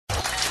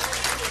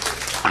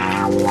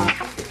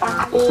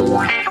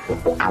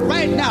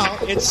Right now,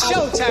 it's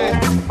showtime.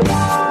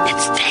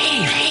 It's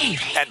Dave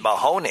and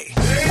Mahoney.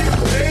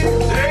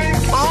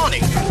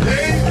 Mahoney.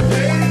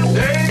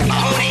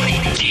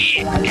 Mahoney.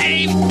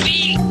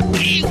 D-A-V-E.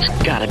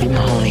 Gotta be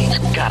Mahoney.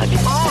 Gotta be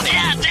Mahoney.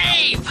 Yeah,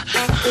 Dave.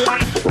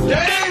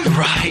 Dave.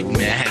 Right,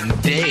 man.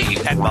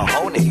 Dave and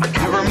Mahoney.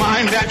 Never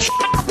mind that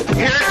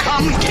Here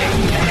comes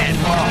Dave and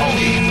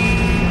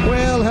Mahoney.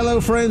 Well,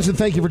 hello, friends, and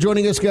thank you for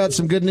joining us. Got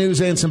some good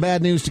news and some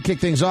bad news to kick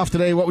things off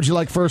today. What would you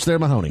like first there,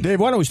 Mahoney? Dave,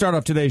 why don't we start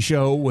off today's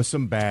show with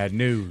some bad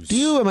news? Do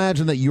you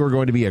imagine that you are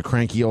going to be a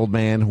cranky old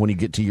man when you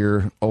get to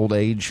your old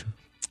age?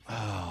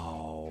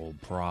 Oh,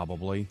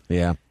 probably.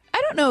 Yeah.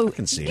 I don't know. I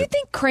can see Do you it.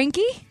 think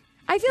cranky?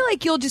 I feel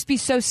like you'll just be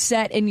so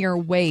set in your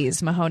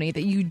ways, Mahoney,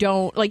 that you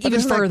don't, like, But even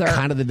isn't that further.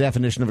 kind of the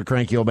definition of a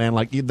cranky old man?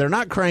 Like, they're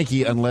not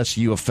cranky unless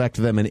you affect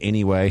them in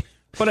any way.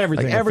 But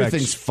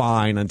everything's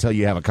fine until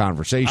you have a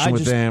conversation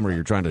with them or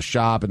you're trying to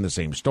shop in the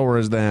same store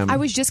as them. I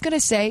was just going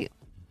to say,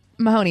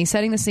 Mahoney,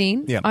 setting the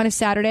scene on a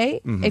Saturday,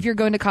 if you're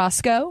going to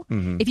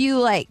Costco, if you,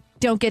 like,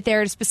 don't get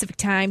there at a specific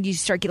time, do you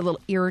start getting a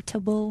little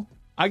irritable?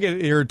 I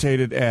get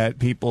irritated at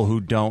people who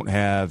don't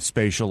have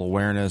spatial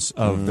awareness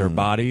of their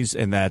bodies,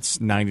 and that's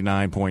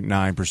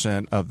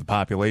 99.9% of the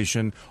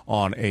population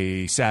on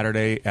a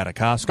Saturday at a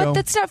Costco. But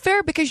that's not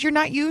fair because you're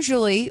not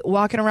usually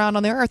walking around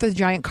on the earth with a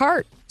giant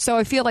cart. So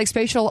I feel like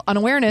spatial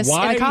unawareness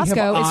Why at a Costco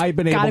have I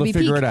been able to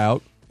figure it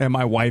out, and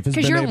my wife has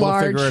been you're able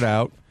large, to figure it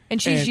out? And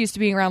she's used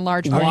to being around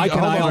large Why people.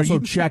 can I also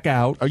check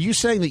out? Are you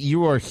saying that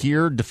you are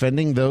here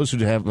defending those who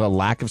have a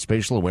lack of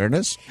spatial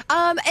awareness?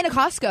 In a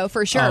Costco,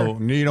 for sure. Oh,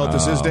 you know what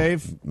this is,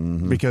 Dave?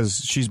 Because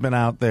she's been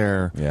out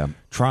there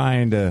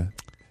trying to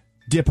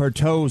dip her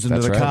toes into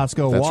the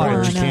Costco water.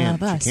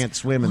 Right. She can't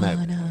swim in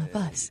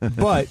that.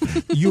 But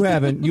you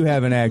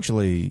haven't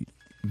actually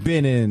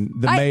been in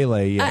the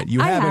melee yet.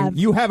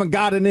 You haven't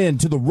gotten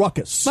into the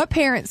ruckus. My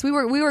parents, we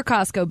were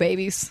Costco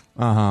babies.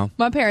 Uh-huh.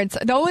 My parents,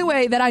 the only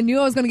way that I knew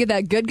I was going to get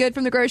that good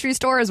from the grocery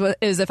store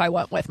is if I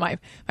went with my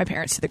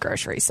parents to the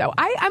grocery. So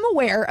I'm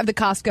aware of the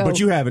Costco. But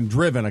you haven't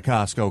driven a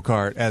Costco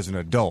cart as an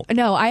adult.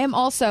 No, I am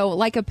also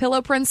like a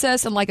pillow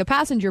princess and like a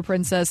passenger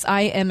princess.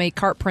 I am a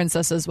cart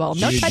princess as well.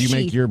 No touchy. Do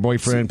you make your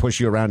boyfriend push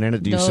you around in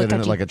it? Do you sit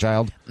in it like a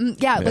child?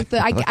 Yeah, like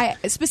I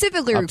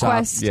specifically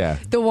request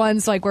the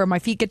ones like where my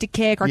feet get to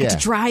kick or I get to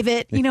drive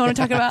it. You know what I'm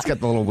talking about? It's got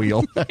the little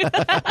wheel.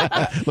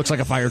 Looks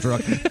like a fire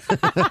truck.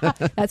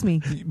 That's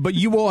me. But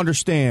you will understand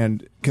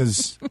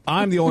because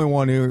I'm the only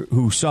one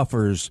who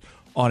suffers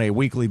on a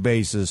weekly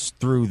basis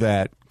through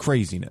that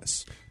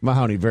craziness.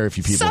 Mahoney, very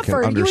few people can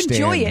understand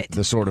you enjoy it.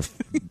 The sort of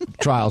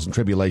trials and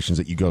tribulations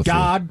that you go through.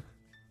 God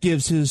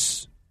gives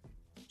his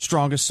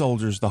strongest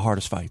soldiers the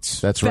hardest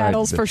fights. That's right.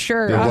 Battles for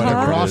sure. The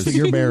cross that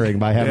you're bearing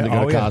by having to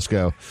go to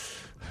Costco.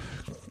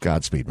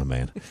 Godspeed, my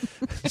man.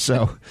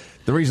 So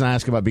the reason I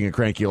ask about being a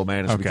cranky old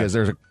man is because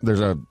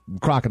there's a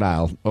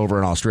crocodile over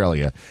in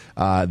Australia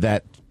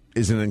that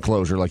is in an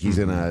enclosure, like he's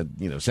in a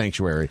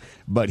sanctuary,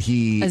 but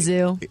a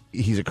zoo.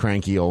 He's a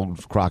cranky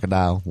old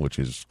crocodile, which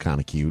is kind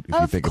of cute if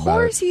you think about it. Of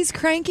course, he's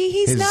cranky.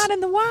 He's not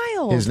in the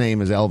wild. His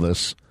name is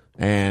Elvis,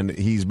 and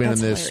he's been in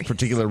this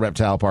particular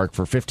reptile park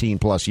for 15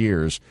 plus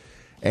years.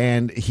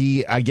 And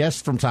he, I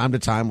guess, from time to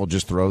time, will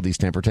just throw these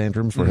temper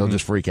tantrums where he'll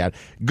just freak out.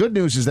 Good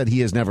news is that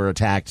he has never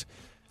attacked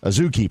a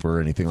zookeeper or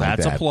anything like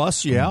that. That's a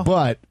plus, yeah.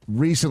 But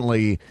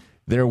recently,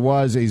 there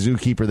was a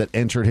zookeeper that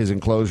entered his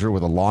enclosure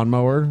with a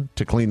lawnmower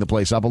to clean the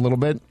place up a little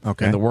bit.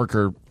 Okay. And the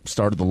worker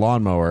started the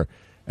lawnmower,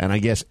 and I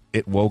guess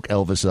it woke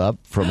Elvis up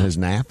from his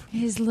nap.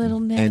 His little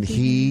nap. And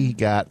he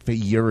got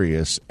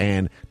furious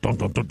and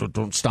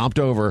stomped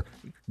over,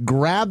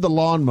 grabbed the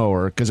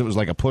lawnmower, because it was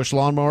like a push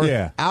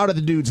lawnmower, out of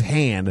the dude's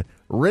hand,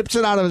 rips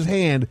it out of his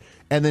hand,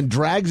 and then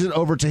drags it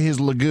over to his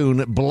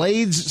lagoon,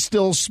 blades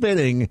still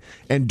spinning,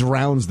 and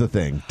drowns the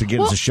thing to get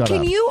it to shut up.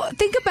 Can you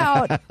think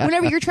about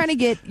whenever you're trying to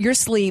get your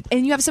sleep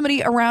and you have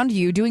somebody around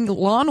you doing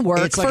lawn work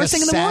it's like first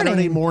thing in the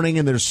Saturday morning,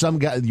 and there's some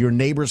guy, your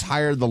neighbors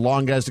hired the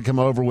lawn guys to come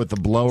over with the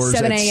blowers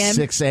 7 at a.m.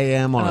 6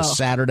 a.m. on a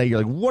Saturday.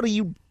 You're like, what are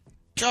you...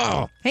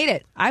 Hate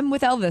it. I'm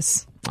with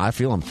Elvis. I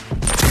feel him.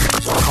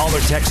 Call or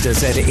text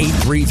us at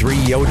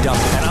 833-YO-DUMP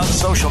and on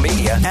social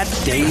media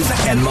at Dave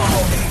and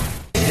Mahoney.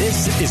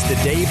 This is the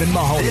Dave and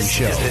Mahoney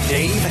Show. This is the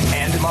Dave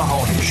and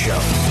Mahoney Show.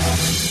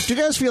 Do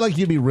you guys feel like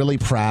you'd be really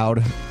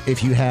proud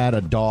if you had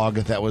a dog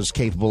that was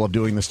capable of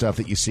doing the stuff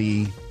that you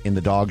see in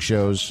the dog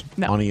shows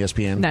on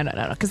ESPN?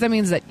 No. Because that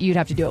means that you'd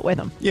have to do it with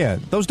them. Yeah,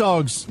 those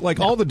dogs,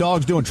 all the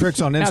dogs doing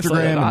tricks on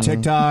Instagram and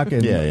TikTok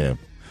and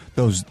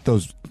those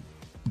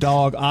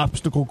dog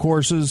obstacle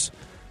courses.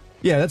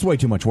 Yeah, that's way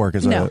too much work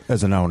as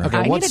an owner. Okay,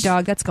 I need a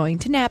dog that's going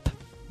to nap.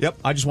 Yep,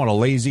 I just want a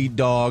lazy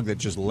dog that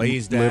just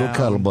lays down. Little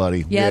cuddle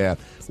buddy. Yep. Yeah.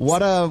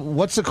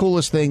 What's the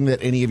coolest thing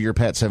that any of your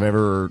pets have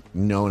ever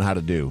known how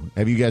to do?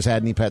 Have you guys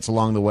had any pets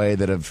along the way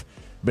that have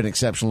been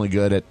exceptionally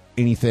good at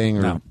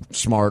anything or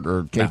smart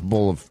or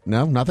capable of...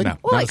 No? Nothing? No.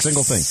 Well, Not a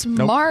single thing?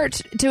 Smart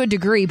to a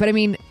degree, but I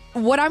mean,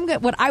 what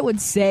I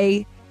would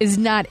say is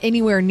not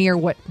anywhere near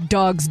what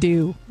dogs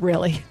do,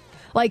 really.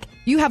 Like,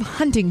 you have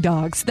hunting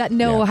dogs that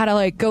know how to,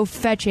 like, go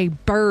fetch a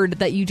bird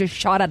that you just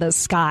shot out of the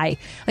sky.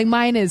 Like,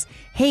 mine is,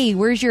 hey,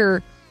 where's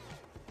your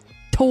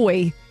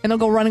toy? And they'll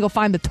go run and go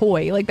find the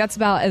toy. Like, that's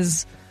about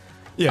as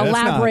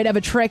elaborate of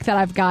a trick that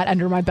I've got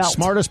under my belt.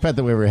 Smartest pet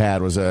that we ever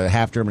had was a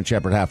half German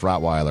Shepherd, half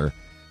Rottweiler.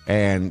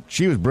 And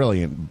she was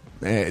brilliant.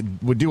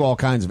 Would do all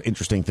kinds of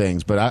interesting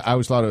things. But I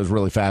always thought it was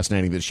really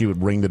fascinating that she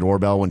would ring the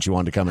doorbell when she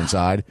wanted to come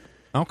inside.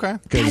 Okay.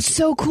 That's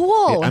so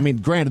cool. I mean,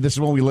 granted, this is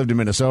when we lived in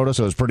Minnesota,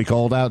 so it was pretty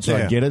cold out, so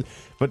I get it.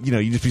 But, you know,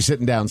 you'd just be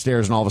sitting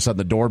downstairs, and all of a sudden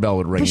the doorbell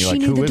would ring. But You're she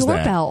like, knew who the is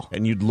doorbell. that?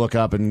 And you'd look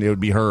up, and it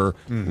would be her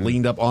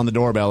leaned up on the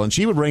doorbell, and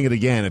she would ring it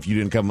again if you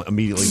didn't come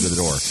immediately to the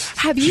door.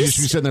 Have She'd you just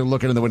be sitting there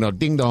looking in the window,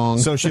 ding dong.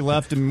 So she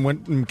left and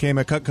went and became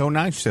a Cutco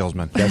knife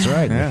salesman. That's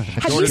right. Yeah.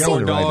 Have you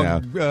seen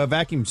dog,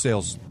 vacuum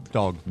sales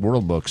dog.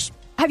 World Books.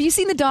 Have you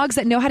seen the dogs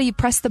that know how to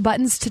press the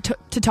buttons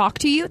to talk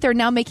to you? They're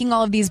now making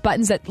all of these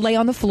buttons that lay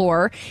on the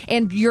floor,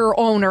 and your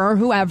owner or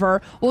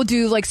whoever will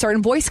do like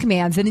certain voice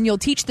commands, and then you'll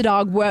teach the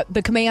dog what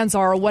the commands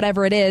are or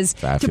whatever it is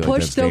to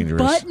push the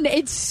dangerous button.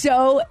 It's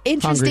so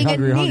interesting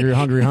hungry, and neat.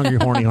 Hungry,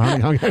 horny,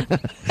 hungry.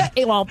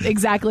 Well,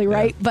 exactly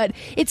right. But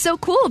it's so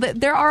cool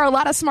that there are a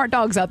lot of smart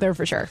dogs out there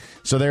for sure.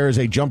 So there is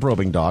a jump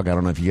roping dog. I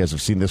don't know if you guys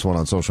have seen this one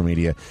on social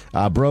media.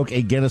 Broke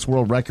a Guinness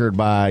World Record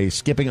by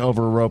skipping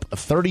over a rope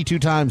 32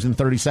 times in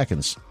 30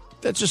 seconds.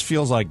 That just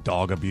feels like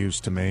dog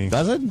abuse to me.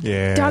 Does it?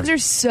 Yeah. Dogs are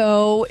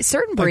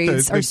certain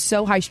breeds are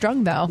so high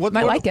strung though.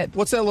 Might like it.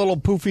 What's that little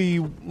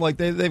poofy, like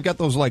they've got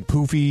those like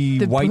poofy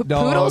the white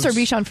dogs? Poodles or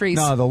Bichon Frise?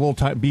 No, the little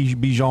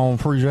Bichon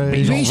Frise.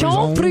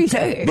 Bichon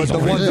Frise. But the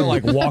ones that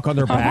like walk on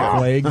their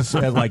back legs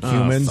as like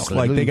humans,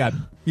 like they got,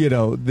 you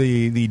know,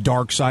 the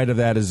dark side of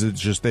that is it's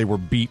just they were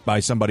beat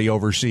by somebody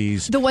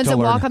overseas. The ones that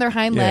walk on their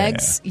hind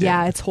legs.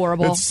 Yeah, it's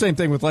horrible. It's the same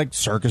thing with like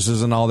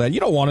circuses and all that. You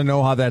don't want to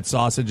know how that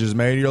sausage is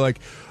made. You're like,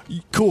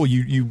 cool,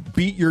 you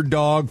beat your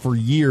dog for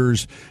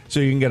years so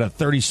you can get a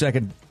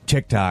 30-second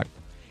TikTok.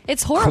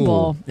 It's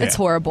horrible. Cool. It's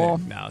horrible.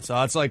 Yeah. No,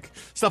 so it's like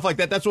stuff like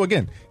that. That's what,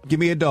 again, give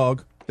me a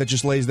dog that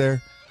just lays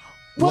there,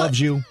 loves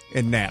you,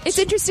 and naps. It's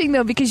interesting,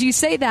 though, because you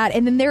say that,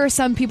 and then there are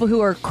some people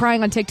who are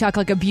crying on TikTok,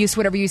 like abuse,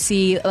 whatever you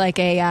see, like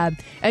a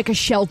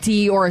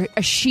Sheltie or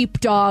a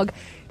sheepdog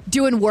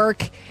doing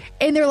work,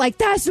 and they're like,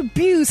 that's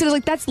abuse. And it's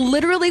like, that's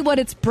literally what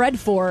it's bred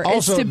for,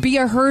 also, is to be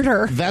a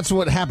herder. That's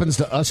what happens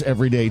to us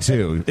every day,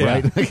 too,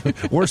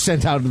 right? We're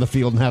sent out into the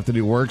field and have to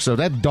do work, so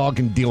that dog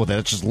can deal with it.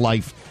 It's just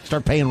life.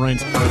 Start paying rent.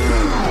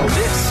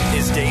 This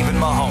is Dave and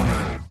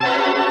Mahoney.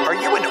 Are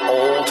you an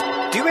old?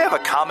 Do you have a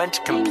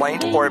comment,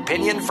 complaint, or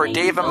opinion for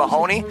Dave and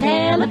Mahoney?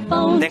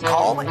 Telephone. Then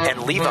call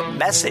and leave a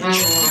message.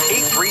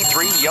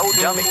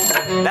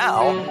 833-YO-DUMMY.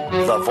 Now,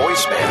 the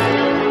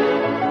voicemail.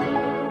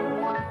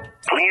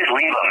 Please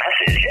leave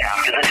a message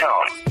after the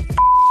tone.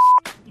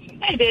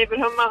 Hey, David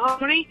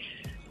Mahoney.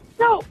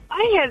 So,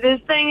 I had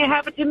this thing that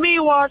happened to me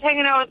while I was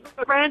hanging out with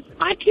my friends.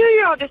 My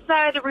 2-year-old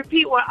decided to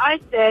repeat what I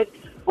said.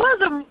 What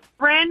was a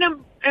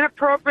random,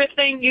 inappropriate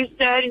thing you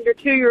said, and your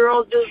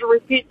 2-year-old just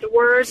repeat the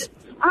words?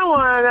 I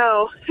want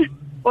to know,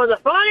 was it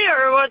funny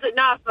or was it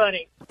not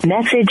funny?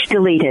 Message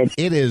deleted.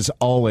 It is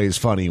always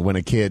funny when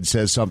a kid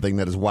says something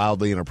that is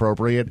wildly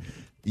inappropriate.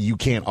 You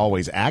can't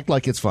always act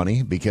like it's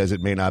funny because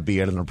it may not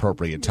be at an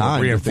appropriate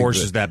time. It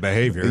reinforces that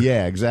behavior.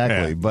 Yeah,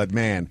 exactly. Yeah. But,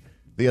 man,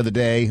 the other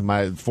day,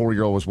 my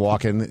 4-year-old was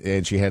walking,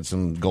 and she had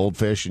some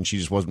goldfish, and she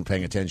just wasn't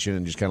paying attention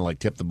and just kind of, like,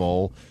 tipped the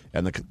bowl,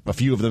 and a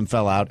few of them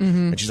fell out,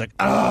 and she's like,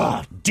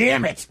 oh,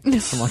 damn it. I'm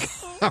like,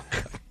 oh,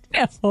 God.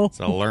 It's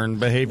a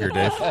learned behavior,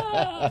 Dave.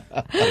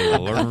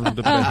 Learned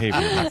behavior,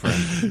 my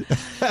friend.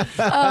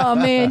 Oh,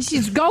 man,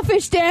 she's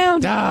goldfish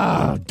down.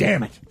 Oh,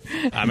 damn it.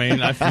 I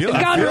mean, I feel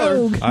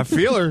her. I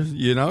feel her.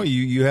 You know,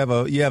 you have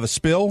a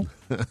spill.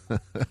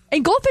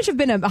 And goldfish have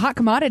been a hot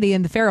commodity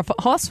in the Farrah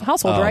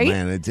household, right? Oh,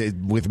 man,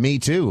 with me,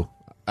 too.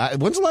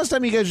 When's the last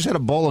time you guys just had a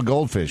bowl of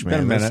goldfish, man?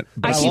 Been a minute.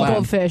 I keep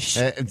goldfish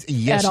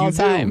yes, at all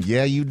time.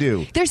 Yeah, you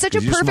do. They're such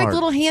a perfect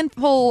little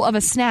handful of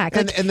a snack.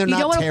 Like, and they're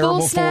not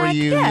terrible for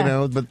you, you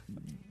know. But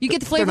you get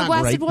the flavor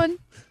blasted one?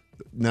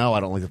 No, I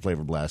don't like the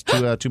flavor blast.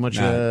 Too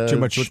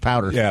much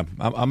powder. Yeah,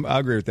 I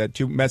agree with that.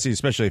 Too messy,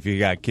 especially if you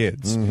got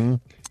kids. Mm-hmm.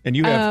 And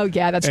you have,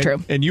 that's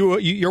true. And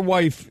your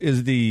wife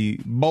is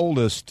the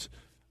boldest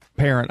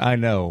parent I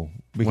know.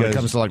 Because when it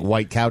comes to like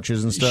white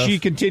couches and stuff, she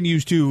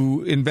continues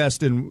to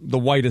invest in the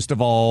whitest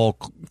of all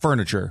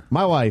furniture.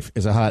 My wife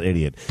is a hot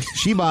idiot.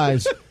 She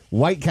buys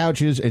white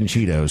couches and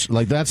Cheetos.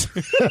 Like that's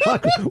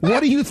like,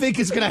 what do you think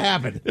is going to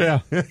happen? Yeah.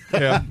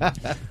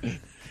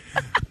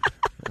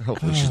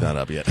 Hopefully she's not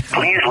up yet.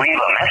 Please leave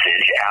a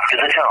message after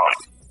the tone.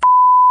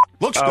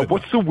 Looks good.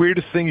 What's the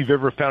weirdest thing you've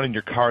ever found in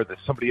your car that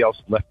somebody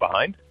else left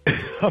behind?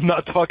 I'm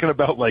not talking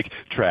about like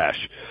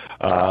trash.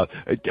 I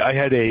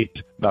had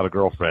not a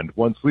girlfriend,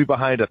 once leave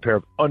behind a pair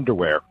of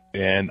underwear,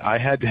 and I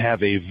had to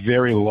have a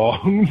very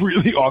long,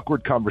 really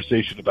awkward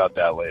conversation about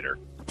that later.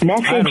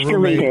 Message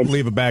deleted.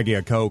 Leave a baggie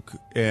of Coke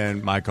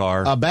in my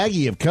car. A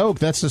baggie of Coke?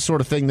 That's the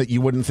sort of thing that you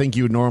wouldn't think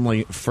you would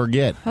normally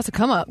forget. That's a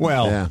come up.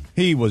 Well,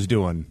 he was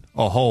doing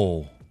a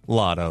whole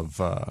lot of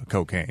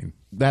cocaine.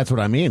 That's what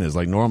I mean. Is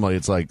like normally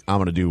it's like I'm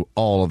going to do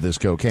all of this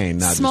cocaine,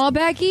 not small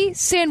baggie,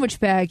 sandwich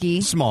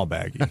baggie, small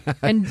baggie,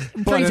 and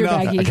freezer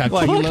baggie. Like a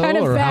kilo kind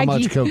of or how baggie?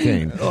 much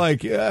cocaine?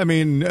 Like, I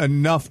mean,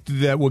 enough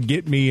that would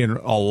get me in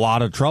a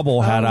lot of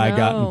trouble had I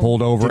gotten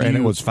pulled over and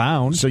it was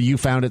found. So you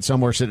found it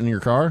somewhere sitting in your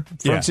car,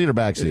 front seat or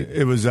back seat?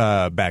 It was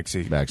back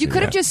seat. You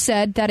could have just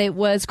said that it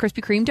was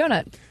Krispy Kreme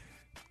donut.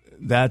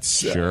 That's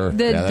sure.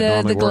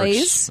 The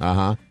glaze.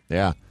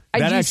 Yeah.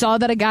 I saw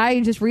that a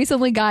guy just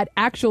recently got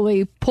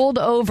actually pulled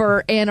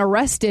over and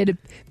arrested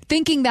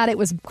thinking that it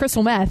was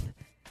crystal meth.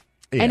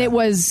 Yeah. And it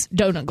was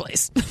donut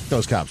glaze.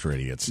 Those cops were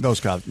idiots. Those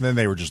cops. Then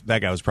they were just,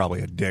 that guy was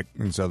probably a dick.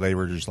 And so they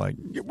were just like,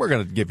 we're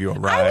going to give you a I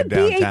ride would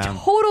be downtown. a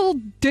total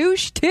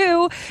douche,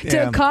 too,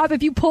 to a cop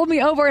if you pulled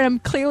me over and I'm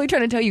clearly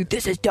trying to tell you,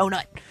 this is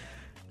donut.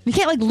 You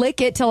can't, like,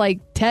 lick it to, like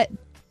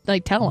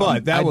tell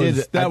them. But I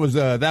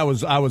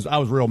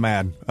was real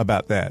mad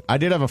about that. I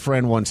did have a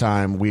friend one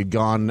time. We had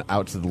gone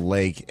out to the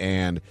lake,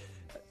 and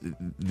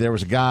there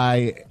was a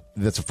guy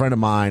that's a friend of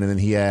mine, and then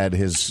he had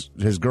his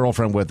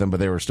girlfriend with him, but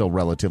they were still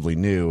relatively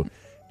new.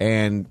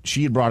 And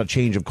she had brought a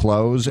change of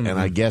clothes, and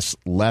I guess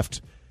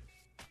left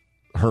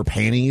her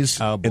panties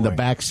in the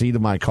back seat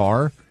of my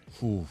car.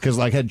 Because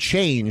like had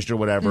changed or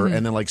whatever,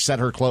 and then like set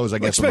her clothes. I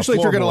guess especially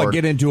if you're going to like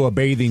get into a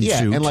bathing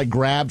suit, and like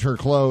grabbed her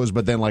clothes,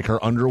 but then like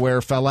her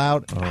underwear fell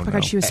out. Oh my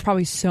God, she was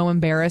probably so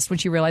embarrassed when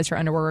she realized her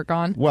underwear were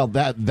gone. Well,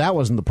 that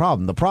wasn't the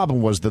problem. The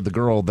problem was that the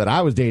girl that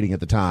I was dating at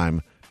the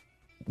time,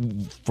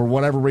 for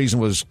whatever reason,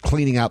 was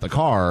cleaning out the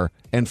car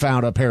and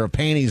found a pair of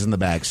panties in the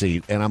back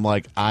seat. And I'm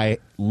like, I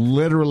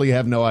literally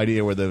have no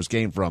idea where those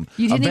came from.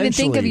 You didn't even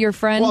think of your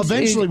friend? Well,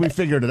 eventually we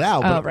figured it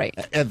out. But right.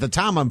 At the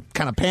time, I'm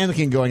kind of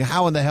panicking, going,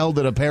 how in the hell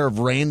did a pair of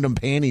random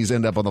panties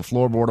end up on the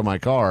floorboard of my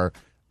car?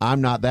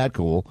 I'm not that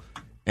cool.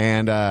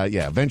 And,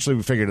 eventually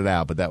we figured it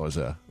out, but that was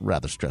a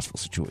rather stressful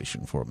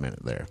situation for a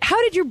minute there.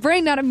 How did your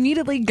brain not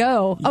immediately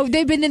go? Oh,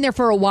 they've been in there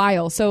for a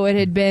while, so it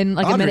had been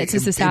like a minute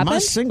since this happened? In my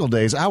single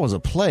days, I was a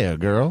player,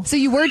 girl. So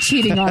you were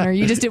cheating on her.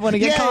 You just didn't want to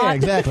get caught? Yeah,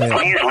 exactly.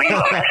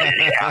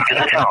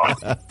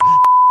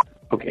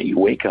 Okay, you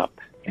wake up,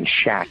 and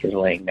Shaq is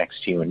laying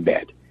next to you in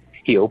bed.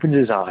 He opens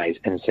his eyes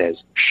and says,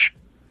 "Shh,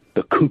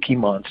 the Cookie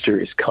Monster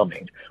is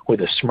coming,"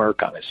 with a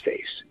smirk on his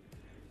face.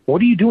 What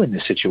do you do in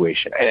this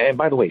situation? And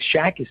by the way,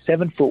 Shaq is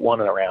 7'1"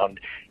 and around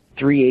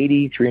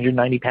 380,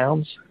 390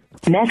 pounds.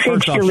 Message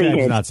First off, deleted.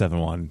 Shaq's not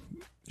 7'1".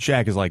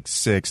 Shaq is like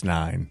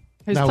 6'9".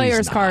 His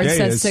player's card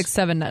says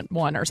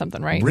 6'7" or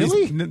something, right?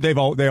 Really? They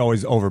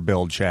always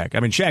overbuild Shaq. I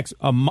mean, Shaq's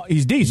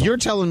he's decent. You're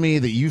telling me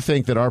that you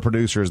think that our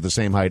producer is the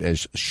same height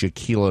as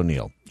Shaquille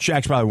O'Neal?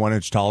 Shaq's probably 1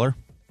 inch taller.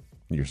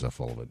 You're so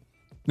full of it.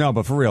 No,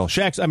 but for real,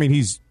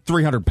 he's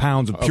 300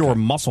 pounds of pure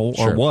muscle,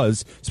 or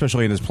was,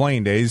 especially in his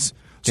playing days.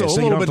 So a you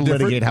little don't bit have to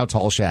different. litigate how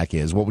tall Shaq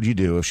is. What would you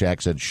do if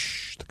Shaq said,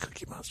 "Shh, the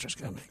Cookie Monster's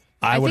coming"?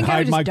 I would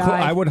hide my just die.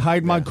 I would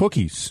hide my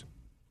cookies.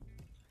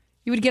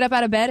 You would get up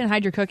out of bed and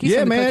hide your cookies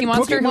Yeah, from the man. Cookie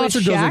Monster, who is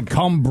doesn't Shaq?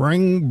 come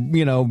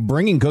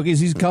bringing cookies.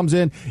 He comes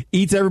in,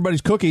 eats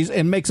everybody's cookies,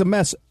 and makes a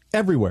mess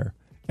everywhere.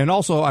 And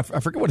also, I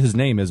forget what his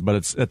name is,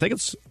 but I think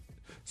it's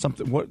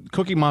something. What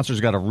Cookie Monster's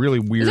got a really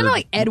weird. Isn't it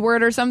like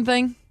Edward or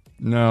something?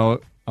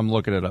 No, I'm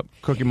looking it up.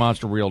 Cookie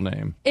Monster real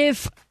name.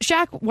 If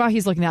Shaq, while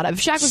he's looking that up,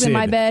 if Shaq was in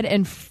my bed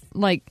and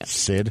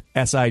Sid?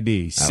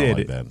 S-I-D. Sid.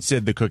 like that.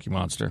 Sid the Cookie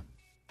Monster.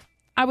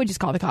 I would just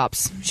call the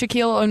cops.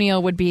 Shaquille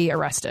O'Neal would be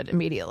arrested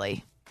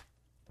immediately.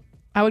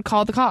 I would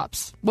call the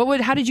cops.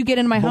 How did you get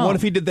into my home? What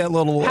if he did that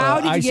little How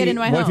did you get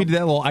into my home? What if he did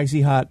that little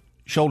icy hot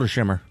shoulder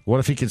shimmer?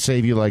 What if he could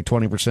save you like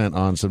 20%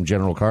 on some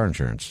general car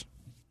insurance?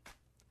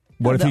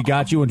 What if he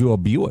got you into a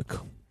Buick?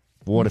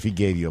 What if he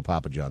gave you a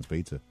Papa John's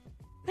pizza?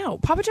 No,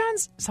 Papa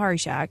John's? Sorry,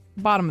 Shaq.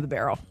 Bottom of the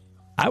barrel.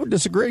 I would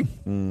disagree.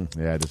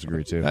 Yeah, I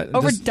disagree too.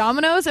 Over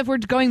Domino's, if we're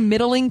going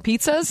middling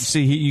pizzas?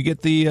 See, you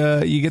get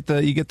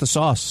the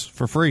sauce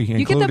for free.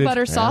 You get the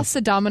butter sauce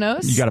at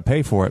Domino's. You got to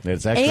pay for it.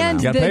 It's extra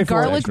and now. the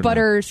garlic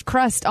butter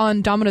crust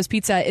on Domino's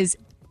pizza is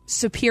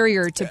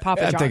superior to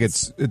Papa John's.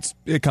 I think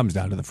it comes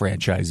down to the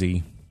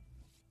franchisee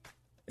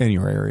in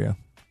your area.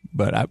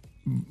 But I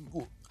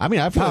feel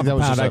like that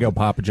was just I go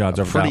Papa John's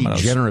over pretty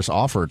Domino's. generous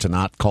offer to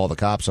not call the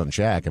cops on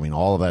Shaq. I mean,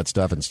 all of that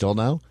stuff and still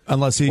no?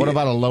 What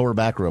about a lower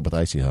back rope with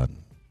Icy Hot?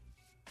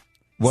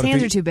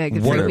 Sands are too big.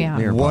 It freak me out.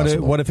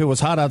 What if it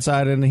was hot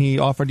outside and he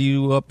offered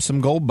you up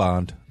some Gold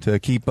Bond to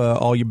keep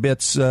all your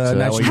bits nice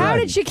and How dry?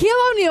 did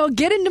Shaquille O'Neal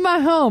get into my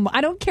home? I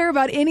don't care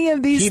about any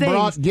of these things. He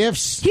brought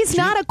gifts. He's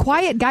not a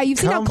quiet guy. You've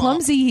seen how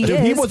clumsy he Dude,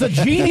 is. he was a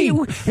genie.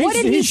 What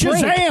did he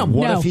break? Shazam.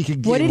 What No. if he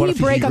could? What did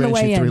he break on the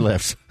way in? 3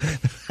 lifts.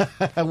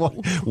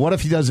 What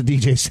if he does a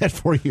DJ set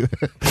for you?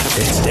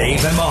 It's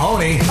Dave and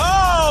Mahoney.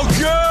 Oh,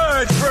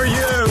 good for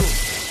you.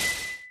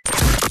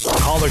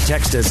 Call or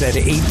text us at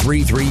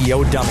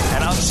 833-YO-DUMP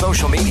and on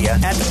social media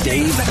at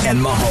Dave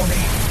and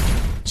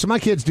Mahoney. So my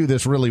kids do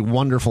this really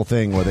wonderful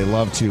thing where they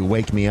love to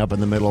wake me up in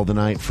the middle of the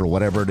night for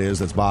whatever it is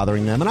that's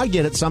bothering them. And I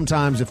get it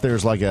sometimes if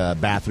there's like a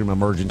bathroom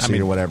emergency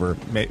or whatever.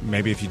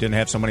 Maybe if you didn't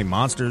have so many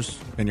monsters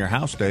in your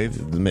house, Dave.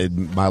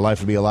 My life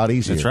would be a lot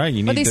easier. That's right.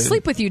 But they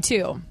sleep with you,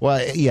 too.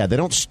 Well, yeah, they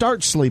don't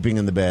start sleeping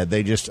in the bed.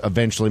 They just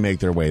eventually make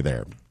their way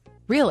there.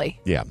 Really?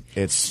 Yeah.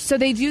 So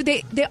they do,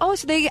 they go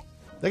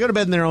to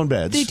bed in their own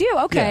beds. They do,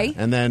 okay.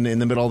 Yeah. And then in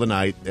the middle of the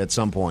night, at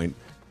some point,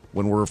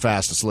 when we're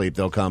fast asleep,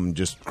 they'll come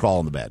just crawl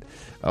in the bed.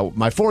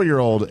 My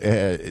 4-year-old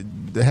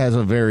has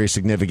a very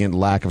significant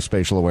lack of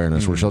spatial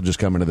awareness where she'll just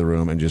come into the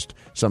room and just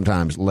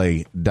sometimes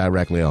lay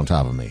directly on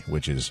top of me,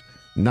 which is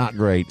not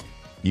great.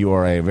 You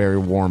are a very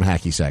warm,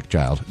 hacky sack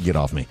child. Get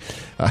off me.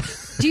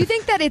 Do you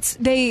think that it's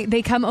they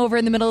come over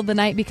in the middle of the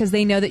night because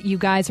they know that you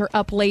guys are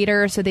up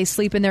later, so they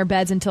sleep in their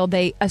beds until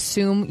they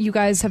assume you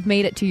guys have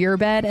made it to your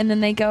bed, and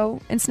then they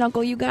go and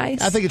snuggle you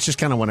guys? I think it's just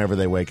kind of whenever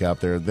they wake up,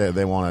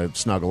 they want to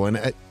snuggle.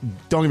 And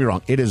don't get me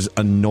wrong, it is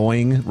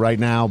annoying right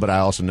now, but I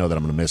also know that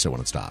I'm going to miss it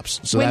when it stops.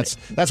 So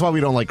that's why we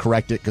don't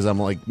correct it, because I'm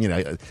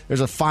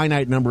there's a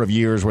finite number of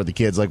years where the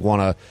kids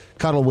want to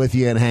cuddle with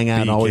you and hang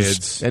out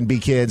and be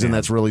kids, and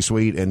that's really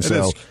sweet. And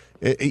so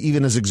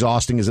even as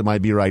exhausting as it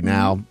might be right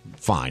now,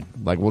 fine.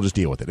 We'll just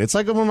deal with it. It's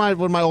like when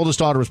my oldest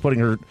daughter was putting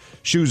her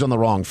shoes on the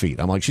wrong feet.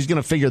 I'm like, she's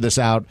going to figure this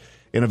out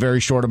in a very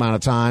short amount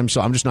of time,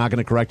 so I'm just not going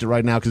to correct it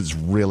right now because it's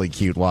really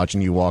cute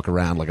watching you walk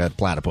around like a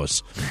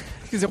platypus.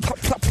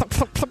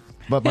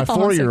 But my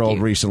 4-year-old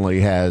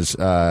recently has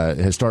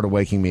started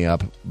waking me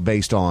up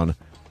based on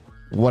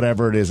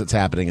whatever it is that's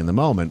happening in the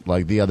moment.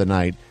 Like the other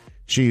night,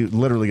 she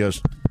literally goes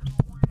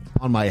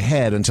on my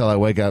head until I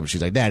wake up.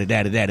 She's like, "Daddy,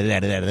 daddy, daddy,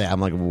 daddy, daddy." I'm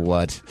like,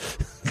 "What?"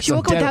 She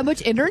woke up with that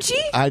much energy?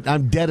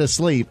 I'm dead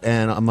asleep,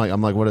 and I'm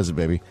like, "What is it,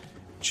 baby?"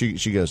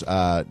 She goes,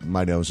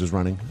 "My nose is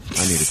running.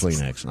 I need a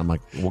Kleenex." I'm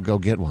like, "Well, go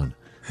get one."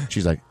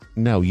 She's like,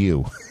 "No,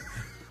 you."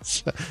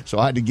 So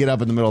I had to get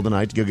up in the middle of the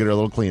night to go get her a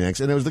little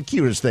Kleenex, and it was the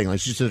cutest thing.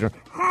 She sits there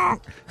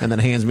and then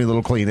hands me a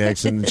little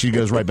Kleenex, and she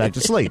goes right back to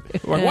sleep.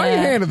 Why are you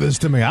handing this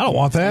to me? I don't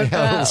want that. Yeah,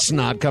 a little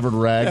snot-covered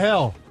rag. The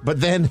hell? But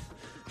then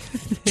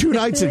 2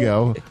 nights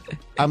ago,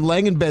 I'm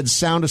laying in bed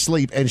sound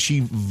asleep, and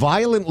she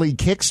violently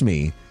kicks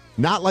me.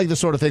 Not like the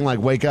sort of thing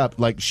wake up,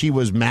 she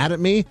was mad at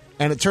me,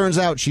 and it turns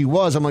out she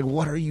was. I'm like,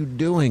 "What are you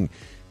doing?"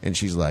 And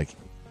she's like,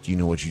 "Do you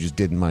know what you just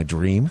did in my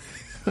dream?"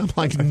 I'm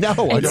like, "No."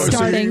 It's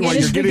starting.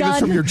 You're getting this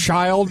from your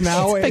child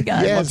now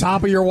on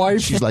top of your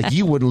wife? She's like,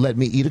 "You wouldn't let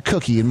me eat a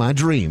cookie in my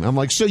dream." I'm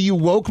like, "So you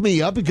woke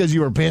me up because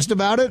you were pissed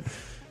about it?"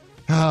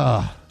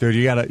 Dude,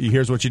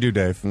 here's what you do,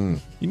 Dave.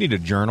 You need to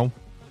journal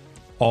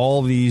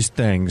all these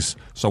things,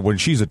 so when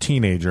she's a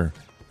teenager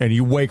and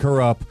you wake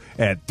her up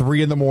at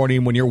 3 a.m.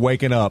 when you're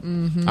waking up,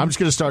 I'm just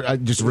going to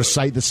start just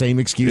recite the same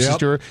excuses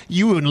to her.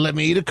 "You wouldn't let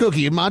me eat a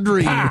cookie in my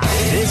dream."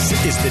 This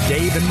is the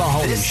Dave and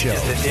Mahoney Show.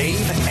 This is the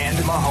Dave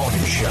and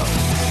Mahoney Show.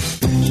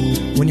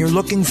 When you're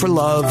looking for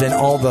love in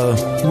all the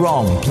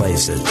wrong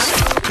places.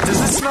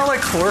 Does it smell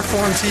like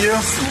chloroform to you?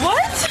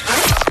 What?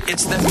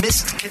 It's the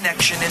Missed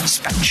Connection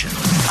Inspection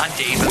on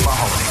Dave and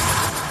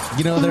Mahoney.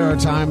 There are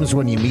times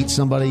when you meet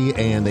somebody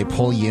and they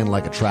pull you in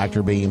like a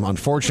tractor beam.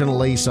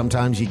 Unfortunately,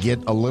 sometimes you get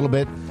a little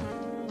bit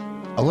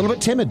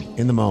timid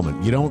in the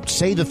moment. You don't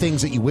say the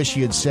things that you wish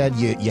you had said.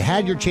 You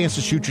had your chance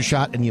to shoot your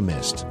shot and you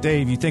missed.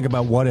 Dave, you think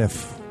about what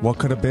if, what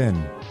could have been,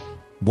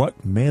 what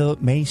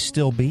may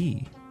still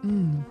be.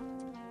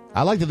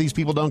 I like that these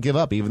people don't give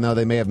up, even though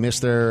they may have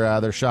missed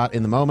their shot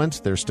in the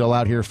moment. They're still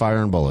out here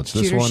firing bullets.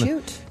 This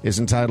one is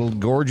entitled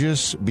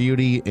 "Gorgeous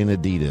Beauty in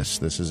Adidas."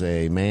 This is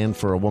a man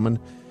for a woman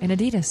in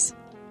Adidas.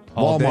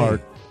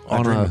 Walmart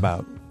I dream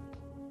about.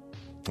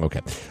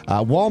 Okay.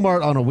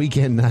 Walmart on a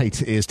weekend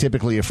night is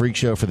typically a freak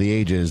show for the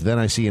ages. Then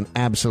I see an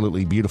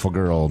absolutely beautiful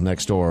girl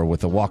next door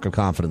with a walk of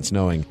confidence,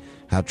 knowing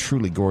how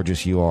truly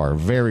gorgeous you are.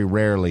 Very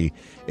rarely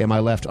am I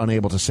left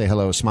unable to say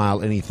hello,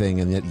 smile, anything,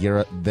 and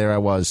yet there I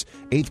was,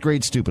 8th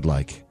grade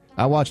stupid-like.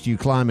 I watched you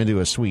climb into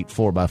a sweet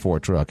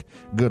 4x4 truck.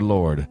 Good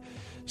Lord.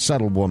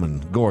 Subtle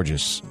woman,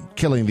 gorgeous,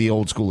 killing the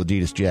old-school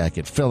Adidas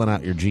jacket, filling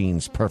out your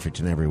jeans, perfect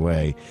in every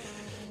way.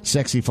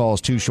 Sexy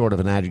falls too short of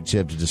an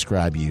adjective to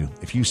describe you.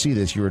 If you see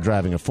this, you are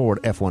driving a Ford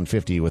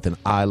F-150 with an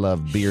 "I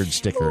love beard"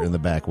 sticker in the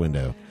back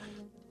window.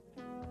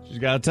 She's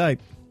got it tight.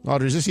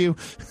 Audrey, is this you?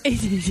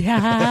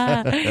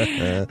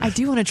 Yeah. I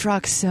do want a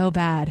truck so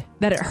bad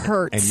that it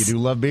hurts. And you do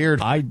love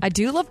beard. I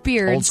do love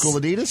beards. Old school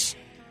Adidas?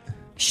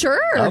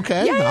 Sure.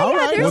 Okay. Yeah, all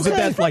right. Was it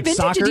that vintage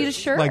soccer, Adidas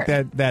shirt. like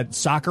that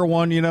soccer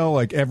one?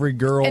 Like every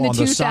girl in on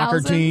the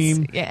soccer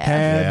team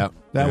had.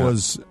 That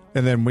was.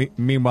 And then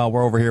meanwhile,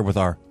 we're over here with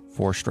our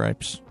 4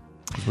 stripes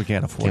because we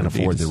can't afford.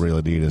 The real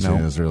Adidas. No.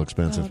 Yeah, it's real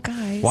expensive. Oh,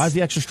 guys. Why is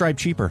the extra stripe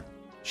cheaper?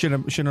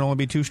 Shouldn't it only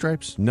be 2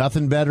 stripes?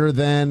 Nothing better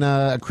than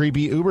a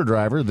creepy Uber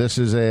driver. This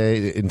is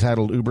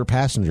entitled "Uber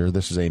Passenger."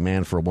 This is a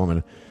man for a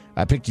woman.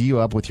 I picked you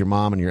up with your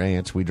mom and your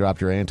aunt. We dropped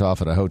your aunt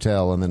off at a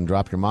hotel and then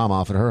dropped your mom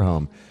off at her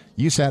home.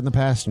 You sat in the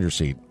passenger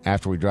seat.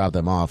 After we dropped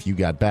them off, you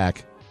got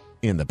back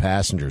in the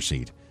passenger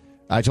seat.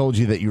 I told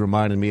you that you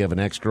reminded me of an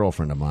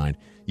ex-girlfriend of mine.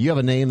 You have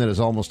a name that is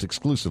almost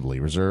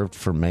exclusively reserved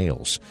for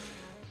males.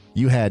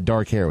 You had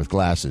dark hair with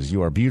glasses.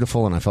 You are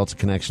beautiful, and I felt a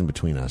connection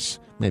between us.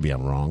 Maybe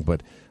I'm wrong,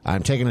 but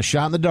I'm taking a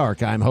shot in the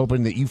dark. I'm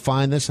hoping that you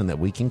find this and that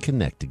we can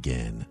connect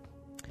again.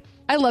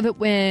 I love it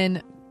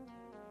when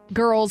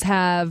girls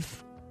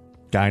have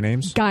guy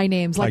names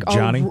like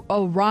Johnny,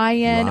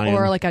 Ryan,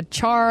 or like a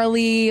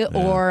Charlie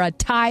or a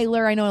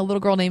Tyler. I know a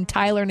little girl named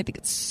Tyler, and I think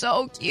it's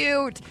so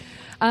cute.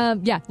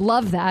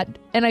 Love that,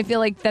 and I feel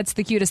like that's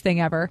the cutest thing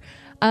ever.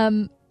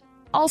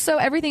 Also,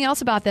 everything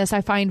else about this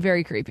I find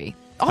very creepy.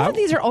 All of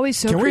these are always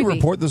so creepy. Can we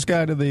report this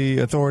guy to the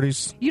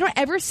authorities? You don't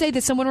ever say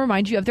that someone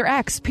reminds you of their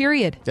ex,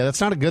 period. Yeah, that's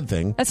not a good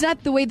thing. That's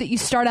not the way that you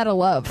start out a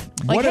love.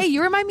 Like, hey,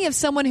 you remind me of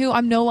someone who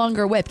I'm no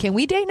longer with. Can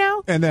we date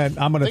now? And then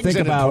I'm going to think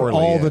about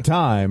all the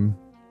time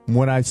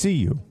when I see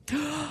you.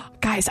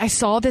 Guys, I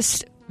saw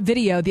this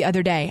video the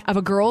other day of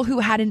a girl who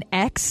had an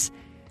ex,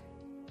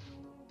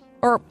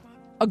 or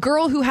a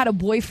girl who had a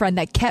boyfriend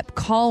that kept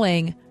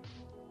calling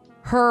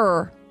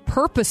her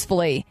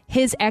purposefully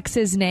his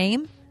ex's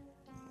name.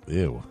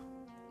 Ew.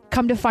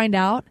 Come to find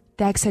out,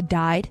 the ex had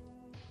died,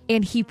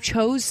 and he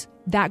chose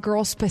that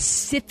girl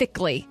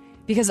specifically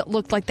because it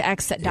looked like the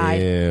ex that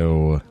died.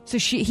 Ew. So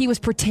he was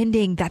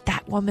pretending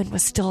that woman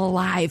was still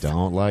alive.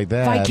 Don't like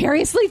that.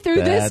 Vicariously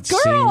through this girl.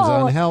 That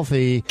seems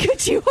unhealthy.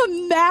 Could you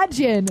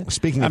imagine?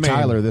 Speaking of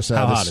Tyler,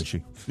 how hot is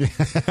she?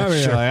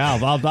 Sure.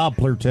 I'll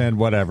pretend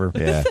whatever.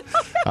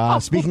 Yeah.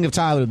 Speaking of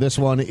Tyler, this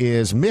one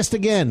is missed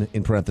again,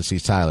 in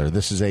parentheses, Tyler.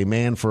 This is a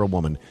man for a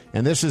woman.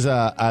 And this is,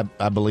 I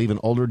believe, an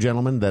older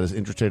gentleman that is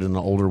interested in an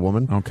older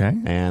woman. Okay.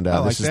 And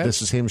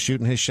this is him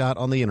shooting his shot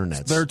on the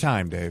internet. It's their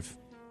time, Dave.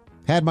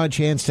 Had my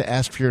chance to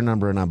ask for your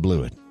number, and I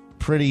blew it.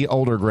 Pretty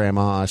older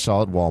grandma I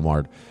saw at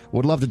Walmart.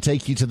 Would love to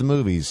take you to the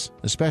movies,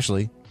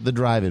 especially the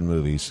drive-in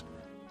movies.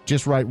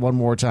 Just write one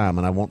more time,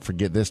 and I won't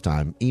forget this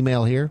time.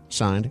 Email here,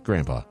 signed,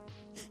 Grandpa.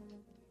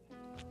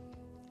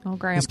 Oh,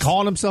 Grandpa. He's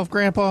calling himself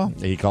Grandpa?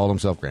 He called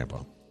himself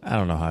Grandpa. I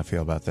don't know how I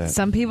feel about that.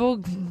 Some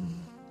people...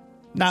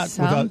 Not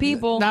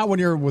when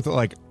you're with,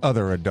 like,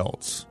 other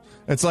adults.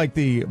 It's like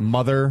the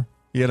mother,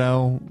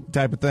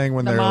 type of thing.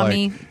 When the they're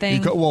mommy like...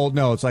 thing?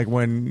 No, it's like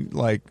when,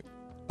 like,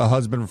 a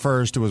husband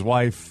refers to his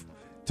wife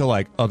to,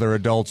 like, other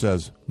adults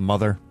as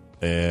mother.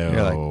 Ew.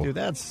 You're like, dude,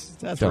 that's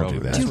don't do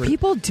that. Do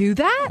people do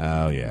that?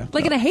 Oh, yeah.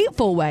 Like in a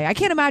hateful way. I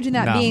can't imagine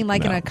that being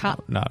like in a...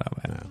 No.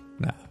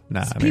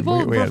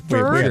 People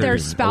refer their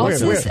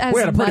spouses as we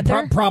had a pretty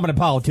mother? prominent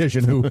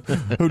politician who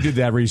did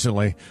that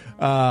recently.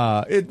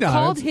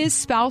 Called his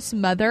spouse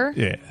mother?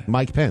 Yeah.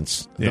 Mike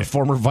Pence, the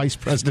former vice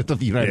president of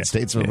the United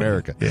States of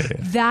America. Yeah.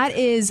 That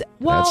is...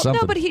 Well,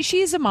 no, but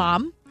she's a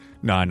mom.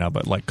 No, I know,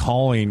 but like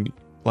calling...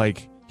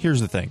 Like, here's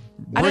the thing.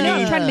 I don't know.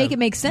 You're trying to make it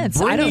make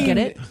sense. I don't get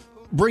it.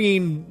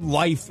 Bringing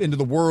life into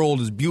the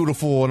world is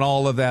beautiful and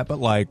all of that, but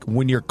like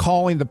when you're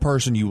calling the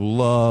person you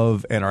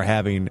love and are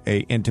having a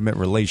intimate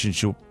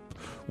relationship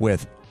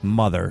with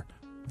mother,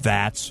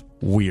 that's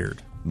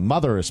weird.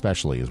 Mother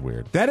especially is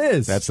weird. That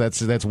is.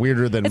 That's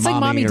weirder than it's mommy.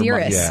 Like mommy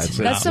dearest.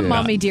 That's some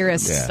mommy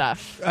dearest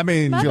stuff. I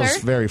mean, it feels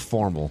very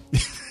formal.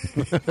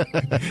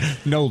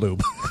 No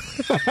lube.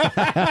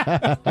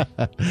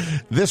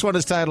 This one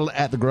is titled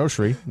At the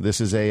Grocery.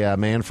 This is a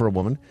man for a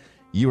woman.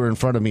 You were in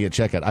front of me at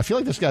checkout. I feel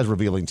like this guy's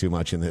revealing too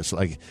much in this.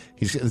 Like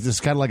this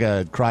is kind of like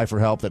a cry for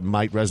help that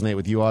might resonate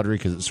with you, Audrey,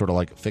 because it's sort of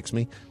like fix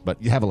me.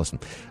 But you have a listen.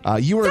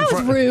 You were that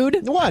was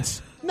rude.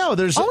 What? No,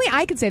 there's only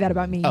I could say that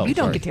about me. Oh, you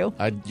don't sorry. get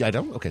to. I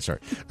don't. Okay, sorry.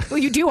 Well,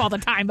 you do all the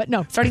time, but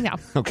no. Starting now.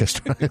 Okay,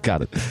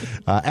 got it.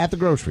 At the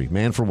grocery,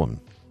 man for woman.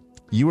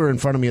 You were in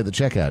front of me at the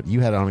checkout. You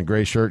had on a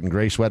gray shirt and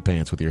gray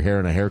sweatpants with your hair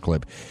in a hair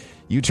clip.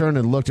 You turned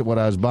and looked at what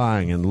I was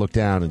buying and looked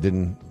down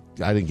and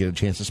I didn't get a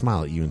chance to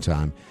smile at you in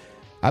time.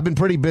 I've been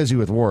pretty busy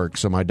with work,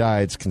 so my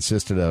diets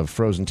consisted of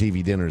frozen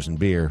TV dinners and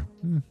beer.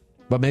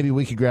 But maybe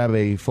we could grab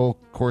a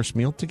full-course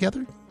meal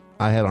together?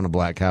 I had on a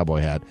black cowboy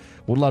hat.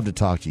 Would love to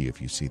talk to you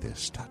if you see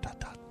this. ...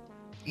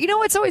 You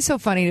know, it's always so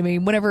funny to me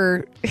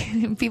whenever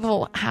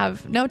people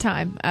have no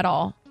time at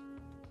all.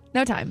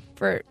 No time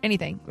for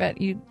anything. But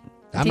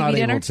I'm not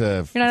able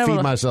to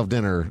feed myself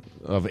dinner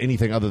of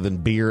anything other than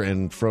beer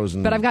and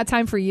frozen. But I've got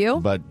time for you?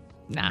 But...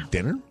 Nah.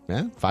 Dinner?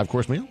 Yeah.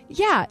 5-course meal?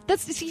 Yeah. You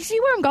see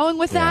where I'm going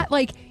with that?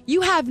 Like,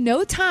 you have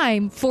no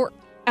time for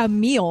a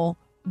meal,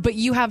 but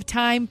you have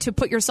time to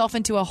put yourself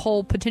into a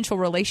whole potential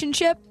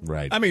relationship.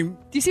 Right. I mean... Do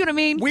you see what I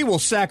mean? We will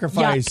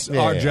sacrifice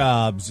our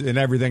jobs and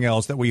everything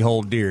else that we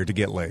hold dear to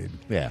get laid.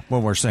 Yeah.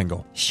 When we're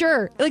single.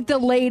 Sure. Like the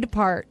laid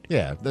part.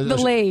 Yeah. The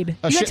laid.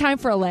 You got time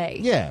for a lay.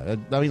 Yeah.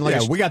 I mean,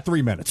 we got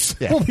 3 minutes.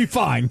 Yeah. We'll be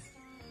fine.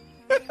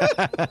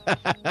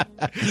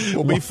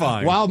 We'll be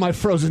fine. While my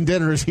frozen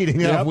dinner is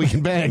heating up, we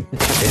can bang.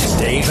 It's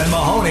Dave and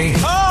Mahoney.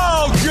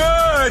 Oh,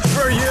 good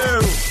for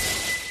you.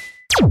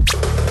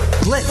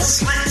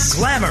 Glitz,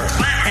 glamour,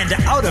 and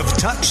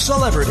out-of-touch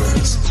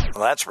celebrities.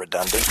 Well, that's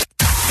redundant.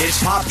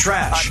 It's Pop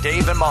Trash on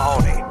Dave and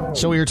Mahoney.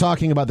 So we were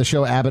talking about the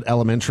show Abbott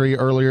Elementary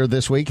earlier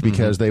this week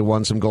because they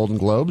won some Golden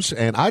Globes,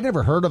 and I'd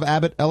never heard of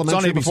Abbott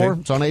Elementary before.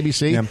 It's on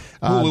ABC. Yeah.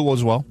 Hulu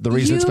as well. The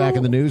reason it's back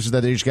in the news is that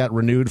they just got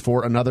renewed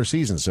for another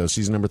season, so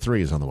season number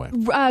 3 is on the way.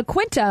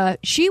 Quinta,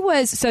 she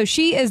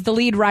is the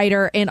lead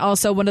writer and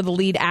also one of the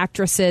lead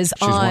actresses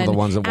on Abbott. She's one of the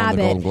ones that won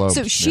the Golden Globes.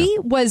 So she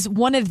was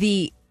one of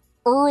the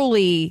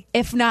early,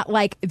 if not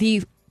like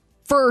the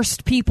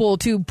first people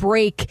to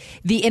break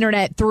the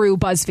internet through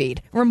BuzzFeed.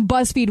 When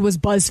BuzzFeed was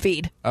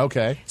BuzzFeed.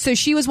 Okay. So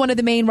she was one of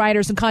the main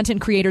writers and content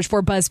creators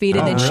for BuzzFeed,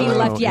 and then she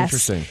left. Yes,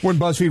 interesting. When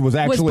BuzzFeed was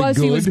actually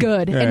BuzzFeed was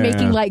good Yeah. and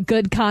making like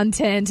good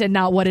content and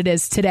not what it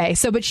is today.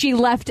 So, but she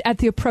left at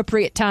the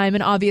appropriate time,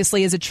 and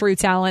obviously is a true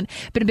talent.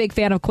 Been a big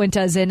fan of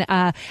Quinta's, and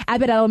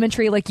Abbott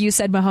Elementary, like you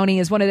said, Mahoney,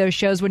 is one of those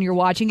shows when you're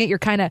watching it, you're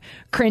kind of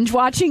cringe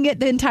watching it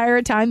the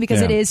entire time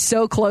because it is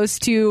so close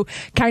to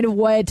kind of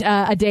what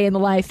a day in the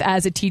life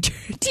as a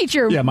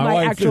teacher my might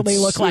wife, actually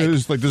look like.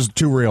 It's like, this is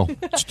too real.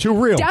 It's too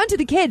real. Down to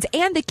the kids.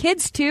 And the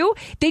kids, too,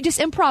 they just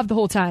improv the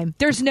whole time.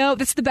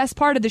 That's the best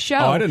part of the show.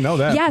 Oh, I didn't know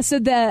that. Yeah, so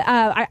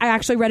I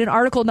actually read an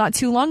article not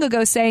too long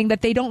ago saying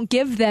that they don't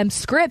give them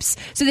scripts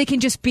so they can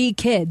just be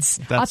kids,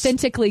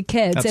 authentically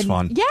kids. That's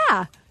fun.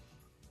 Yeah.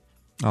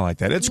 I like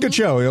that. It's a good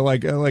show.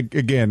 Like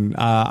again,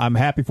 I'm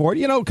happy for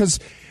it. Because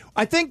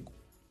I think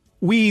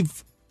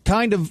we've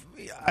kind of,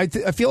 I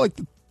feel like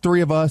the three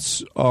of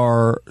us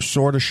are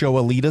sort of show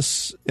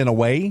elitists in a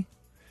way.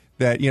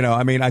 That,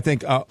 I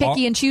think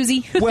picky and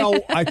choosy. Well,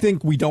 I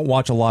think we don't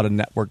watch a lot of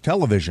network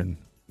television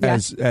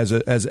as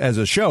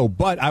a show,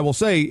 but I will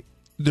say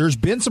there's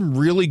been some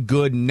really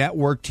good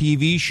network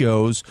TV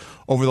shows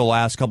over the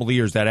last couple of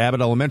years. That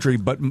Abbott Elementary,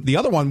 but the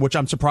other one, which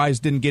I'm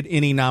surprised didn't get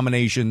any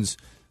nominations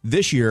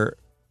this year,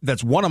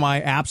 that's one of my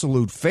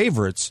absolute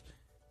favorites,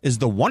 is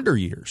The Wonder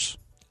Years.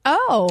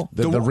 Oh,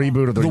 the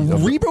reboot of the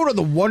reboot of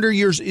the Wonder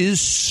Years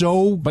is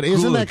so. But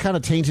isn't good. that kind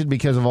of tainted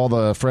because of all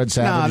the Fred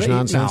Savage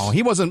nonsense? No,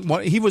 he wasn't.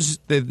 He was.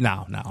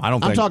 No, I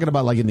don't. I'm talking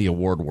about like in the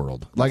award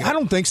world. Like I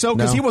don't think so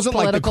because he wasn't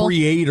Political. like the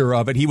creator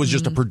of it. He was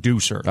just a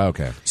producer.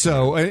 Okay.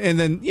 So and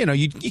then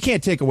you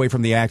can't take away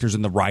from the actors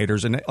and the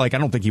writers, and like I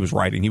don't think he was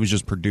writing. He was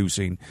just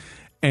producing,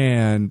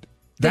 and.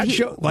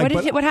 Show,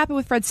 what happened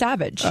with Fred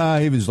Savage?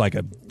 He was like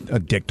a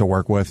dick to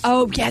work with.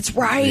 Oh, that's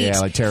right. Yeah,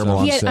 like terrible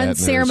on He set.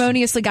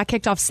 unceremoniously got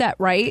kicked off set,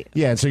 right?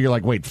 Yeah, and so you're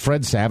like, wait,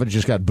 Fred Savage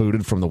just got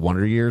booted from the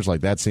Wonder Years? Like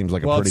that seems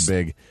like a pretty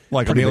big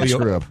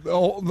screw up.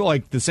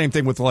 Like the same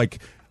thing with like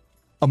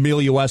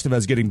Emilio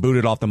Estevez getting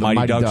booted off the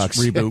Mighty Ducks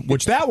reboot,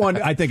 which that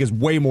one I think is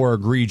way more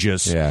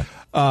egregious. Yeah.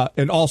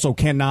 And also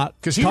cannot...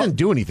 Because he didn't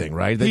do anything,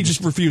 right? He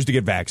just refused to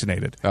get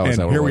vaccinated. Oh,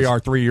 and here we are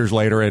 3 years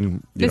later,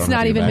 and... It's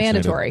not even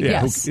mandatory,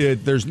 yes.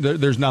 There's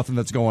nothing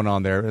that's going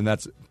on there, and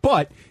that's...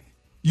 But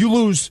you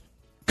lose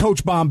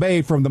Coach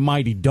Bombay from the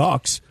Mighty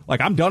Ducks.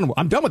 Like, I'm done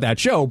with that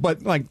show,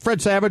 but like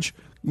Fred Savage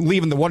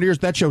leaving the Wonder Years,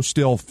 that show's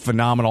still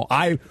phenomenal.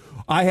 I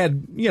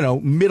had,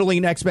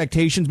 middling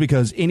expectations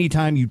because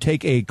anytime you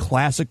take a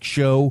classic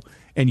show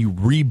and you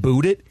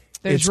reboot it,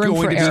 there's it's room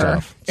going for to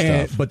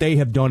error. be but they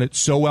have done it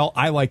so well.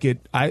 I like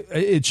it.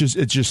 It's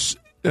just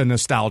a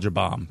nostalgia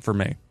bomb for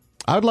me.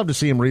 I would love to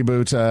see him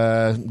reboot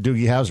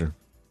Doogie Howser.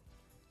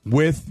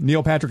 With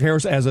Neil Patrick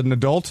Harris as an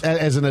adult?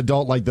 As an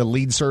adult, like the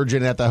lead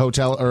surgeon at the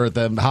hotel or at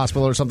the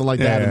hospital or something like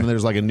that, and then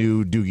there's like a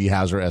new Doogie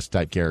Howser-esque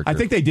type character. I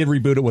think they did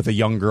reboot it with a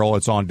young girl.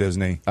 It's on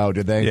Disney. Oh,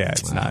 did they? Yeah,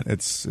 it's not.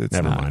 It's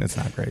never not. mind. It's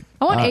not great.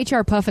 I want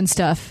HR Puffin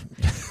stuff.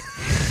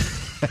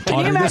 Can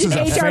you this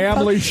imagine is a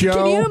family show.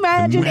 Can you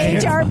imagine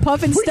HR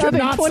Puffin stuff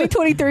in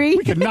 2023?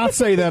 We could not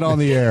say that on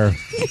the air.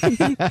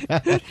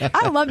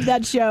 I loved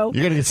that show.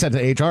 You're going to get sent to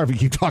HR if you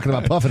keep talking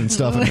about Puffin and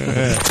stuff.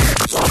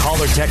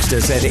 Call or text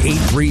us at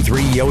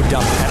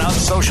 833-YO-DUMP and on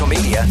social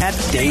media at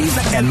Dave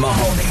and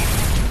Mahoney.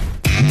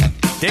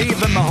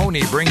 Dave and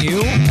Mahoney bring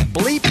you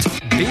Bleeped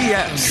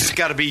BS. It's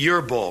got to be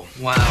your bull.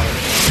 Wow.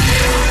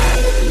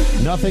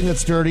 Nothing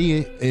that's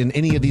dirty in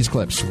any of these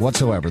clips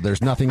whatsoever.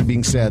 There's nothing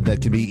being said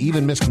that could be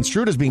even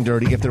misconstrued as being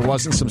dirty if there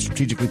wasn't some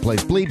strategically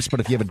placed bleeps.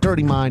 But if you have a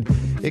dirty mind,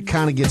 it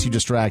kind of gets you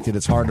distracted.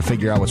 It's hard to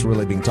figure out what's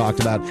really being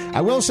talked about.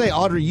 I will say,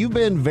 Audrey, you've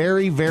been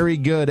very, very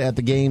good at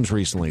the games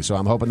recently, so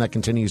I'm hoping that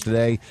continues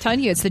today.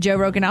 Telling you, it's the Joe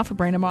Rogan Alpha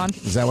brain I'm on.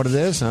 Is that what it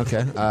is?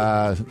 Okay.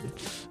 That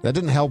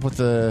didn't help with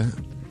the...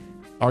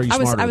 Are you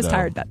smarter, I was though?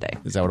 tired that day.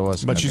 Is that what it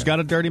was? But she's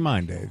got a dirty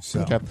mind, Dave.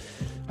 So. Okay.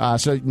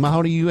 So,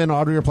 Mahoney, you and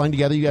Audrey are playing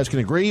together. You guys can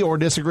agree or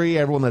disagree.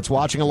 Everyone that's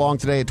watching along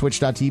today at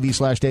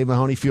twitch.tv/Dave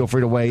Mahoney, feel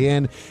free to weigh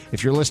in.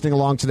 If you're listening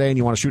along today and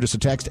you want to shoot us a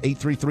text,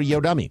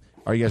 833-YO-DUMMY.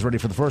 Are you guys ready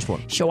for the first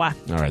one? Sure. All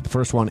right. The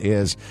first one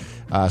is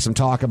some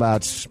talk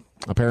about,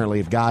 apparently,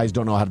 if guys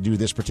don't know how to do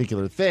this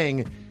particular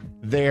thing,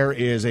 there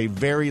is a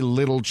very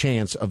little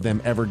chance of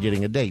them ever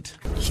getting a date.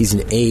 He's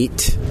an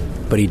 8,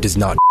 but he does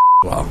not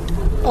well.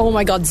 Oh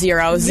my God,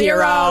 zero. Thing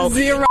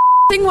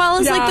well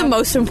is like the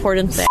most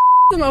important thing.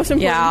 The most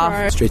important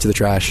part. Straight to the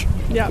trash.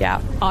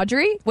 Yeah.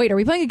 Audrey? Wait, are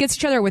we playing against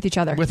each other or with each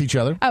other? With each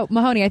other. Oh,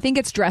 Mahoney, I think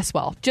it's dress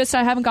well. Just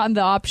I haven't gotten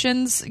the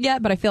options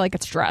yet, but I feel like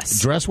it's dress.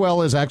 Dress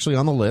well is actually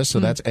on the list, so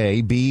that's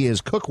A. B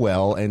is cook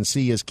well, and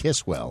C is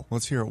kiss well.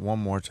 Let's hear it one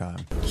more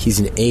time. He's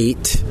an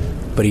 8,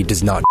 but he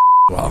does not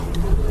well.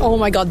 Oh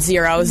my God,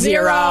 zero.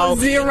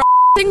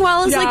 Thing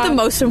well is like the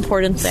most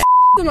important thing.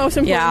 The most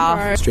important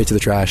part. Straight to the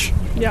trash.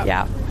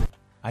 Yeah.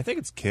 I think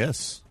it's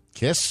kiss.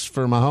 Kiss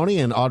for Mahoney,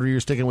 and Audrey, you're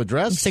sticking with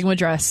dress? I'm sticking with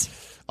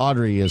dress.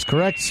 Audrey is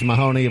correct.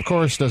 Mahoney, of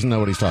course, doesn't know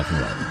what he's talking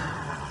about.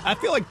 I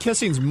feel like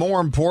kissing's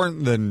more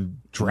important than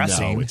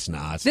dressing. No, it's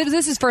not.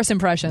 This is first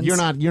impressions. You're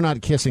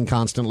not kissing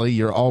constantly.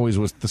 You're always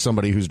with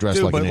somebody who's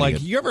dressed like an idiot.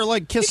 Like, you ever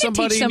kiss You can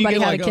somebody? teach somebody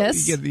and you how get, to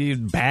kiss. You get the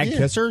bad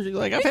kisser.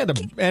 Like I've had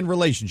to end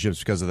relationships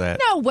because of that.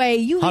 No way.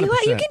 You 100%.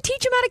 can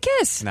teach them how to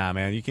kiss. Nah,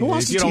 man. You can. Who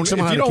wants If to you teach don't,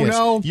 someone if how you to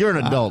don't kiss? know, You're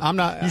an adult. I'm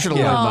not. You should have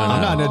learned by now.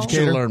 I'm not an You should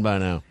educator. have learned by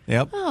now.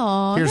 Yep.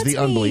 Oh, Here's the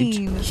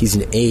unbleached. He's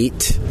an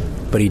 8,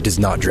 but he does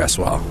not dress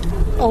well.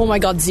 Oh my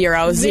God,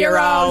 zero.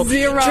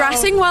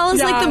 Dressing well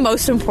is like the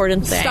most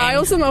important thing.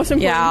 Style's the most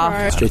important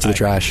part. Straight to the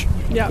trash.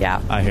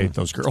 Yeah. I hate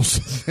those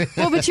girls.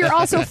 Well, but you're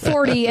also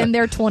 40 and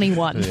they're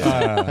 21.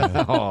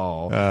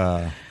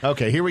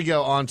 Okay, here we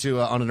go on to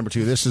number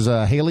 2. This is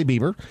Hailey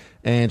Bieber,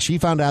 and she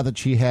found out that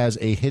she has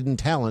a hidden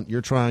talent.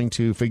 You're trying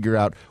to figure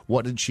out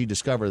what did she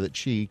discover that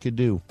she could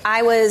do.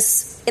 I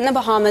was in the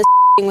Bahamas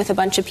with a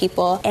bunch of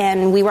people,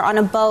 and we were on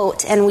a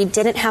boat, and we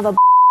didn't have a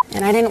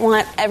and I didn't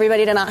want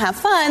everybody to not have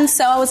fun,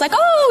 so I was like,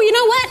 oh, you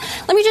know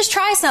what? Let me just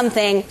try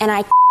something. And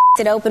I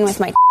it open with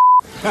my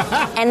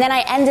and then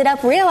I ended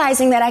up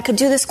realizing that I could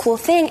do this cool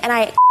thing, and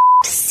I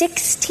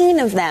 16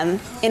 of them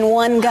in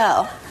one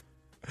go.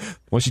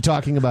 Was she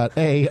talking about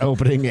A,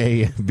 opening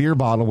a beer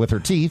bottle with her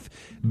teeth,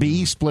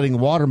 B, splitting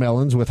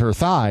watermelons with her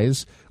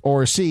thighs,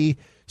 or C,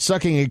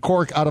 sucking a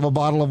cork out of a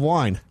bottle of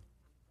wine?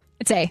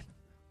 It's A.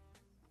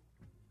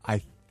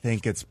 I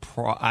think it's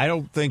I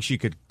don't think she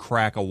could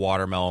crack a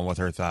watermelon with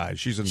her thighs.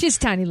 She's a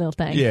tiny little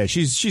thing. Yeah,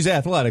 she's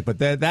athletic, but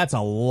that's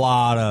a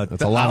lot of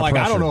pressure.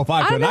 I don't know if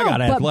I could. I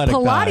got athletic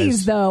Pilates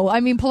thighs. though.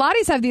 I mean,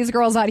 Pilates have these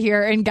girls out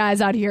here and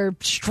guys out here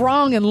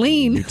strong and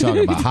lean. You're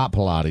talking about hot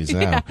Pilates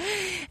now.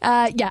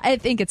 Yeah, I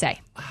think it's A.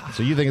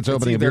 So you think it's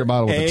opening a beer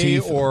bottle with the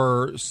teeth?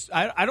 Or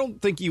I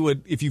don't think you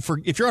would if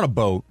you're on a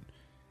boat,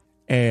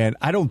 and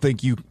I don't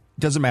think you.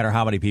 Doesn't matter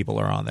how many people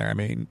are on there. I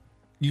mean,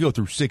 you go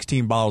through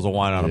 16 bottles of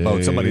wine on a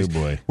boat. Somebody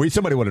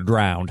would have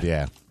drowned.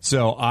 Yeah.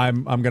 So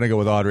I'm going to go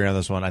with Audrey on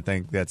this one. I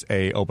think that's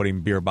A,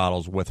 opening beer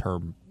bottles with her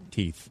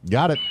teeth.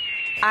 Got it.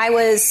 I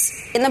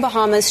was in the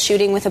Bahamas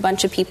shooting with a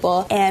bunch of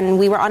people, and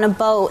we were on a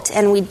boat,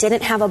 and we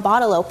didn't have a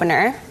bottle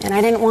opener, and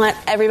I didn't want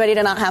everybody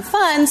to not have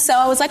fun, so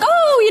I was like,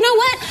 oh, you know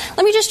what?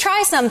 Let me just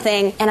try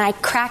something. And I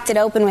cracked it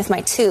open with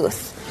my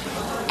tooth.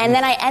 And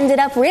then I ended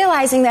up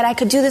realizing that I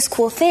could do this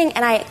cool thing,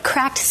 and I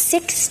cracked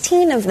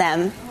 16 of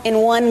them in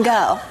one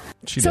go.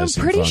 So I'm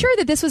pretty sure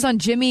that this was on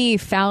Jimmy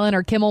Fallon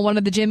or Kimmel, one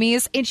of the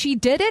Jimmys, and she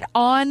did it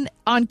on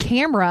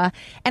camera.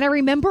 And I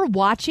remember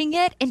watching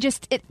it and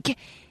just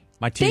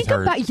my teeth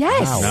hurt.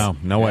 Yes. Wow.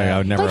 No way. I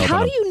would never. Like, open how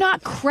them. do you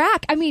not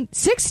crack? I mean,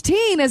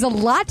 16 is a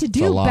lot to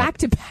do back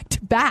to back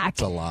to back.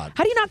 It's a lot.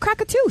 How do you not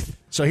crack a tooth?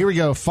 So here we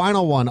go.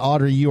 Final one.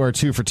 Audrey, you are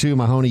 2 for 2.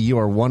 Mahoney, you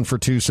are 1 for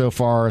 2 so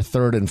far.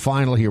 Third and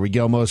final. Here we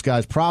go. Most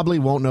guys probably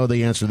won't know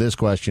the answer to this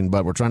question,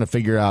 but we're trying to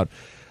figure out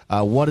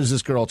what is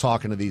this girl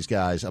talking to these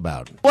guys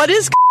about? What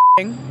is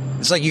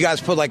It's like you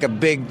guys put like a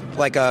big,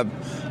 like a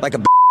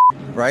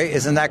right?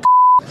 Isn't that?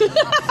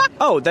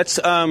 Oh, that's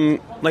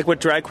like what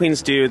drag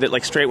queens do that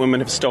like straight women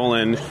have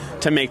stolen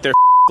to make their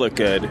look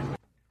good.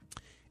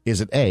 Is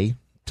it A,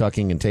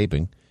 tucking and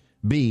taping,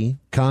 B,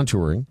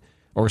 contouring,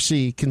 or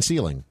C,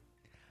 concealing?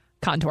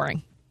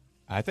 Contouring.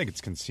 I think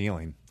it's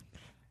concealing.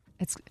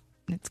 It's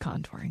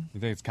contouring. You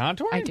think it's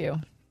contouring? I do.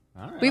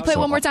 All right, Will you play it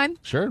one more time?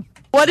 Sure.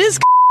 What is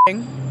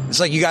It's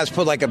like you guys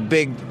put like a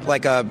big,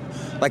 like a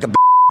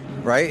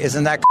right?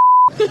 Isn't that?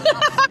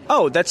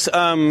 Oh, that's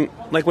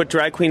like what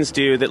drag queens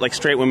do that like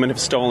straight women have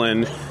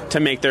stolen to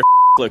make their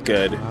look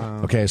good.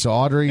 Okay, so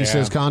Audrey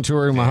says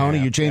contouring. Mahoney,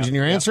 you changing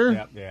your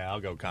answer? Yeah,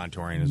 I'll go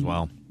contouring as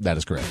well. That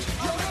is correct.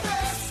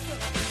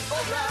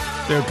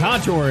 Dude,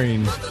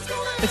 contouring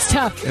It's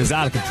tough. is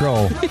out of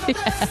control.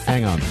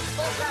 Hang on.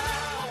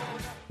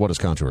 What is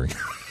contouring?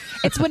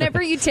 It's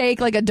whenever you take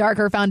like a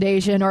darker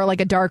foundation or like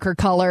a darker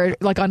color,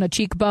 like on a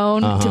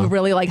cheekbone to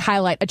really like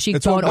highlight a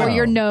cheekbone or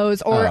your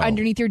nose or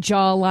underneath your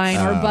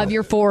jawline or above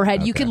your forehead.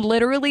 Okay. You can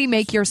literally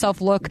make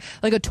yourself look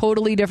like a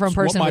totally different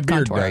person what my with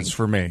beard contouring. does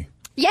for me.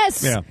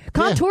 Yes. Yeah.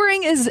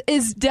 Contouring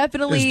is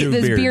definitely It's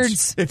this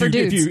beards for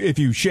dudes. If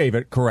you shave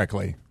it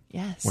correctly.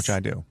 Yes. Which I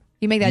do.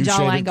 You make that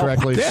jawline go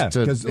correctly Yeah,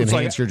 to 'cause enhance it's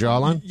like- your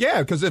jawline? Yeah,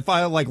 because if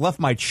I like left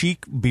my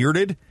cheek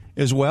bearded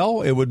as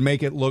well, it would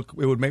make me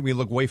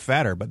look way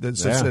fatter. But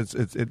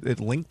it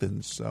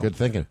lengthens. So Good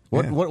thinking.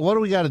 What do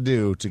we got to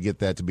do to get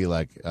that to be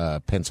like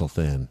pencil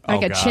thin?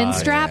 Like a chin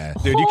strap? Yeah.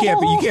 Dude, you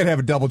can't have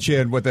a double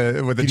chin with a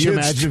Can you chin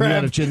imagine if you strap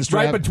had a chin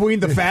strap? right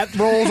between the fat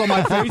rolls on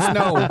my face.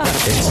 No,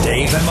 It's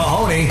Dave and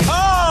Mahoney.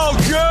 Oh,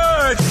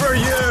 good for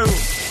you.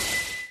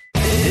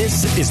 This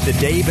This is the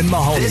Dave and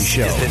Mahoney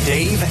Show. This is the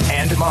Dave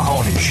and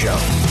Mahoney Show.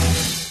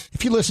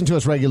 If you listen to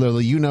us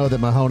regularly, you know that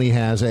Mahoney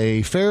has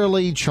a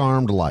fairly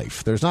charmed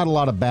life. There's not a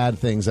lot of bad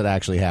things that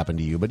actually happen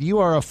to you, but you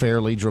are a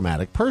fairly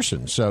dramatic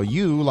person, so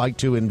you like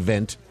to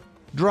invent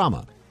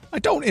drama. I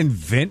don't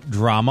invent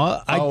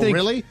drama.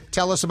 Really?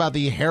 Tell us about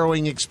the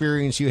harrowing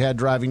experience you had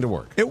driving to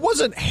work. It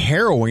wasn't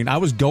harrowing. I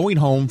was going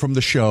home from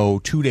the show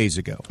 2 days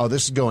ago. Oh,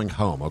 this is going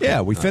home. Okay.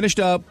 Yeah, we finished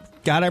up,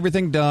 got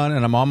everything done,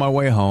 and I'm on my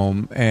way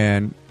home.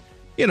 And,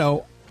 you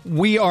know,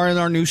 we are in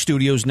our new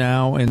studios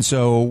now, and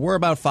so we're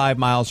about 5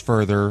 miles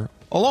further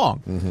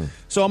along. Mm-hmm.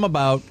 So I'm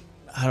about,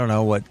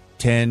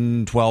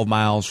 10, 12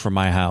 miles from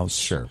my house.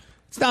 Sure.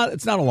 It's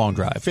not a long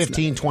drive.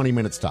 15, 20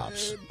 minutes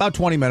tops. About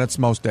 20 minutes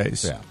most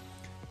days. Yeah.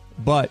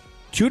 But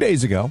 2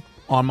 days ago,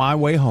 on my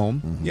way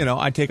home,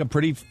 I take a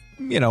pretty,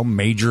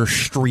 major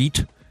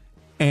street.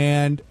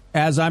 And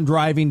as I'm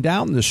driving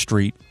down the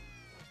street,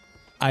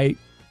 I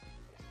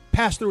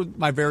pass through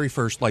my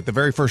the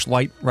very first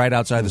light right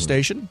outside the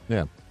station.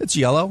 Yeah. It's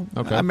yellow.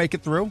 Okay. I make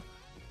it through.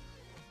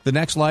 The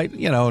next light,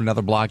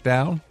 another block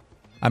down,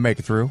 I make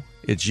it through.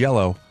 It's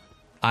yellow.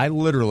 I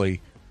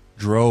literally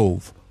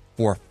drove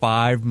for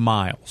 5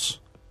 miles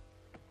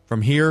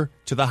from here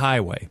to the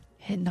highway.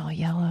 Hitting all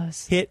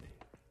yellows. Hit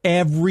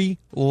every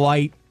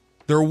light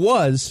there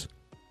was,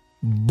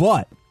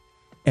 but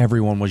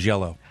everyone was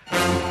yellow.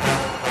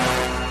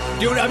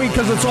 Dude,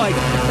 because it's like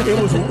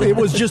it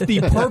was just the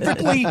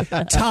perfectly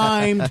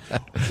timed,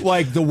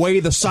 like the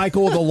way the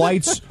cycle of the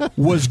lights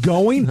was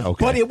going.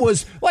 Okay. But it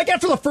was like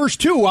after the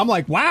first two, I'm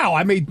like, wow,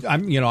 I've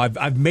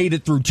made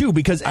it through two,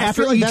 because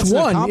after like each that's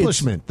one, an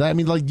accomplishment.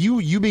 Like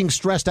you being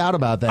stressed out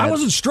about that. I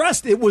wasn't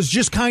stressed. It was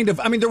just kind of.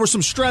 There was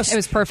some stress. It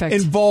was perfect.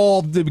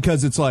 Involved,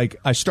 because it's like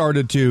I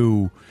started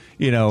to.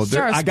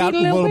 I got a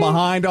little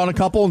behind on a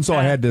couple, and so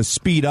I had to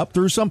speed up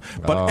through some.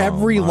 But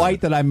every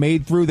light that I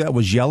made through that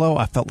was yellow,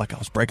 I felt like I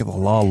was breaking the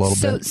law a little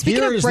bit.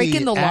 Speaking of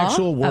breaking the law,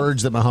 actual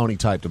words that Mahoney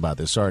typed about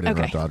this. Sorry to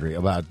interrupt, Audrey,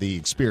 about the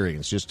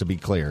experience, just to be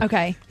clear.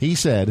 Okay. He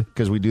said,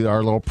 because we do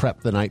our little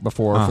prep the night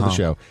before for the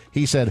show,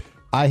 he said,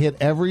 I hit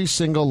every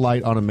single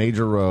light on a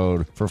major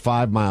road for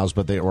 5 miles,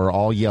 but they were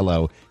all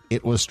yellow.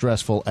 It was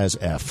stressful as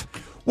F.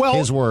 Well,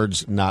 his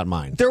words, not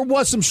mine. There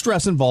was some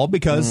stress involved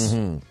because...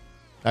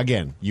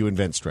 Again, you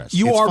invent stress.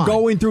 You it's are fine.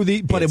 going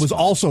through but it was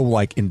also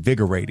like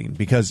invigorating,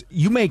 because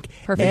you make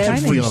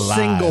every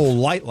single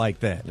light like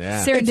that.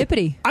 Yeah.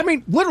 Serendipity.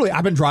 Literally,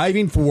 I've been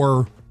driving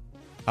for,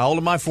 how old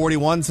am I?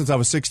 41 since I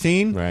was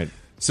 16. Right.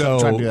 So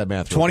trying to do that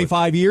math.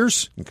 25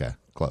 years. Okay,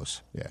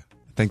 close. Yeah, I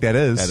think that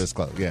is. That is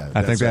close. Yeah,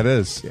 I think that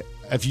is. Yeah.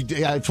 If you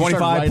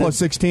 25 plus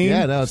 16.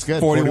 Yeah, no, it's good.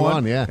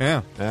 41.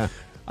 Yeah.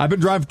 I've been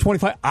driving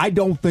 25. I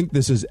don't think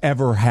this has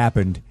ever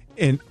happened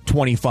in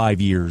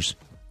 25 years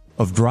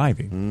of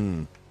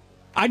driving.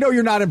 I know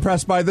you're not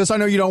impressed by this. I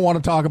know you don't want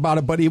to talk about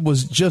it, but it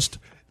was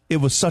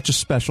such a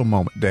special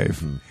moment,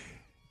 Dave.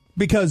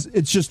 Because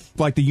it's just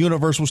like the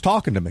universe was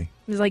talking to me.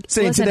 It was like,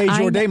 saying, today's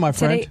your day, my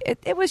friend.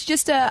 It was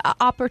just a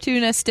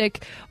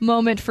opportunistic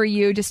moment for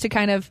you, just to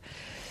kind of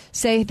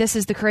say, this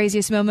is the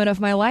craziest moment of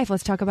my life.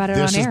 Let's talk about it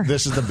on air.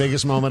 This is the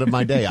biggest moment of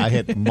my day. I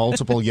hit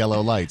multiple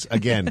yellow lights.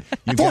 Again,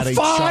 you've got a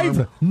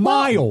 5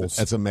 miles.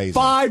 That's amazing.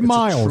 5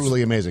 miles.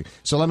 Truly amazing.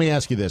 So let me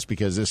ask you this,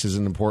 because this is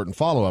an important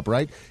follow-up,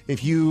 right?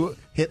 If you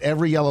hit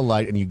every yellow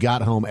light and you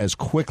got home as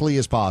quickly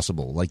as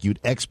possible, like you'd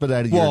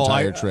expedited your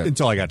entire trip.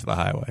 Until I got to the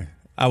highway.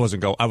 I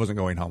wasn't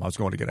going home. I was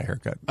going to get a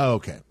haircut. Oh,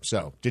 okay.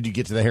 So did you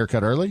get to the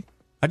haircut early?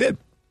 I did.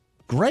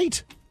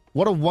 Great.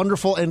 What a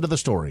wonderful end of the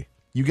story.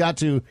 You got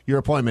to your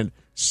appointment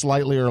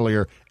slightly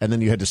earlier, and then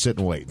you had to sit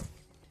and wait.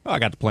 Well, I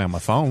got to play on my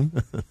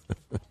phone.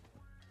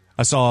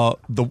 I saw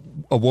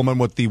a woman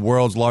with the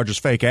world's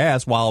largest fake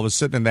ass while I was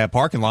sitting in that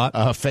parking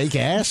lot. Fake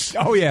ass?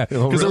 Oh, yeah.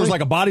 Because there was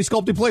like a body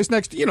sculpting place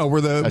next to,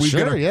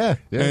 where yeah.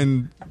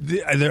 And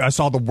I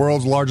saw the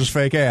world's largest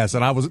fake ass,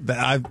 and I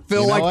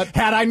feel like, what?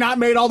 Had I not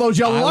made all those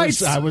yellow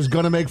lights. I was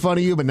going to make fun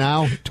of you, but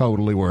now,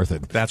 totally worth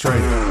it. That's right.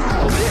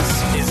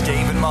 This is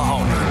Dave and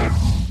Mahoney.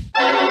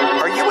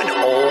 Are you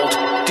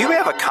do you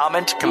have a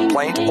comment,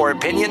 complaint, or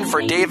opinion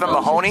for Dave and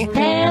Mahoney?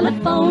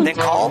 Telephone. Then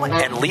call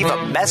and leave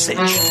a message.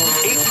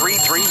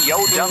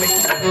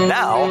 833-YO-DUMMY.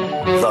 Now,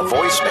 the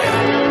voicemail.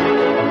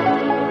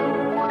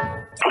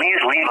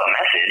 Please leave a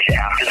message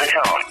after the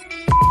tone.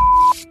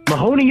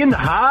 Mahoney in the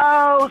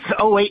house.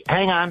 Oh, wait,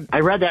 hang on. I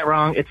read that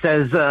wrong. It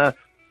says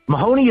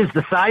Mahoney is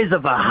the size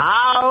of a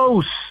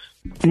house.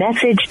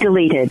 Message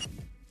deleted.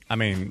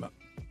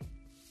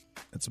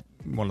 It's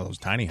one of those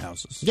tiny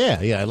houses.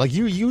 Yeah. Like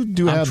you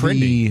do have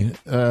trendy.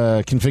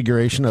 The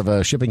configuration of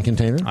a shipping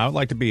container. I would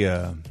like to be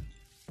a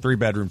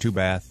 3-bedroom,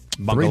 2-bath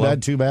bungalow.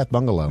 3-bed, 2-bath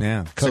bungalow.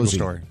 Yeah. Cozy.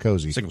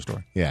 Cozy. Single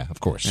story. Yeah, of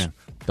course. Yeah.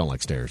 Don't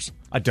like stairs.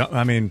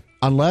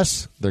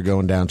 Unless they're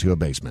going down to a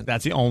basement.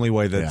 That's the only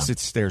way that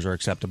stairs are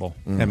acceptable,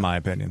 in my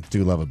opinion.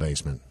 Do love a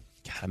basement.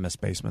 God, I miss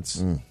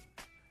basements.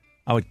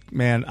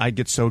 I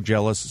get so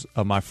jealous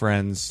of my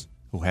friends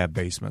who have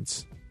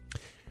basements.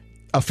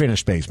 A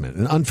finished basement.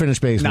 An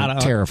unfinished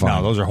basement,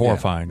 terrifying. No, those are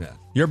horrifying. Yeah.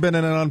 You ever been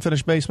in an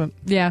unfinished basement?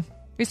 Yeah.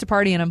 Used to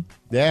party in them.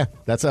 Yeah,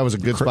 that was a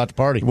good spot to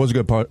party. It was a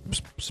good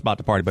spot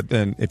to party, but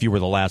then if you were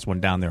the last one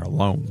down there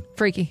alone.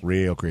 Freaky.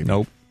 Real creepy.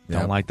 Nope.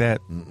 Yep. Don't like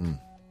that.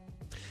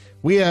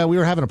 We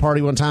were having a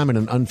party one time in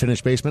an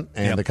unfinished basement,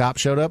 and the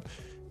cops showed up.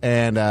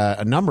 And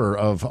a number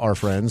of our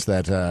friends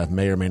that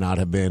may or may not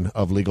have been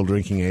of legal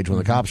drinking age when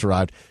the cops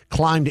arrived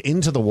climbed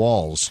into the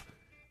walls,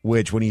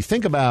 which when you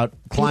think about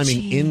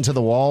climbing into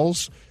the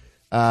walls,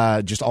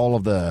 just all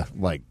of the,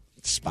 like,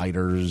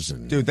 spiders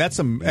and... Dude, that's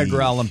some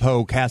Edgar Allan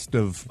Poe cast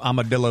of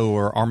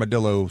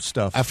armadillo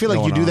stuff. I feel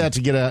like you do that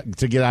to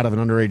get out of an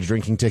underage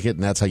drinking ticket,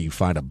 and that's how you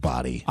find a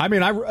body. I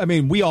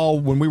mean, we all,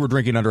 when we were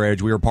drinking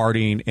underage, we were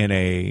partying in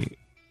a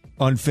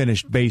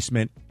unfinished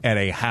basement at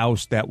a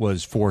house that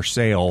was for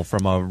sale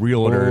from a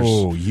realtor's.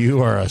 Oh,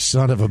 you are a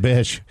son of a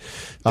bitch.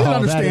 Didn't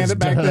understand it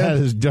back then. That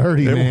is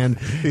dirty, man.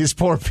 These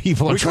poor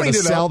people are trying to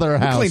sell their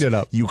house. We cleaned it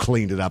up. You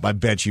cleaned it up. I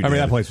bet you did. I mean,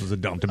 that place was a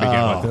dump to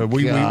begin with.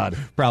 We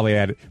probably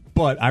had it.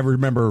 But I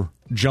remember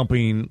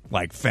jumping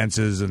like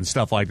fences and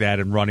stuff like that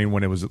and running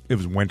when it was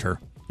winter.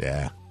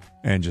 Yeah.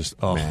 And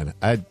just, man,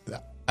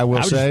 I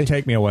will say,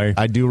 take me away.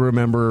 I do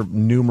remember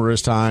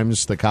numerous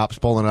times the cops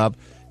pulling up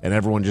and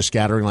everyone just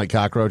scattering like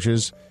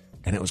cockroaches.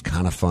 And it was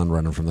kind of fun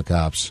running from the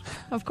cops.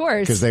 Of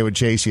course. Because they would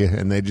chase you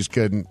and they just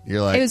couldn't.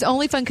 You're like, it was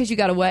only fun because you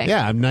got away.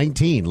 Yeah, I'm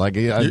 19. Like,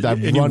 you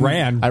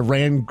ran. I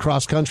ran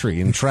cross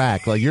country and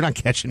track. Like, you're not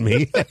catching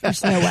me.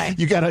 There's no way.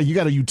 You got a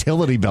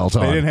utility belt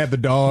on. They didn't have the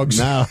dogs.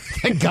 No,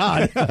 thank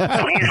God. Please leave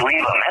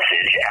a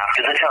message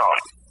after the tone.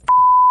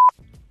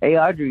 Hey,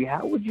 Audrey,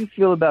 how would you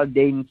feel about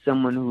dating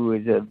someone who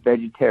is a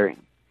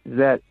vegetarian? Is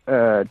that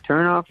a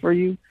turn-off for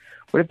you?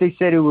 What if they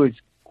said it was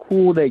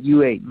cool that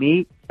you ate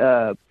meat,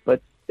 but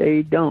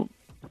they don't?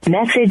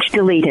 Message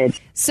deleted.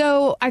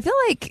 So I feel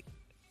like,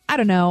 I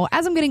don't know,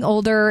 as I'm getting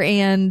older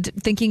and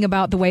thinking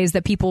about the ways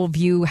that people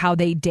view how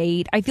they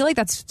date, I feel like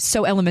that's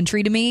so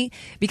elementary to me,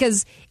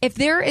 because if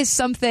there is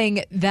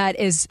something that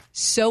is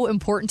so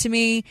important to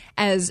me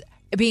as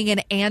being an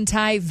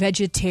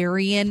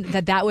anti-vegetarian,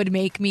 that would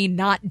make me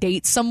not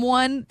date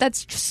someone,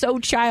 that's so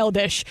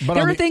childish. But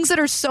there are things that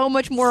are so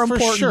much more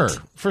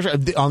important. For sure.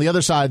 On the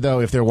other side,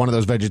 though, if they're one of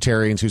those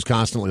vegetarians who's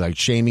constantly like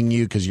shaming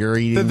you because you're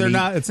eating they're meat,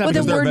 not. It's not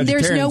because they're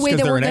vegetarians. There's no way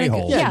that we're going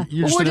to. Yeah,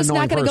 well, we're just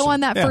not going to go on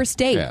that first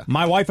date. Yeah.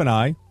 My wife and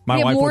I. We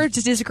have more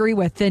to disagree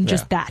with than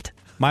just that.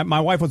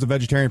 My wife was a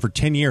vegetarian for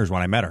 10 years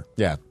when I met her.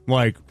 Yeah.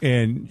 Like,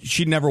 and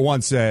she never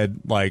once said,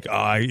 like,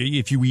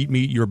 if you eat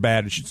meat, you're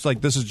bad. She's like,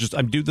 this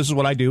is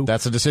what I do.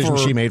 That's a decision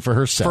she made for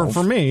herself.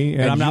 For me.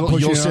 And I'm not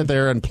pushing You'll sit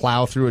there and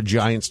plow through a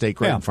giant steak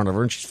right in front of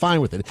her, and she's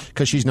fine with it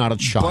because she's not a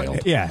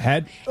child.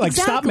 But,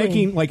 stop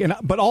making,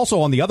 but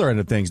also on the other end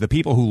of things, the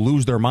people who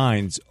lose their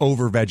minds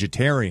over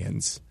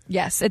vegetarians.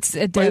 Yes, it's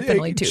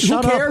definitely too.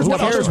 Who cares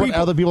what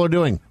other people are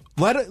doing?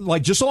 Let it,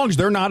 like, just so long as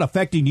they're not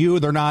affecting you,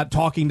 they're not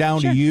talking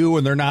down to you,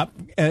 and they're not,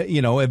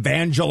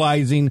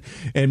 evangelizing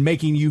and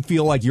making you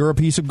feel like you're a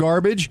piece of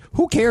garbage.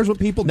 Who cares what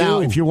people do?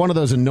 Now, if you're one of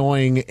those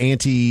annoying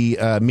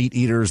anti-meat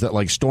eaters that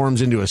like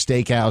storms into a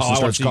steakhouse and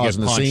starts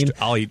causing the scene,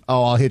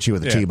 I'll hit you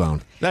with a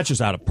T-bone. That's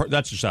just out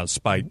of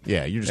spite.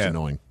 Yeah, you're just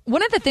annoying.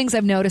 One of the things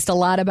I've noticed a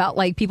lot about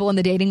like people in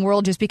the dating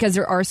world, just because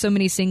there are so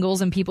many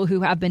singles and people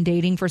who have been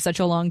dating for such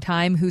a long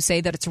time who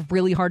say that it's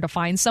really hard to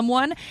find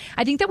someone,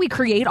 I think that we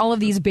create all of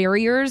these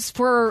barriers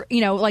for,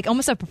 like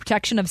almost a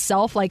protection of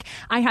self. Like,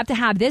 I have to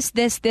have this,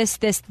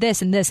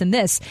 and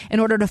this in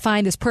order to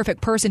find this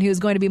perfect person who is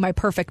going to be my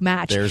perfect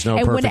match. There's no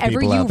and perfect whenever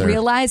people you out there.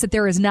 realize that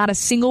there is not a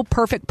single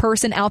perfect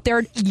person out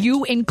there,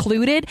 you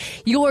included,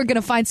 you are going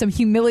to find some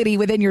humility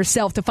within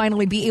yourself to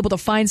finally be able to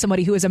find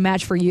somebody who is a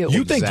match for you.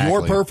 You think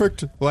you're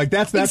perfect? Like,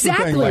 that's the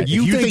thing. Like,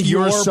 you think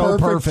you're so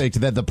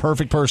perfect that the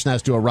perfect person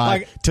has to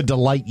arrive to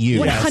delight you.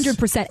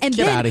 100%. And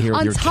get then out of here with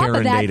on your top Karen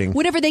of that, dating.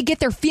 whenever they get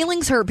their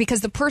feelings hurt because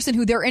the person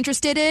who they're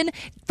interested in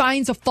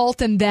finds a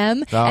fault in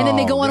them, and then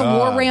they go on a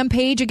war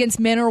rampage against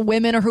men or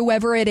women or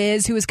whoever it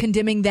is who is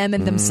condemning them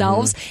and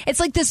themselves. It's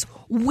like this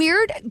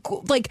weird,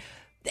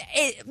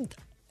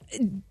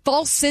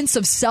 false sense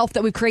of self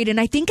that we've created. And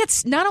I think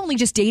it's not only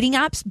just dating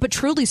apps, but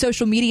truly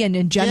social media and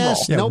in general.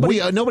 Yes.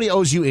 Nobody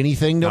owes you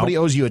anything. Nobody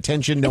owes you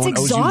attention. No one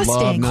owes you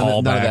love. None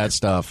of that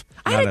stuff.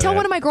 I had to tell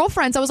one of my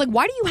girlfriends, I was like,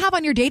 why do you have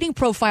on your dating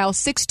profile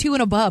 6'2"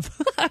 and above?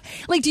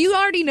 Like, do you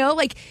already know?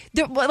 Like,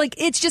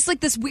 it's just like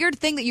this weird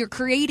thing that you're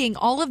creating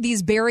all of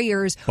these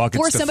barriers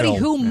for somebody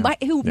who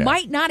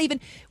might not even.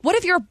 What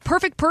if your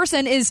perfect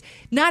person is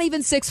not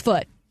even 6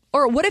 foot?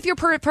 Or what if your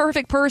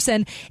perfect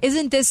person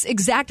isn't this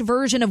exact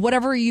version of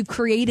whatever you've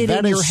created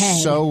in your head? That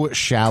is so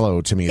shallow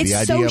to me, the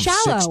idea of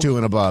 6'2"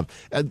 and above.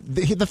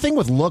 The thing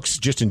with looks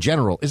just in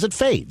general is it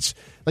fades.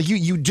 Like,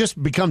 you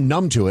just become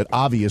numb to it,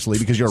 obviously,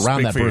 because you're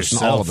around that person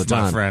all of the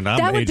time. My friend.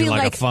 I'm aging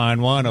like a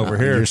fine one over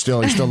here. You're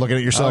still looking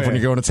at yourself when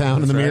you're going to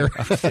town in the mirror.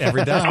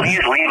 Every day. Please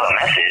leave a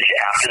message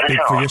after the tone. Speak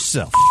for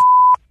yourself.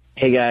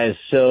 Hey guys,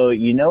 so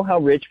you know how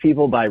rich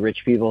people buy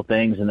rich people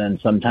things and then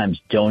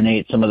sometimes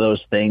donate some of those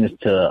things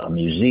to a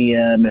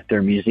museum if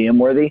they're museum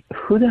worthy?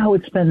 Who the hell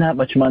would spend that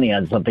much money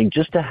on something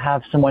just to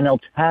have someone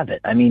else have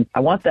it? I mean, I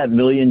want that $1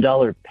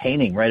 million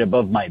painting right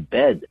above my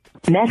bed.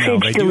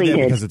 Message they deleted.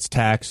 do that because it's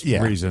tax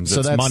reasons. So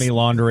it's that's money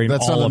laundering.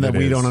 That's all something of that it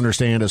we is. don't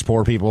understand as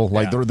poor people.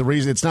 Like the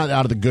reason it's not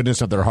out of the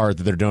goodness of their heart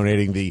that they're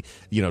donating the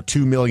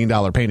 $2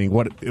 million painting.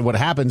 What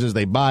happens is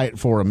they buy it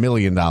for $1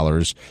 million,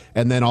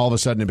 and then all of a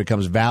sudden it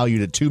becomes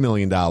valued at $2 million,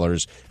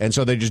 and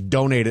so they just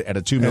donate it at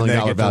a $2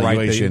 million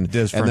valuation, and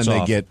then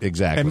they get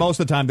exactly. And most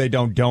of the time they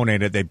don't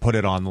donate it; they put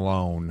it on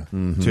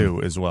loan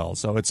too, as well.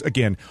 So it's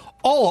again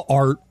all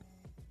art.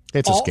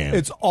 It's a scam.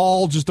 It's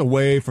all just a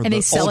way for And the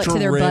they sell it to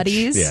their ultra-rich-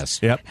 buddies? Yes.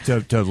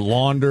 Yep. To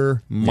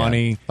launder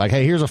money. Yeah. Like,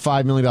 hey, here's a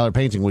 $5 million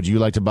painting. Would you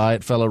like to buy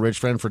it, fellow rich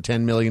friend, for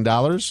 $10 million?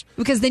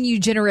 Because then you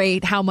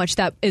generate how much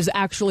that is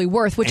actually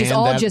worth, which is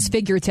all just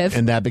figurative.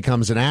 And that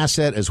becomes an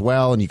asset as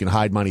well, and you can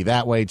hide money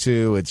that way,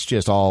 too. It's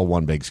just all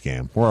one big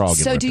scam. We're all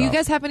getting So ripped do you off.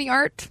 guys have any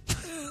art?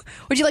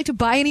 Would you like to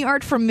buy any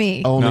art from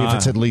me? Only if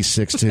it's at least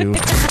 6'2".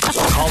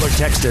 Call or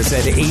text us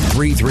at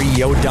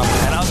 833-YO-DUMP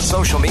and on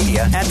social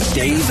media at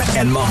Dave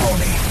and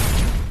Mahoney.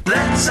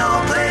 Let's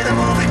all play the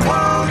movie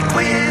quote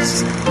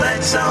quiz.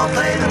 Let's all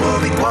play the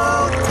movie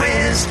quote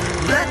quiz.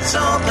 Let's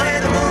all play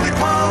the movie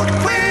quote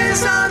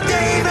quiz on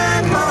Dave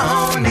and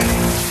Mahoney.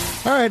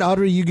 All right,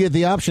 Audrey, you get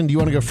the option. Do you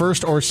want to go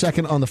first or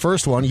second on the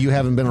first one? You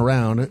haven't been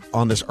around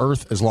on this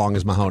earth as long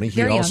as Mahoney.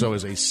 He Very also young.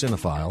 is a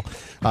cinephile.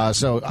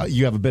 So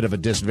you have a bit of a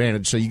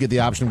disadvantage. So you get the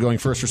option of going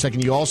first or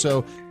second. You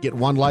also get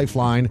one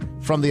lifeline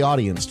from the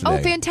audience today.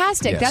 Oh,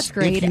 fantastic. Yes, That's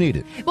great. if you need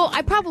it. Well,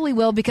 I probably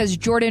will because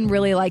Jordan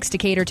really likes to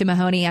cater to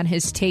Mahoney and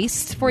his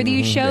tastes for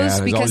these shows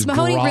Yeah, he's because always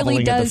Mahoney really groveling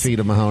at the does. feet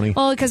of Mahoney.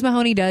 Well, because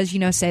Mahoney does,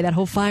 say that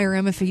he'll fire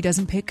him if he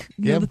doesn't pick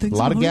Yeah, the things a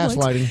lot of Mahoney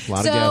likes. gaslighting. A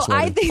lot So of gaslighting.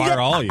 I think Fire that-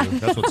 all of you.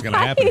 That's what's going to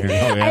happen here.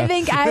 Oh, yeah. I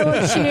think I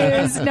will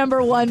choose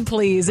number one,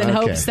 please, in Okay.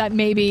 hopes that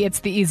maybe it's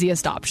the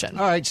easiest option.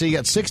 All right, so you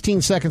got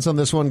 16 seconds on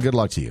this one. Good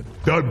luck to you.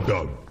 Dum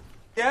Dum,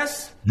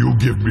 Yes? you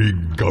give me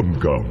gum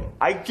gum.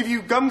 I give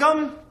you gum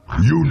gum?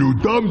 You knew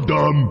Dum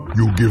Dum,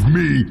 you give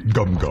me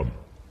gum gum.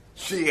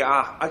 Gee,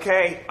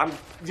 okay.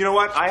 You know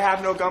what? I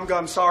have no gum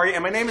gum, sorry.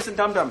 And my name isn't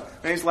Dum Dum.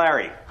 My name's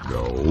Larry.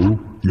 No,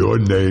 your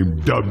name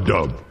Dum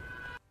Dum.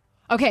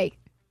 Okay.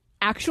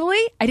 Actually,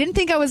 I didn't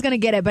think I was going to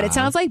get it, but it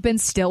sounds like Ben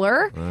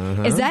Stiller.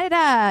 Uh-huh. Is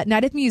that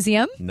Night at the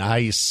Museum?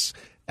 Nice.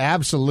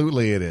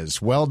 Absolutely it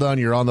is. Well done.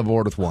 You're on the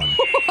board with one.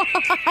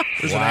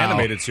 There's an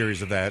animated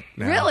series of that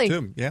now, Really?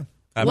 too. Yeah.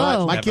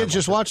 Whoa. My kids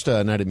just watched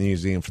Night at the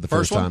Museum for the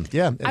First first time. one?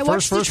 Yeah. I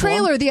watched the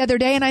trailer the other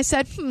day and I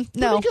said,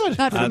 no,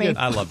 not for me.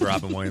 I loved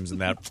Robin Williams in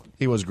that.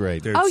 He was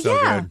great. Dude, Oh, so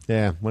yeah. good.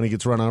 Yeah, when he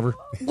gets run over.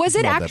 Was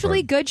it Love that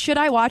actually part. good? Should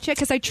I watch it?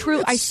 Because I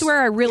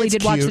swear I really It's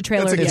did watch cute. the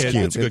trailer. It's a the kid.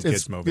 other It's a day. good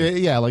kids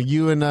movie. Yeah, like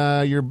you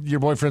and your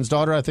boyfriend's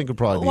daughter, I think, would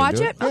probably be Watch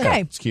into it? Yeah,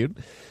 Okay. it's cute.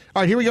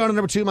 All right, here we go on to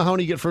number 2.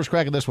 Mahoney, you get first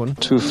crack at this one.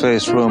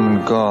 Two-faced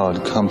Roman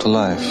god come to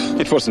life.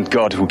 It wasn't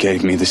God who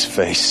gave me this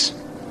face.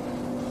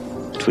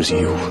 It was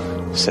you,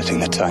 setting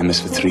the timers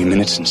for 3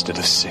 minutes instead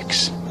of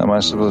 6. Am I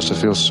supposed to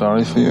feel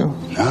sorry for you?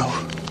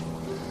 No.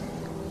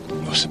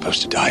 You're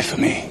supposed to die for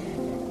me.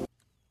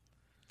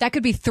 That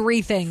could be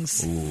 3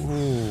 things.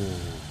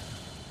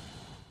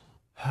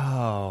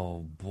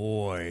 Oh,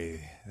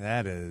 boy.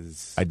 That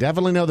is... I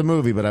definitely know the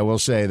movie, but I will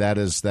say that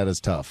is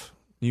tough.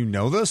 You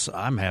know this?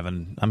 I'm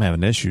having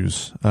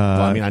issues.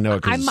 Well, I mean, I know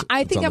it because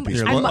I think I'm.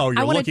 You're I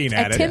looking want at to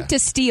it. attempt to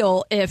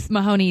steal if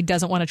Mahoney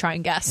doesn't want to try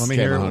and guess. Let me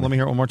hear it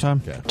one more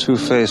time. Okay.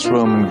 Two-faced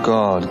Roman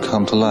god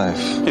come to life.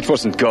 It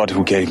wasn't God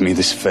who gave me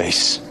this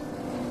face.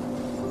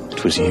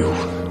 It was you,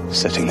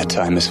 setting the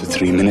timers for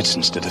 3 minutes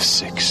instead of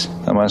 6.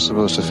 Am I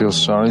supposed to feel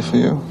sorry for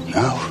you?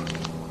 No.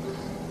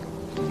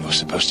 You're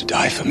supposed to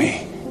die for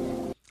me.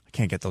 I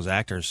can't get those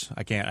actors.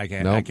 I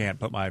can't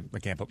put my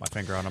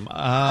finger on them.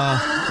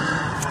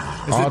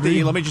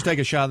 Let me just take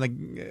a shot.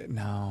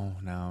 No.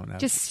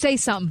 Just say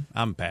something.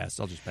 I'm past.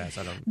 I'll just pass.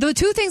 I don't. The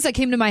 2 things that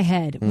came to my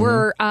head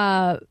were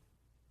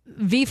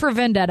V for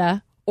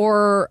Vendetta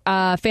or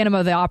Phantom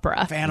of the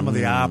Opera. Phantom of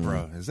the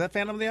Opera. Is that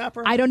Phantom of the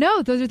Opera? I don't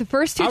know. Those are the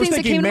first 2 I was things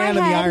that came thinking to my Man in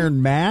the head.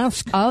 Iron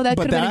Mask. Oh, that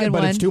could have been a good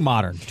one. But it's too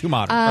modern.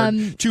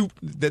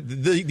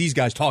 These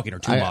guys talking are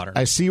too modern.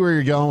 I see where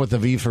you're going with the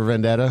V for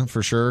Vendetta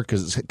for sure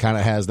because it kind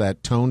of has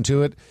that tone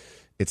to it.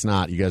 It's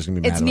not. You guys are going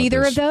to be mad It's about neither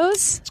this. of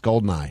those? It's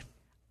Goldeneye.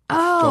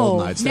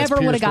 Oh, Goldeneye. never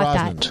would have got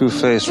that.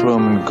 Two-faced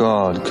Roman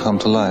god come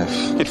to life.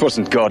 It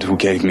wasn't God who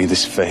gave me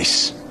this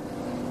face.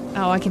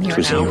 Oh, I can hear It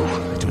was it now.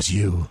 you. It was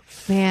you.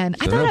 Man,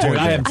 I So thought no, it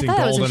I haven't seen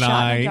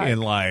Goldeneye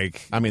in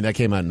I mean, that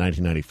came out in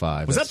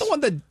 1995. Was that the one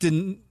that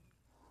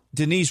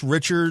Denise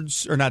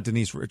Richards, or not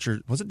Denise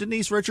Richards? Was it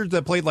Denise Richards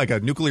that played like a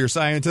nuclear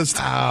scientist?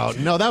 Oh,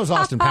 no, that was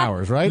Austin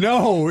Powers, right?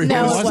 No, it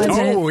wasn't.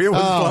 It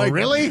was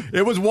really?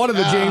 It was one of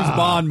the James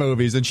Bond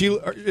movies, and she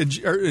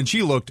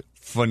looked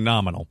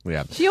phenomenal.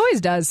 Yeah, She always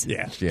does.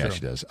 Yeah, she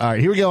does. All right,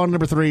 here we go on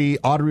number 3.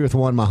 Audrey with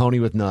 1, Mahoney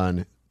with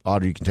none.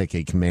 Audrey, you can take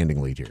a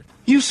commanding lead here.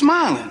 You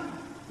smiling?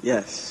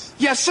 Yes.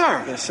 Yes,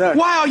 sir. Yes, sir.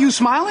 Why are you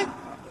smiling?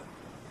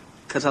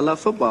 Because I love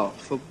football.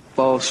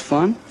 Football's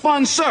fun?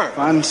 Fun, sir.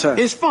 Fun, sir.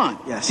 It's fun.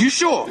 Yes. You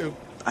sure?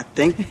 I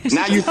think.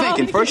 Now you're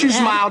thinking. First you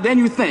smile, then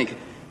you think.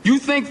 You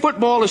think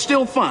football is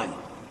still fun?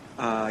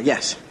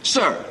 Yes.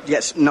 Sir.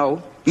 Yes.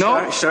 No.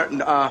 No? Sir.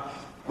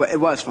 Well, it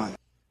was fun.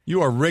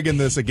 You are rigging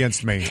this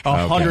against me.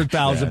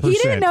 100,000%. He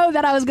didn't know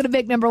that I was going to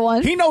pick number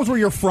one. He knows where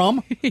you're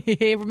from.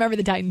 Remember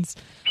the Titans.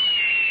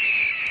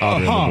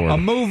 A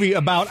movie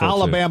about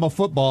Alabama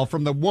football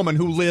from the woman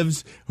who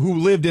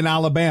lived in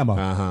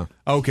Alabama.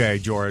 Okay,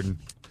 Jordan.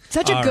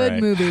 Such a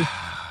good movie.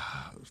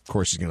 Of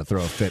course, he's going to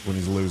throw a fit when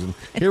he's losing.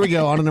 Here we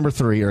go on to number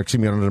 3, or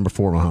excuse me, on to number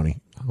 4, Mahoney.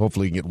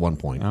 Hopefully, you can get 1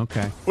 point.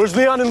 Okay. Where's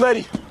Leon and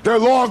Letty? They're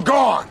long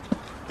gone.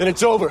 Then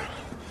it's over.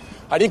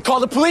 I didn't call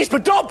the police,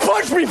 but don't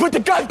punch me. Put the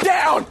gun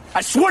down.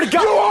 I swear to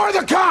God. You are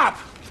the cop.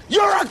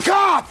 You're a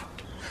cop.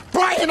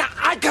 Brian,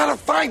 I gotta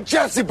find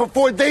Jesse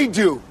before they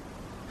do.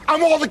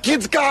 I'm all the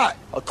kids got.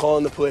 I'll call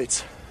in the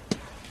plates.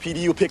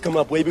 PD will pick him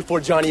up way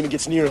before Johnny even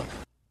gets near him.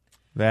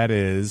 That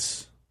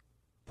is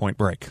Point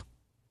Break.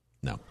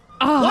 No.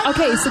 Oh,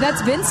 okay, so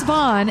that's Vince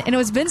Vaughn, and it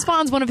was Vince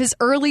Vaughn's one of his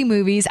early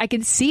movies. I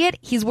can see it.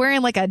 He's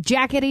wearing like a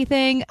jackety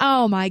thing.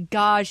 Oh my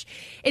gosh.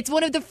 It's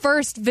one of the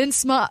first Ben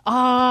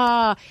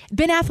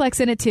Affleck's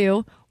in it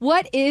too.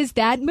 What is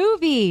that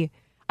movie?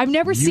 I've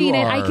never seen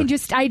it.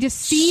 I just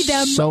see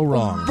them so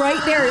wrong.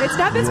 Right there. It's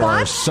not Vince Vaughn?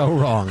 You are so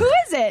wrong. Who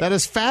is it? That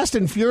is Fast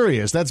and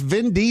Furious. That's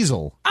Vin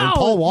Diesel and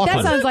Paul Walker.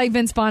 That sounds like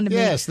Vince Vaughn to me.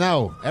 Yes,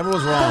 no.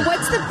 Everyone's wrong. But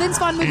what's the Vince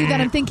Vaughn movie that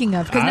I'm thinking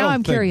of? Because now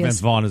I'm curious. Vince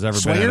Vaughn has ever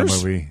been in a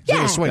movie.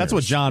 Yeah. That's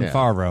what John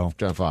Favreau.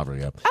 John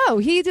Favreau, yeah. Oh,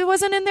 he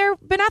wasn't in there?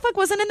 Ben Affleck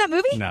wasn't in that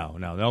movie?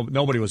 No.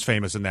 Nobody was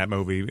famous in that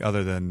movie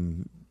other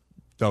than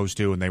those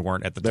two, and they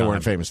weren't at the time. They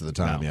weren't famous at the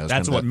time, yeah.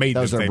 That's what made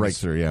them famous. That was their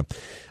breakthrough, yeah.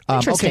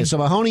 Okay, so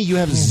Mahoney, you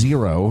have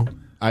 0.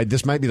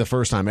 This might be the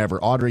first time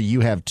ever. Audrey,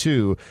 you have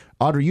 2.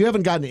 Audrey, you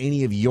haven't gotten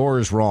any of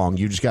yours wrong.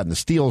 You've just gotten the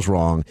steals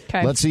wrong.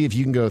 Okay. Let's see if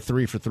you can go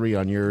 3 for 3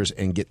 on yours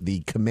and get the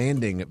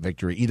commanding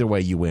victory. Either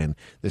way, you win.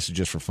 This is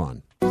just for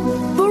fun.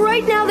 But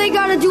right now, they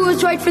got to do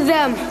what's right for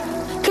them.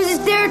 Because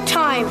it's their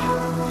time.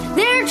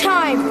 Their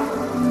time.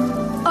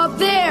 Up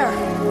there.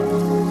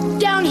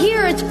 Down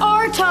here, it's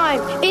our time.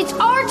 It's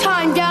our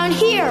time down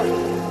here.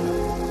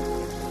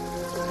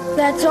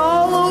 That's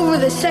all over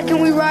the second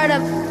we ride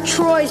up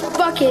Troy's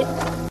bucket.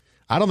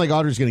 I don't think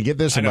Audrey's going to get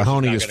this, and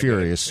Mahoney is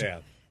furious. Yeah.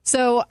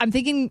 So I'm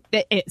thinking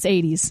that it's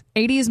 80s.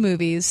 80s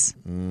movies.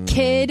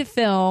 Kid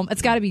film.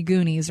 It's got to be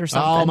Goonies or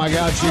something. Oh, my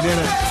God, she did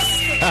it.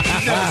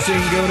 She's never seen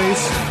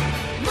Goonies?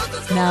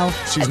 No.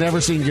 She's never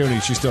seen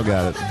Goonies. She still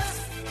got it.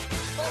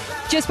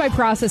 Just by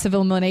process of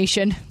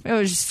elimination. It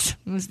was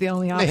the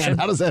only option. Man,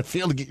 how does that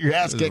feel to get your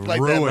ass kicked like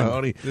that,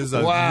 Mahoney? This is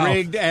a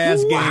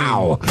rigged-ass game.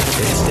 Wow.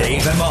 It's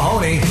Dave and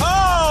Mahoney.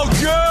 Oh,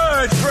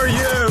 good for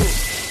you.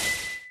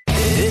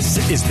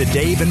 This is the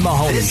Dave and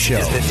Mahoney Show.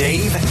 This is the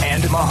Dave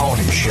and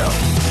Mahoney Show.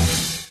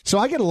 So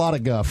I get a lot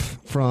of guff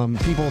from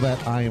people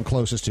that I am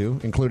closest to,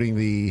 including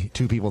the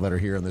 2 people that are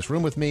here in this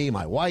room with me,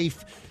 my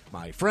wife,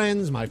 my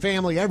friends, my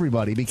family,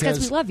 everybody. Because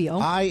we love you.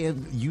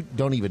 You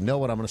don't even know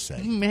what I'm going to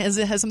say. Has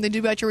it something to do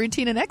about your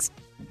routine and X?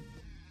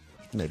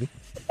 Maybe.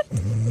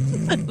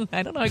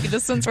 I don't know. I can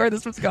just sense where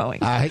this was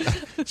going.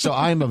 So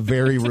I'm a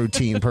very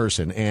routine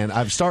person, and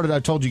I've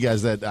told you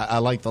guys that I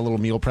like the little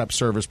meal prep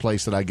service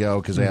place that I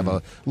go because they have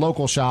a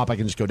local shop. I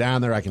can just go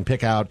down there. I can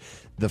pick out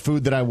the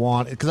food that I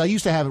want because I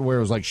used to have it where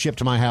it was like shipped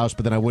to my house,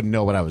 but then I wouldn't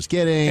know what I was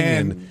getting,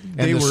 and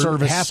the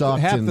service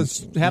sucked.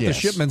 Half the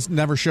shipments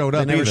never showed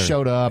up. They never either.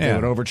 showed up. Yeah. They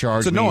would overcharge.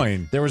 It's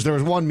annoying. Me. There was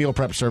one meal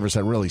prep service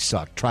that really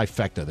sucked.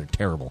 Trifecta. They're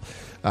terrible.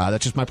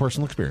 That's just my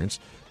personal experience.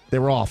 They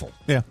were awful.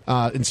 Yeah.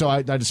 And so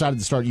I decided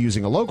to start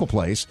using a local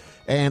place,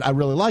 and I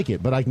really like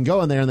it. But I can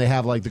go in there, and they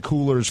have like the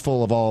coolers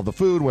full of all the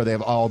food where they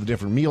have all the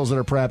different meals that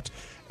are prepped.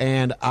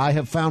 And I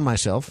have found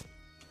myself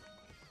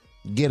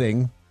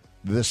getting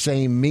the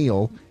same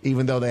meal,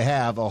 even though they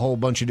have a whole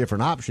bunch of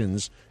different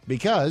options,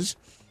 because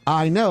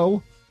I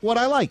know what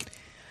I like.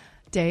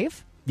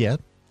 Dave? Yeah?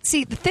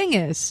 See, the thing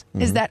is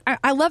that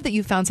I love that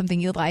you found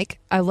something you like.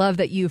 I love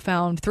that you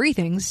found 3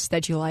 things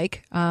that you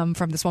like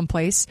from this one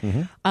place.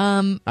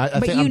 I'm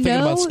thinking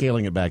about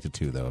scaling it back to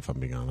 2, though, if I'm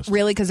being honest.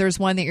 Really? Because there's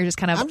one that you're just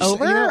kind of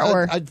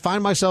over? I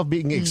find myself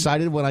being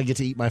excited when I get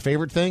to eat my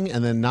favorite thing,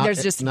 and then not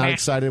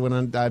excited when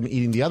I'm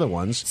eating the other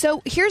ones.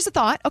 So here's the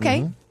thought.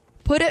 Okay,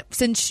 put it,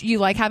 since you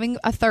like having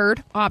a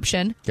third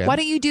option, why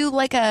don't you do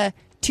like a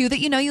 2 that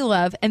you know you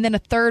love, and then a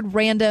third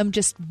random,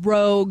 just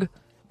rogue.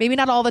 Maybe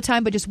not all the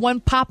time, but just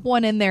pop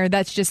one in there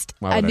that's just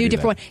a new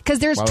different one. Because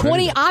there's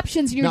 20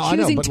 options and you're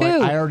choosing 2.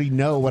 Like, I already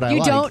know what I like.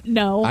 You don't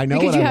know. I know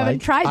because what you I haven't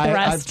like. tried the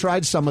rest. I've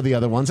tried some of the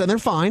other ones, and they're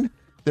fine.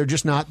 They're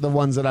just not the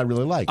ones that I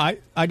really like.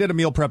 I did a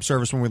meal prep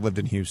service when we lived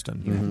in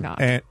Houston.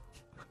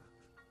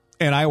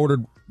 And I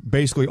ordered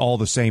basically all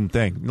the same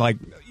thing. Like,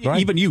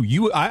 even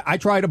I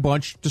tried a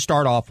bunch to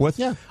start off with.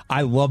 Yeah.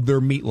 I love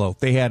their meatloaf.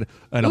 They had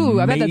an amazing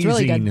I bet that's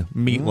really good.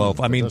 meatloaf.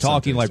 I mean,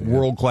 talking like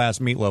world-class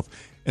meatloaf.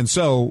 And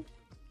so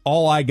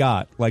all I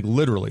got, like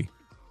literally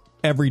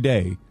every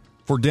day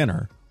for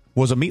dinner,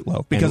 was a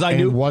meatloaf because I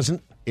knew.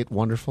 Wasn't it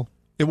wonderful?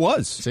 It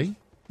was. See?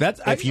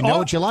 If you know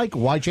what you like,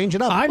 why change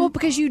it up? Well,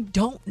 because you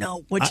don't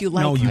know what you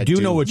like. No, you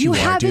do know what you like.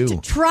 You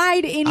haven't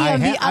tried any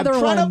of the other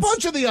I've ones. tried a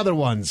bunch of the other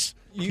ones.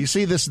 You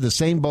see, this is the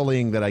same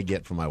bullying that I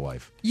get from my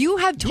wife. You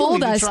have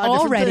told need to us try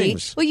different already.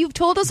 things. Well, you've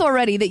told us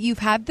already that you've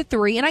had the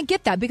 3, and I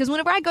get that because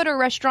whenever I go to a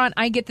restaurant,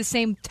 I get the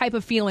same type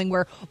of feeling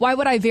where why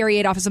would I vary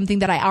it off of something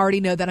that I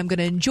already know that I'm going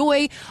to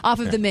enjoy off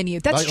of the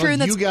menu? That's true. Like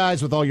And that's you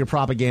guys with all your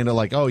propaganda,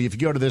 like, oh, if you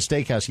go to this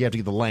steakhouse, you have to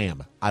get the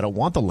lamb. I don't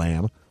want the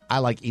lamb. I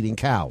like eating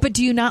cow. But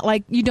do you not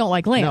like? You don't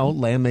like lamb? No,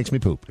 lamb makes me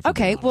poop.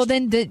 Okay, well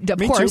then, of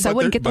Me course, too, I but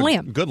wouldn't there- get the but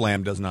lamb. Good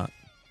lamb does not.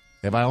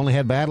 Have I only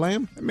had bad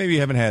lamb? Maybe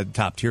you haven't had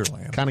top tier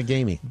lamb. Kind of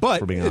gamey, But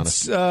for being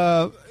honest.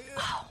 it's.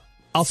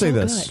 I'll say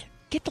this. Good.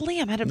 Get the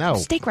lamb at a No.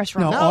 steak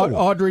restaurant. No,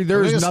 Audrey,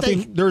 there's There's a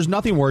nothing. steak. There's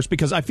nothing worse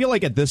because I feel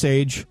like at this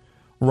age,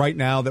 right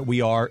now that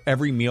we are,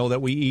 every meal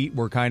that we eat,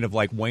 we're kind of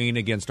like weighing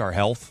against our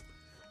health.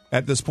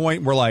 At this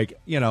point, we're like,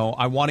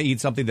 I want to eat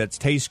something that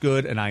tastes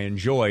good and I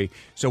enjoy.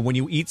 So when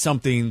you eat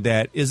something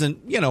that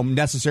isn't,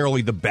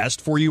 necessarily the best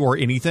for you or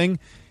anything,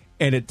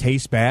 and it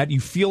tastes bad, you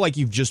feel like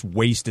you've just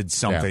wasted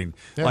something.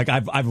 Yeah. Like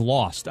I've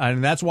lost,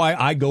 and that's why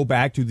I go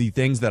back to the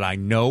things that I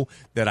know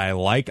that I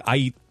like. I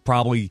eat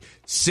probably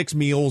 6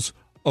 meals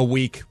a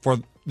week for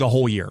the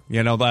whole year.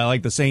 I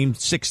like the same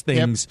 6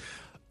 things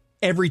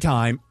every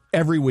time,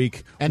 every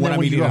week. And then I'm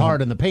when you eating go at home.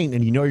 hard in the paint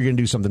and you know you're going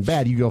to do something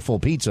bad, you go full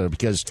pizza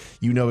because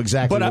you know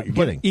exactly what you're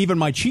getting. Even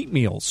my cheat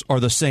meals are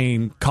the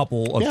same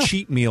couple of Yeah.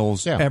 cheat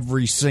meals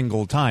every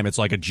single time. It's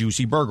like a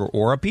juicy burger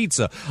or a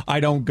pizza. I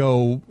don't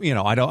go,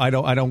 I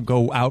don't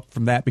go out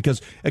from that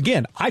because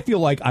again, I feel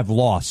like I've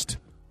lost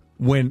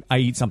when I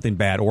eat something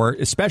bad, or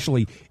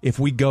especially if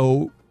we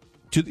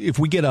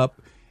get up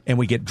and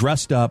we get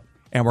dressed up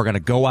and we're going to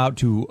go out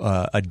to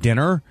a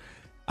dinner.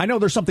 I know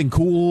there's something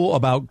cool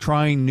about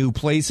trying new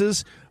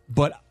places,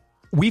 but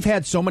we've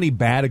had so many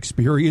bad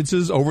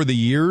experiences over the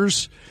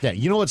years. Yeah,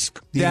 you know what's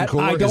even that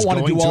cooler I don't is want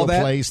to going do all a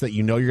that. place that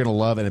you know you're going to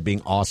love and it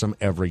being awesome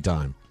every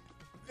time.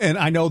 And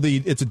I know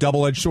it's a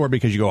double-edged sword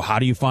because you go, how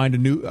do you find a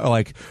new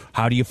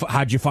how'd you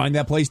find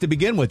that place to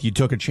begin with? You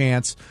took a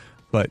chance,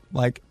 but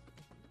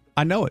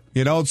I know it.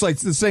 It's like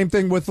it's the same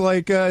thing with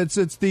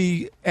it's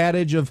the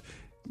adage of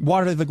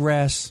water the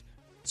grass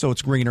so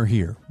it's greener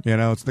here.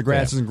 It's the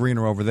grass isn't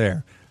greener over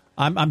there.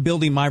 I'm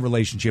building my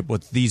relationship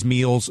with these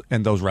meals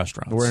and those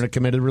restaurants. We're in a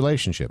committed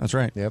relationship. That's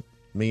right. Yep.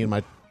 Me and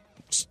my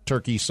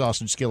turkey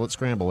sausage skillet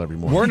scramble every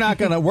morning. We're not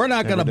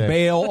gonna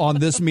bail on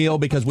this meal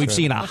because we've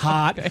seen a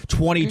hot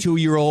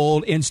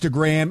 22-year-old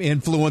Instagram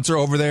influencer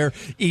over there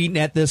eating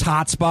at this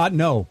hot spot.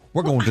 No,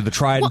 we're going to the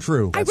tried and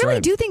true. I really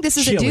do think this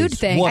is a dude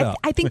thing. What up?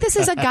 I think this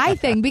is a guy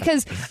thing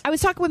because I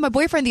was talking with my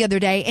boyfriend the other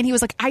day and he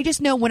was like, I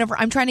just know whenever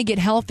I'm trying to get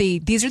healthy,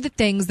 these are the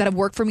things that have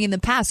worked for me in the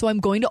past, so I'm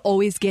going to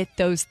always get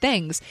those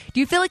things. Do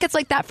you feel like it's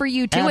like that for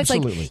you too?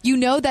 Absolutely. It's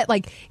like, that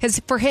because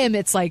for him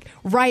it's like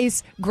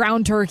rice,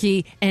 ground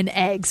turkey, and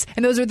eggs.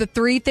 And those are the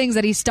 3 things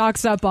that he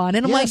stocks up on.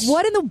 And I'm Yes. like,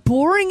 what in the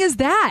boring is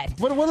that?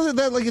 What is it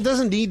that it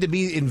doesn't need to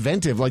be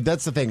inventive.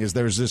 That's the thing is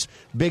there's this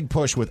big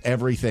push with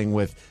everything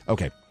with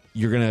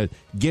you're gonna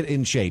get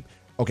in shape.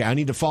 Okay, I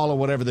need to follow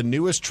whatever the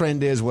newest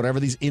trend is, whatever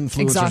these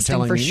influencers Exhausting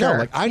telling for me. sure.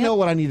 No, I know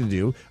what I need to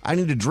do. I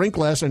need to drink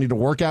less. I need to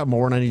work out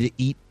more, and I need to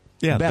eat.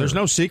 Yeah, better. there's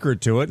no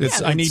secret to it.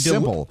 It's Yeah, I it's need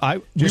simple.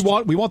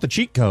 We want the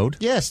cheat code.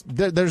 Yes,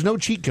 there's no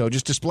cheat code.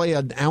 Just display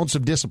an ounce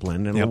of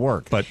discipline and it'll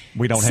work. But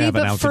we don't See, have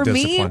an but ounce for of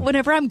discipline. me,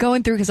 whenever I'm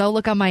going through, because I'll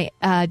look on my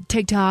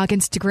TikTok,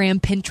 Instagram,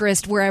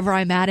 Pinterest, wherever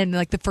I'm at, and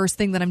the first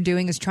thing that I'm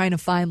doing is trying to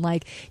find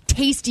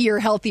tastier,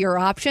 healthier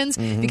options.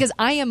 Mm-hmm. Because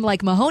I am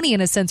like Mahoney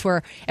in a sense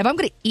where if I'm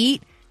going to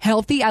eat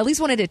healthy, I at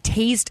least want it to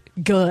taste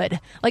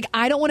good.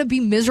 I don't want to be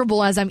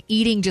miserable as I'm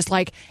eating just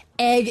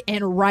egg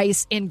and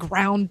rice and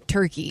ground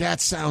turkey. That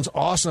sounds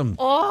awesome.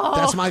 Oh.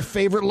 That's my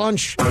favorite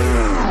lunch.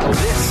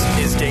 This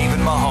is Dave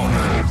and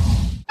Mahoney.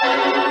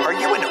 Are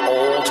you an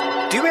old?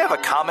 Do you have a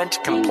comment,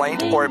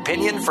 complaint, or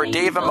opinion for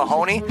Dave and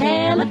Mahoney?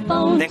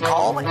 Then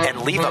call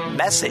and leave a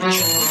message.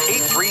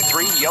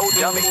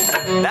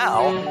 833-YO-DUMMY.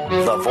 Now,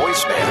 the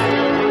voicemail.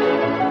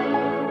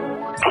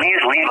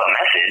 Please leave a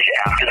message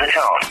after the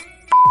tone.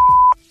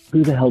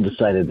 Who the hell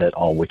decided that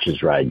all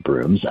witches ride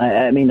brooms?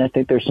 I mean, I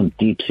think there's some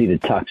deep-seated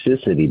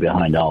toxicity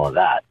behind all of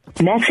that.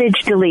 Message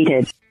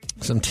deleted.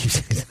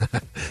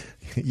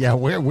 Yeah,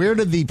 where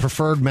did the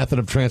preferred method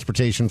of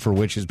transportation for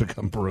witches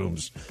become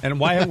brooms? And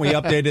why haven't we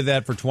updated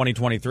that for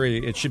 2023?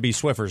 It should be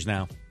Swiffers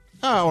now.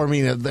 Oh, I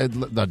mean,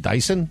 the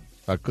Dyson,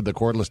 the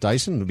cordless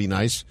Dyson would be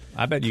nice.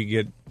 I bet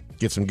you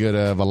get some good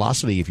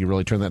velocity if you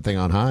really turn that thing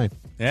on high.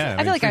 Yeah,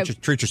 I feel like I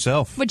treat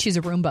yourself. would choose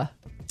a Roomba.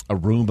 A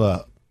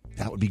Roomba,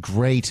 that would be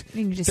great.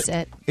 You can just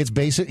sit. It's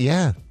basic,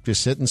 yeah.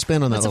 Just sit and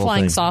spin on that It's a little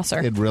flying thing.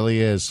 saucer. It really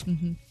is.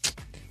 Mm-hmm.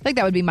 I think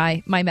that would be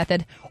my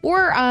method.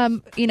 Or,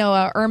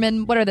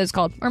 Ermin, what are those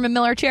called? Ermin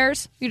Miller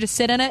chairs. You just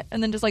sit in it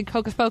and then just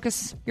hocus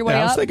pocus your way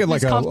up. I was thinking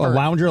It's a comfort.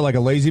 lounger, like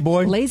a lazy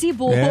boy. Lazy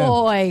boy.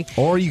 Yeah.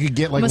 Or you could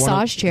get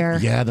massage chair.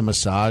 Yeah, the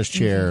massage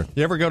chair.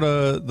 You ever go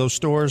to those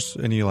stores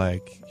and you're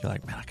like,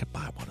 man, I could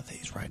buy one of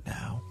these right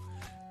now.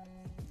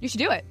 You should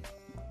do it.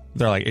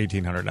 They're like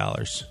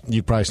 $1,800.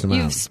 You priced them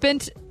You've out.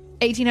 spent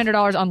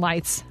 $1,800 on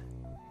lights.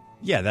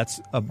 Yeah, that's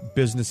a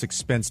business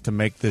expense to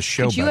make this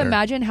show Could you better.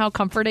 imagine how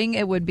comforting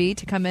it would be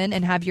to come in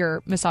and have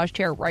your massage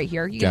chair right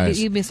here? You Guys,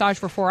 can massage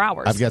for 4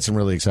 hours. I've got some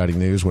really exciting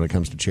news when it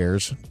comes to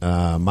chairs.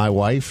 My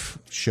wife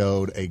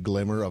showed a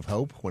glimmer of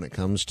hope when it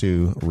comes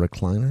to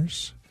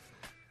recliners.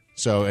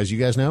 So, as you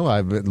guys know,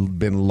 I've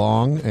been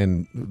long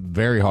and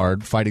very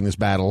hard fighting this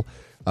battle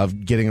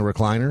of getting a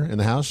recliner in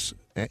the house.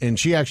 And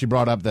she actually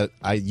brought up that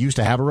I used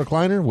to have a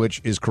recliner,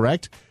 which is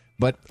correct.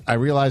 But I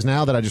realize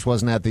now that I just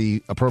wasn't at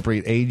the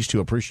appropriate age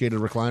to appreciate a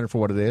recliner for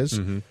what it is.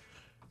 Mm-hmm.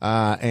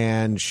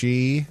 And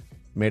she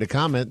made a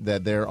comment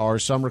that there are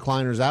some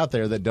recliners out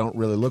there that don't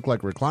really look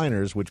like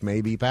recliners, which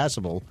may be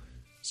passable.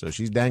 So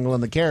she's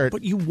dangling the carrot.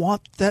 But you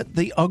want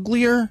the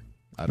uglier,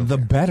 the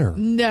better.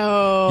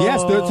 No.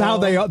 Yes, that's how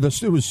they are. As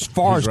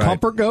far He's as right.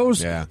 comfort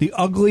goes, Yeah. the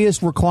ugliest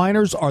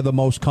recliners are the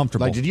most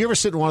comfortable. Like, did you ever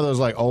sit in one of those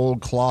like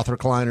old cloth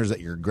recliners that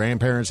your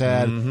grandparents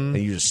had, Mm-hmm. and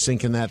you just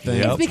sink in that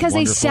thing? It's because they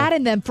wonderful. sat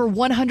in them for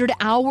 100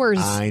 hours.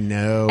 I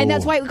know, And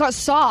that's why it got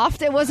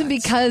soft. It wasn't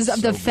because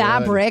of the so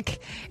fabric.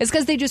 It's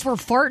because they just were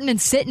farting and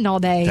sitting all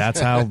day. That's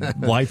how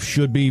life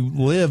should be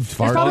lived.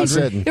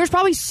 There was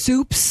probably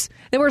soups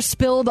that were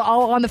spilled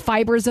all on the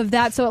fibers of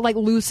that, so it like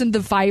loosened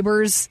the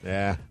fibers.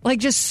 Yeah. Like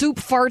just soup,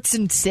 farts,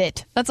 and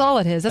sit. That's all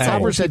it is. That's all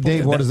Albert said, people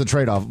Dave, do. what is the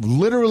trade-off?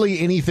 Literally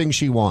anything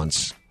she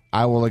wants,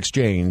 I will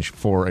exchange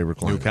for a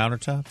recliner. New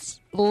countertops?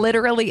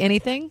 Literally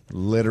anything?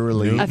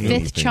 Literally A fifth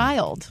anything.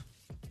 child.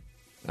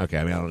 Okay,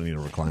 I mean, I don't need a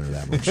recliner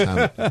that much.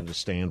 I'm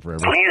just staying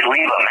forever. Please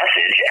leave a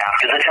message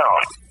after the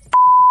tone.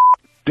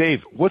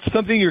 Dave, what's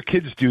something your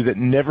kids do that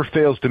never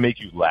fails to make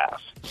you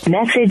laugh?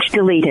 Message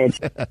deleted.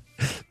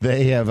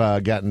 They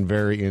have gotten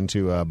very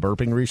into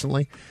burping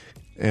recently.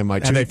 And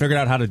Have they figured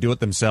out how to do it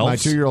themselves? My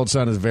 2-year-old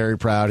son is very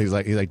proud. He's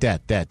like,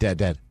 Dad.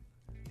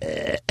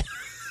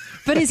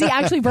 But is he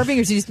actually burping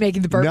or is he just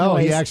making the burp No,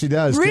 noise? he actually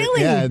does.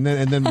 Really? Yeah, and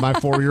then my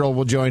 4-year-old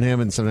will join him,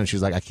 and sometimes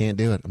she's like, I can't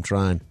do it. I'm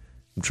trying.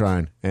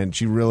 And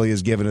she really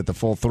is giving it the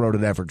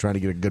full-throated effort, trying to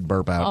get a good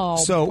burp out.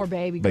 Oh, poor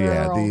baby But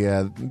girl.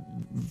 yeah, the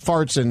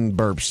farts and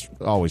burps,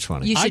 always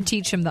funny. You should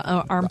teach him the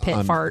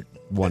armpit fart.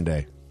 One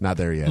day. Not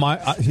there yet.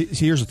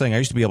 Here's the thing. I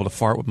used to be able to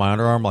fart with my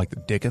underarm like the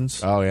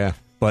Dickens. Oh, yeah.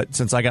 But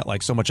since I got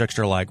like so much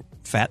extra like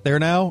fat there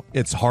now,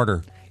 it's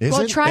harder.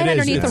 Well, try it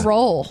underneath the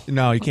roll.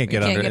 No, you can't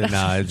get You can't under get it.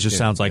 No, it just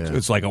sounds like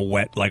it's like a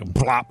wet, like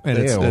plop, and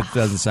Ew. it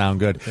doesn't sound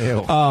good.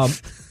 Ew.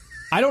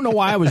 I don't know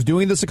why I was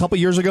doing this a couple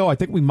years ago. I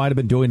think we might have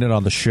been doing it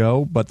on the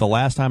show, but the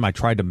last time I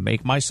tried to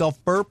make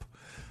myself burp,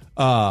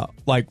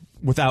 like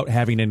without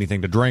having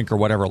anything to drink or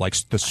whatever, like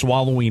the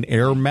swallowing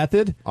air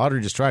method.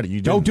 Audrey just tried it. You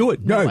don't do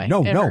it. No, way.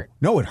 no, It no, hurt.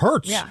 no. It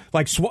hurts. Yeah.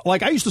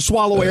 Like I used to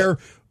swallow air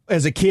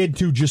as a kid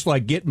to just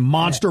like get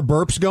monster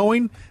burps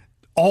going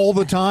all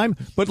the time,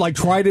 but like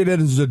tried it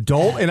as an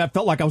adult and I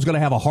felt like I was going to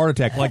have a heart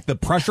attack. Like the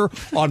pressure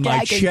on my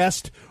Gagging.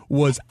 chest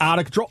was out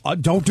of control.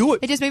 Don't do it.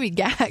 It just made me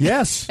gag.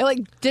 Yes. It like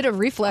did a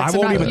reflex. I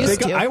won't I'm not even used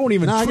think. to. I won't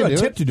even No, I can do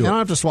attempt it. to do You it. don't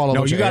have to swallow a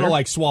No, bunch you of got to air.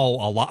 like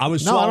swallow a lot. I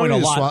was No, I don't swallowing a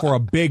need to lot for a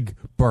big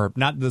burp,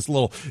 not this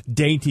little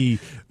dainty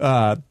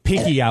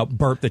pinky out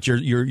burp that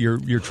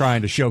you're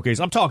trying to showcase.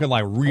 I'm talking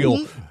like real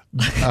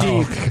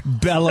deep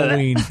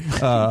bellowing,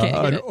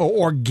 an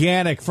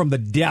organic from the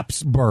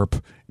depths burp.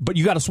 But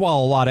you got to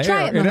swallow a lot of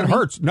Try air, it, and it Mahoney.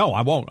 hurts. No,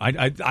 I won't.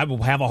 I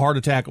will have a heart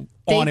attack on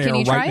Dave, can air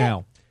you try right it?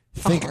 now.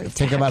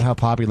 Think about how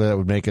popular that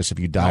would make us if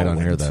you died No, on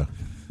it air, wouldn't. though.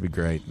 It'd be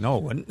great. No,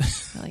 it wouldn't.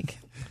 Like,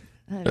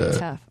 that'd be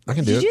tough. I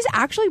can do Did it. you just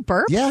actually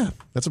burp? Yeah,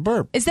 that's a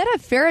burp. Is that a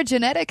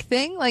pherogenetic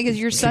thing? Like, is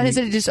your son? Is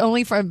it just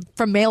only from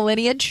male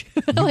lineage?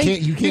 Like,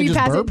 you do just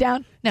pass burp? it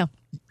down? No.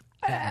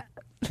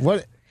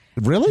 What?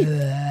 Really?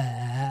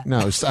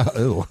 No.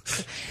 Ew.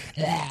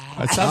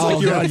 It sounds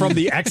like you're from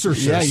The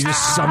Exorcist. Yeah, you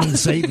just summoned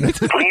Satan.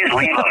 Please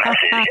leave a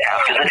message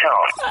after the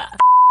tone.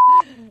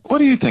 What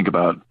do you think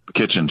about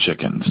kitchen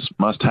chickens?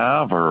 Must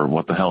have, or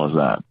what the hell is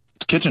that?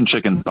 Kitchen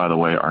chickens, by the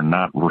way, are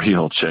not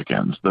real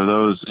chickens. They're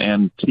those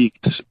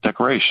antiqued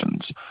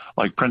decorations,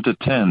 like printed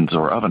tins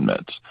or oven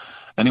mitts.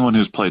 Anyone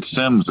who's played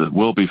Sims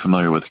will be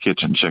familiar with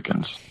kitchen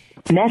chickens.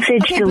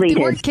 Message Okay, but deleted.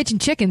 they weren't kitchen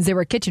chickens. They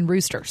were kitchen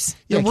roosters.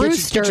 The Yeah,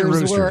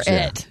 roosters, were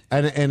yeah. it.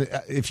 And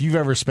if you've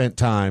ever spent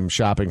time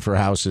shopping for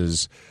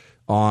houses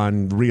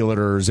on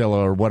Realtor or Zillow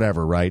or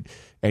whatever, right,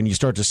 and you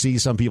start to see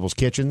some people's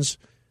kitchens,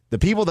 the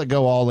people that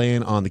go all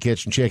in on the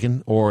kitchen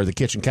chicken or the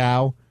kitchen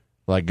cow,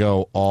 like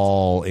go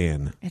all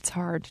in. It's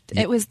hard.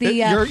 It was the.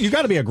 You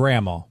got to be a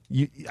grandma.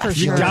 For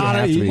sure.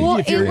 gotta. Well,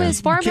 if it you're- was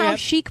you farmhouse can't-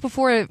 chic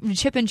before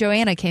Chip and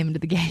Joanna came into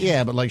the game.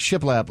 Yeah, but like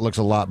shiplap looks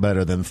a lot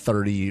better than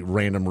 30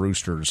 random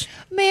roosters.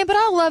 Man, but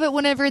I love it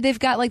whenever they've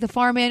got like the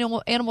farm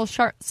animal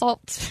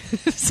salt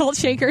salt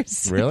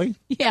shakers. Really?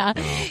 Yeah,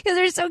 because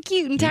they're so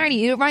cute and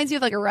tiny. It reminds me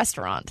of like a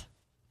restaurant.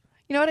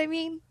 You know what I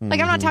mean? Like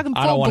I'm not talking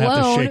full I don't want to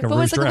blown. have to shake a but it's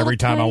rooster like every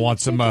little time I tiny- want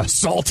some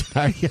salt.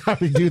 How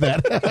do you do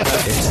that?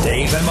 It's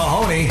Dave and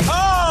Mahoney.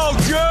 Oh,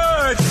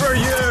 good for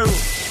you.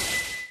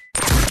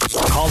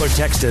 Call or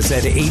text us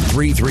at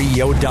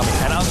 833-YO-DUMP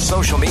and on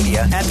social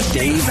media at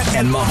Dave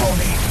and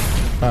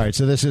Mahoney. All right,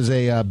 so this is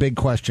a big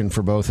question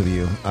for both of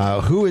you.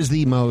 Who is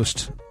the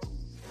most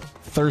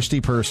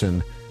thirsty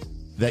person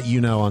that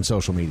you know on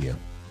social media?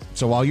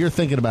 So while you're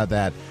thinking about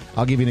that,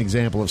 I'll give you an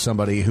example of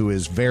somebody who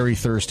is very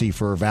thirsty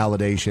for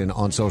validation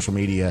on social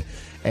media,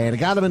 and it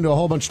got him into a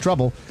whole bunch of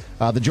trouble.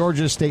 The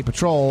Georgia State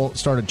Patrol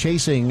started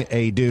chasing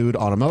a dude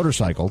on a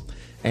motorcycle,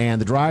 and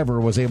the driver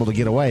was able to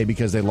get away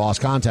because they lost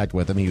contact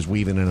with him. He was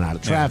weaving in and out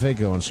of traffic,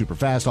 going super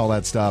fast, all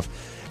that stuff,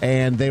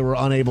 and they were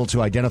unable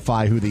to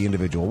identify who the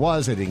individual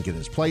was. They didn't get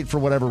his plate for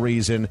whatever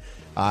reason.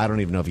 I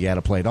don't even know if he had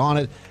a plate on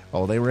it.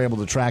 Oh, they were able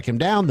to track him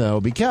down, though,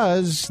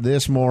 because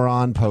this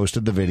moron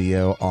posted the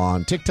video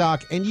on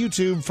TikTok and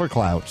YouTube for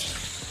clout.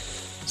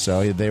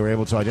 So they were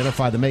able to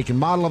identify the make and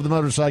model of the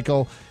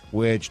motorcycle,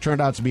 which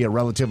turned out to be a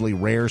relatively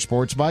rare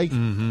sports bike.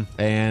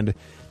 And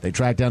they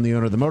tracked down the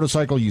owner of the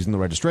motorcycle using the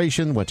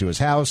registration, went to his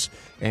house,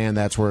 and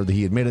that's where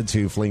he admitted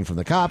to fleeing from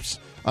the cops.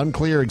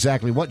 Unclear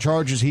exactly what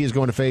charges he is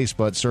going to face,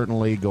 but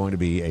certainly going to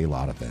be a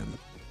lot of them.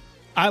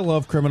 I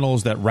love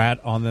criminals that rat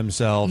on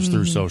themselves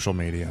through social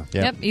media.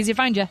 Yep, easy to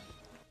find you.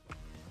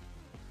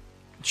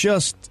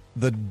 Just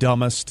the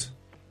dumbest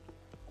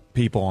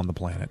people on the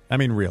planet. I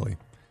mean, really.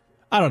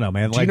 I don't know,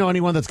 man. Do you know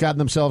anyone that's gotten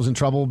themselves in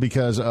trouble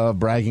because of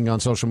bragging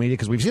on social media?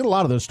 Because we've seen a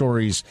lot of those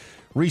stories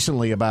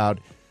recently about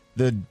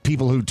the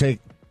people who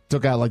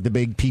took out like the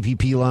big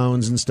PPP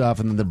loans and stuff,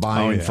 and then they're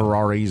buying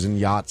Ferraris and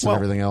yachts and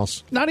everything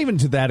else. Not even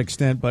to that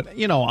extent, but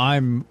you know,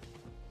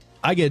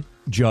 I get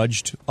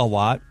judged a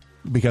lot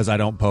because I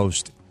don't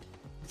post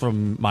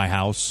from my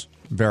house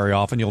very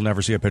often. You'll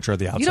never see a picture of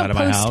the outside of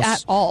my house. You don't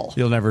post at all.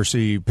 You'll never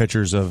see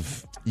pictures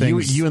of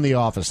things. You in the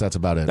office, that's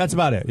about it. That's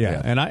about it,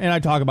 yeah. And I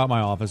talk about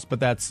my office,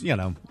 but that's, you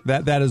know,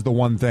 that is the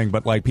one thing.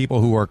 But like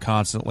people who are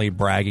constantly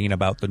bragging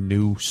about the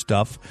new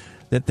stuff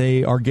that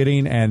they are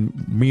getting,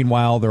 and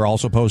meanwhile they're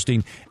also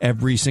posting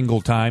every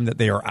single time that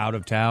they are out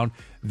of town,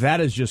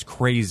 that is just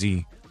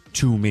crazy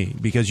to me,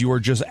 because you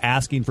are just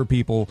asking for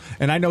people,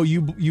 and I know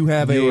you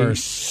are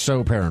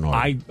so paranoid.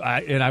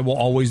 I will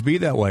always be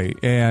that way,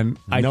 and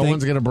no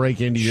one's going to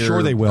break into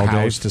your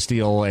house to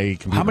steal a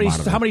computer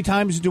monitor. How many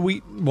times do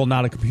we? Well,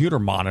 not a computer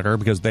monitor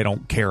because they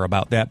don't care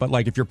about that. But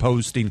like if you're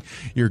posting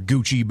your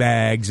Gucci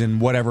bags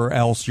and whatever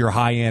else, your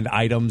high end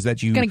items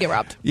that you gonna get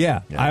robbed.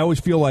 Yeah, I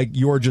always feel like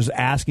you're just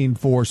asking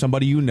for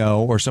somebody you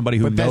know or somebody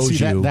who knows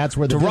you that's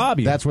where to rob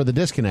you. That's where the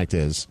disconnect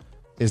is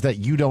that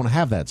you don't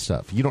have that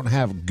stuff. You don't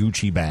have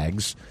Gucci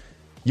bags.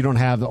 You don't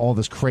have all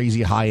this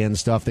crazy high-end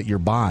stuff that you're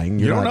buying.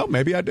 You don't know.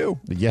 Maybe I do.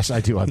 Yes,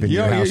 I do. I've been to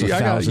your house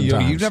 1,000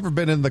 times. You've never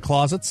been in the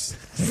closets?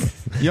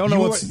 You don't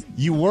know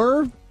You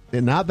were?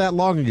 And not that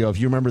long ago, if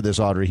you remember this,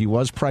 Audrey, he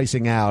was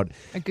pricing out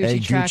a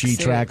Gucci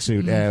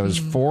tracksuit. It was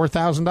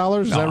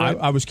 $4,000. Is that right?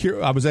 I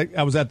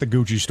was at the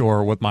Gucci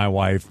store with my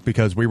wife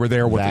because we were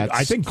there with.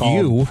 I think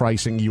you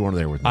pricing. You weren't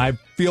there with me. I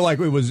feel like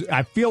it was.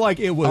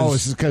 Oh,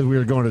 this is because we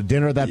were going to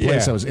dinner at that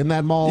place. I was in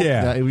that mall.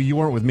 Yeah, you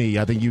weren't with me.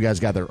 I think you guys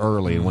got there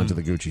early and went to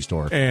the Gucci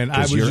store. And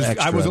I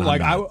wasn't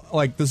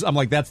like this. I'm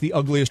like, that's the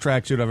ugliest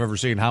tracksuit I've ever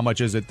seen. How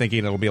much is it?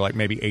 Thinking it'll be like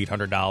maybe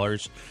 $800,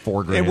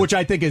 $4,000, which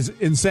I think is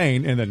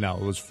insane. And then no,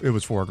 it was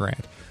 $4,000.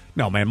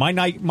 No, man,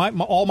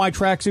 all my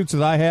tracksuits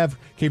that I have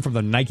came from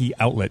the Nike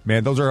outlet,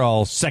 man. Those are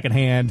all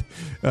secondhand,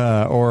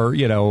 or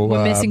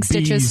with missing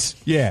stitches.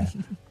 Yeah,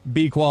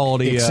 B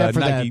quality. Except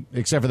for Nike.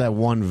 Except for that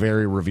one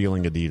very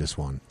revealing Adidas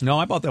one. No,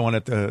 I bought that one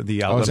at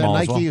the outlet is that mall.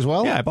 Nike as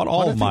well? Yeah, I bought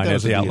all of mine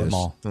at the outlet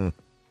mall. No,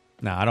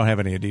 I don't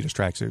have any Adidas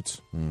tracksuits.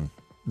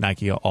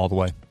 Nike all the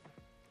way.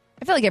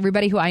 I feel like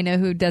everybody who I know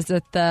who does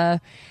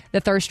the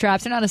thirst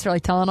traps, they're not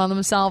necessarily telling on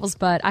themselves,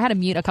 but I had to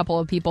mute a couple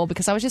of people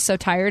because I was just so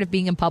tired of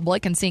being in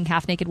public and seeing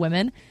half-naked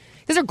women.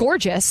 Because they're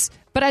gorgeous,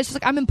 but I was just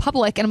like, I'm in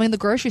public and I'm in the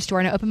grocery store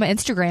and I open my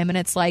Instagram and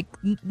it's like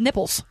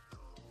nipples.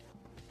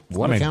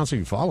 What accounts are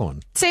you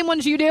following? Same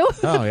ones you do.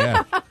 Oh,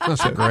 yeah.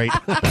 That's great.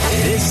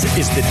 This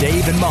is the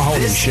Dave and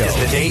Mahoney Show. This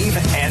is the Dave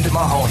and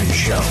Mahoney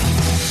Show.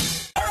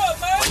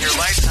 When your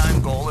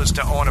lifetime goal is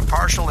to own a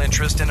partial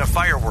interest in a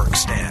fireworks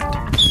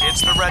stand,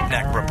 it's the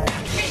Redneck Report.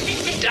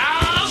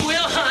 Dog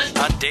will hunt.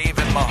 On Dave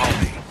and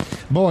Mahoney.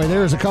 Boy,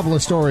 there's a couple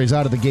of stories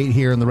out of the gate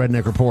here in the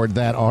Redneck Report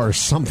that are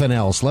something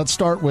else. Let's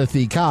start with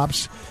the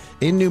cops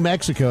in New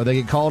Mexico. They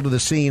get called to the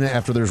scene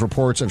after there's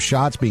reports of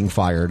shots being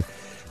fired.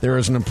 There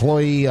is an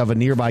employee of a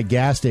nearby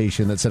gas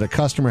station that said a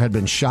customer had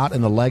been shot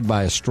in the leg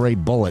by a stray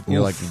bullet. And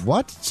you're like,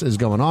 what is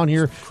going on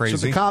here? Crazy.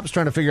 So the cops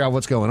trying to figure out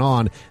what's going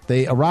on.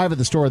 They arrive at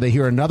the store. They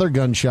hear another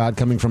gunshot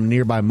coming from a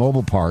nearby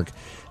mobile park.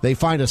 They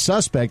find a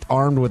suspect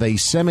armed with a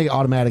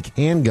semi-automatic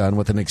handgun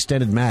with an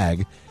extended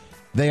mag.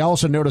 They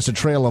also notice a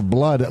trail of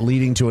blood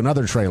leading to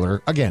another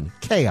trailer. Again,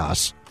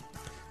 chaos.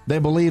 They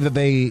believe that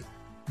they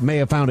may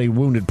have found a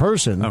wounded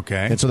person.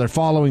 Okay. And so they're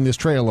following this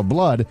trail of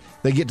blood.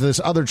 They get to this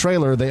other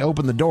trailer. They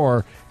open the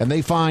door, and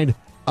they find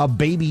a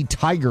baby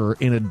tiger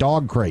in a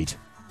dog crate.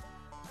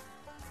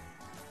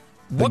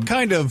 What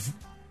kind of,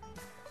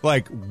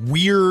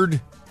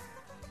 weird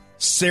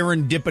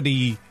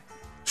serendipity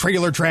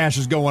trailer trash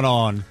is going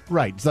on.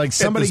 Right. It's like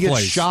somebody this gets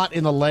place. shot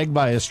in the leg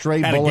by a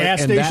stray At a bullet,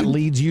 gas and that station?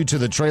 leads you to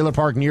the trailer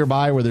park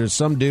nearby where there's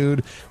some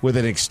dude with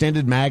an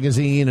extended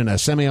magazine and a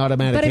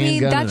semi-automatic But I mean,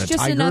 handgun that's and a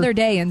just tiger. another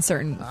day in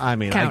certain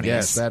counties. I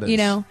guess that is. You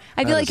know,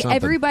 I feel that like is something.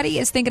 everybody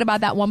is thinking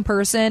about that one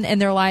person in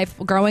their life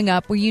growing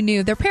up where you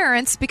knew their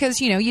parents,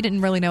 because, you know, you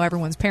didn't really know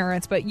everyone's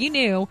parents, but you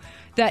knew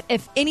that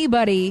if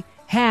anybody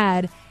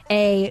had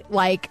a,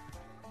 like,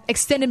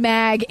 extended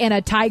mag and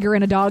a tiger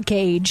in a dog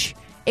cage,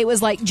 it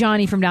was like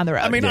Johnny from down the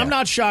road. I mean, I'm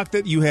not shocked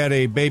that you had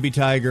a baby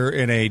tiger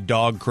in a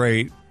dog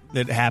crate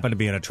that happened to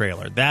be in a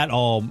trailer. That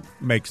all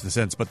makes the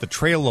sense. But the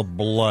trail of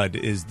blood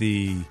is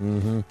the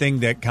thing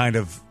that kind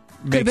of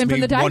Could have been makes from me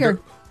the tiger. wonder,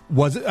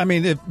 was it? I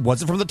mean,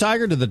 was it from the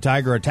tiger? Did the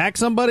tiger attack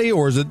somebody,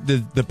 or is it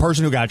the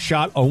person who got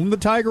shot own the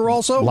tiger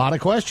also? A lot of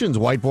questions.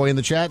 White boy in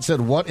the chat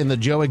said, "What in the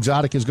Joe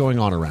Exotic is going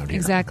on around here?"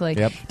 Exactly.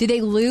 Yep. Did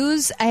they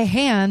lose a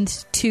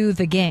hand to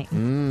the gang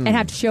and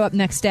have to show up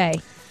next day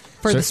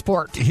for So the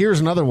sport? Here's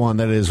another one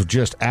that is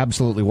just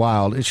absolutely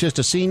wild. It's just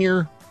a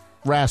senior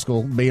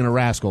rascal being a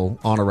rascal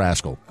on a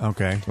rascal.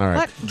 Okay. All right.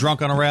 What?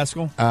 Drunk on a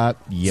rascal? Yes.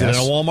 Is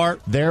it in a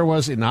Walmart? There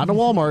was not in a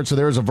Walmart. So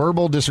there was a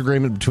verbal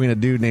disagreement between a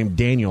dude named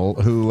Daniel,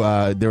 who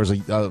there was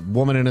a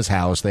woman in his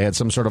house. They had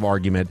some sort of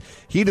argument.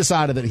 He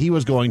decided that he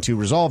was going to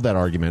resolve that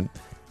argument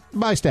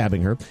by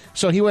stabbing her.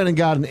 So he went and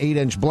got an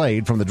 8-inch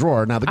blade from the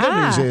drawer. Now the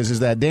good news is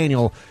that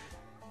Daniel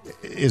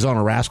is on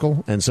a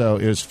rascal, and so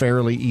it was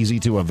fairly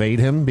easy to evade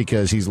him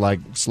because he's like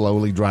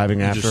slowly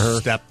driving after just her,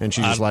 step and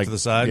she's out just like to the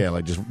side? yeah,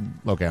 like just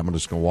okay, I'm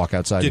just gonna walk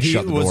outside and Did he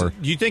shut the door.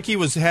 do you think he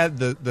had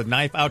the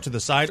knife out to the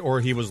side, or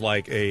he was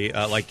like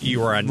like you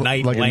were a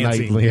knight Like a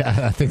lancing? knight,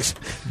 yeah, I think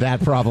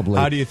that probably.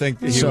 How do you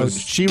think he so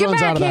was? she Get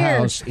runs back out of the here.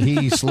 house.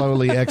 He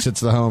slowly exits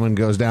the home and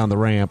goes down the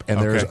ramp, and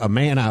there's Okay. a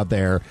man out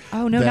there.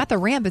 Oh, no, that- not the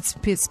ramp.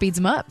 It speeds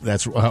them up.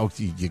 That's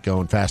you're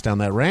going fast down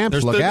that ramp.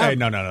 There's Look out! Hey,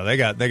 no. They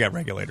got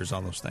regulators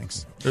on those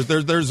things.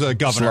 There's a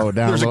governor. Slow it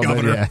down There's a a little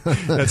bit, governor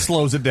yeah. that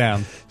slows it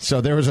down.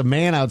 So there was a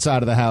man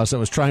outside of the house that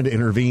was trying to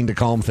intervene to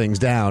calm things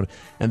down,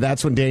 and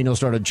that's when Daniel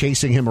started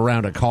chasing him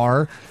around a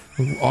car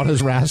on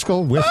his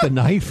rascal with the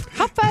knife.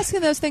 How fast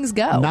can those things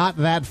go? Not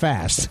that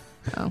fast.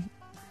 Oh.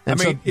 And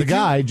I mean, so the if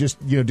guy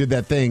just did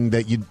that thing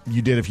that you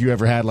did if you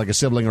ever had like a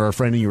sibling or a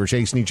friend and you were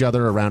chasing each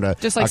other around a,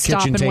 Just, like, a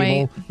stop kitchen and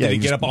table. wait. Did he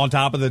you get up on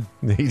top of the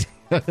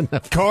the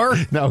car?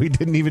 No, he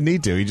didn't even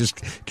need to. He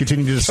just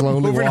continued to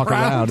slowly Moving walk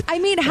around. I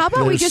mean, how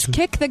about we There's- just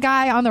kick the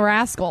guy on the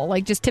rascal?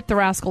 Like, just tip the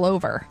rascal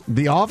over.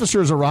 The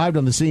officers arrived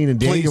on the scene,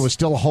 and Daniel Please. was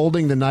still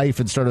holding the knife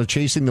and started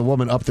chasing the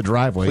woman up the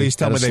driveway. Please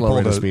tell at me a they slow pulled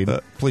rate of speed.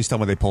 please tell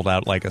me they pulled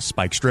out like a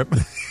spike strip.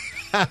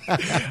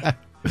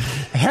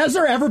 Has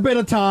there ever been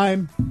a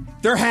time?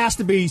 There has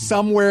to be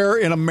somewhere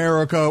in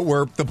America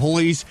where the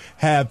police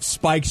have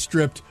spike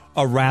stripped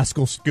a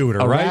rascal scooter,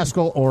 a right?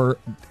 rascal or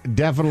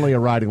definitely a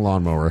riding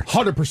lawnmower.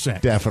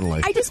 100%.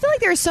 Definitely. I just feel like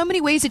there are so many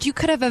ways that you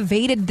could have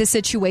evaded the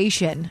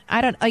situation.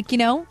 I don't, like, you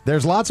know?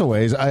 There's lots of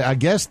ways. I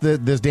guess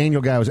that this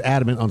Daniel guy was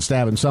adamant on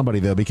stabbing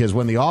somebody, though, because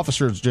when the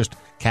officers just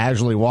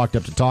casually walked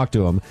up to talk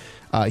to him,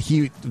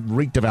 he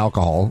reeked of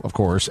alcohol, of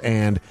course,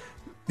 and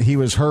he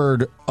was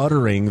heard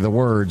uttering the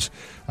words,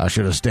 "I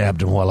should have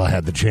stabbed him while I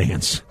had the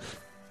chance."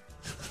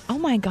 Oh,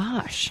 my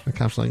gosh. The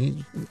cop's like,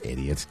 "You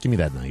idiots, give me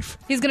that knife."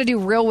 He's going to do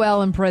real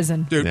well in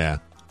prison. Dude, Yeah.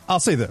 I'll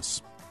say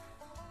this.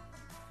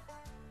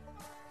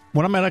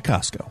 When I'm at a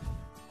Costco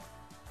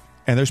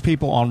and there's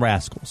people on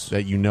rascals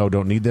That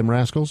don't need them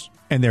rascals.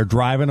 and they're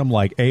driving them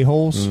like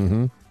a-holes,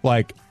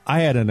 like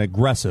I had an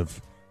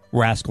aggressive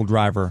rascal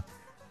driver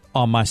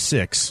on my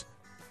 6.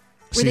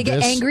 Where they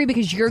get angry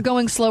because you're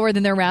going slower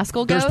than their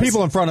rascal goes? There's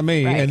people in front of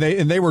me, Right.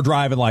 and they were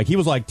driving like he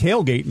was like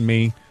tailgating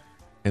me.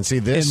 And see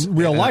this In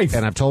real life.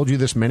 and I've told you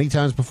this many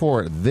times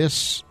before.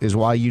 This is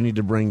why you need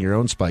to bring your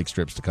own spike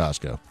strips to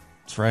Costco.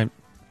 That's right.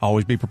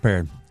 Always be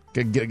prepared.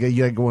 You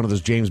get one of those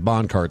James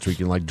Bond carts where you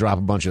can like drop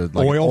a bunch of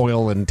like,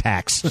 oil and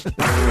tacks.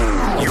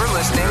 You're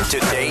listening to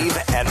Dave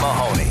and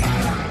Mahoney.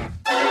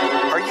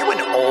 Are you an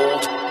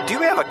old? Do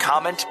you have a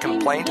comment,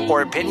 complaint,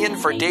 or opinion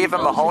for Dave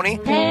and Mahoney?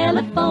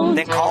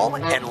 Then call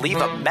and leave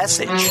a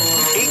message.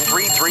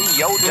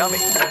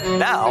 833-YO-DUMMY.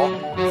 Now,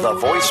 the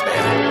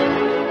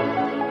voicemail.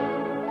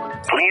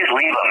 Please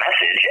leave a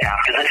message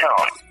after the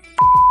tone.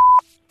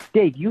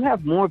 Dave, you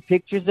have more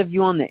pictures of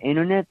you on the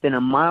internet than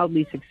a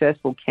mildly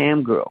successful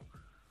cam girl.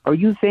 Are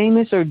you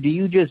famous, or do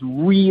you just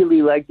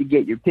really like to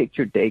get your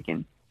picture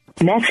taken?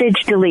 Message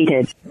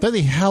deleted. What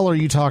the hell are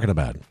you talking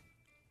about?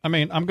 I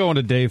mean, I'm going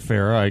to Dave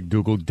Farah. I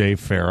Googled Dave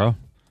Farah.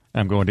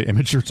 I'm going to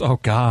image search. Oh,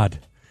 God.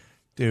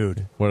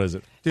 Dude. What is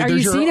it? Dude, Are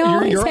there's you seeing all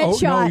his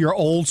headshot? your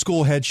old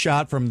school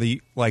headshot from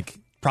the, like,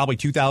 probably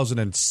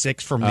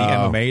 2006 from the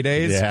MMA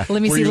days. yeah.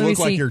 Let me where see, you let me look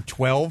like see. you're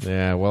 12.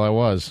 Yeah, well, I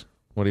was.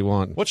 What do you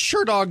want? What's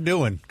Sherdog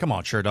doing? Come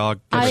on, Sherdog.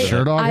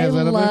 Sherdog I has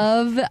that up there?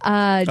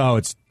 love, Oh,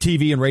 it's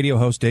TV and radio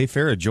host Dave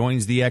Farah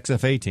joins the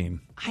XFA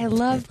team. I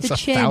love the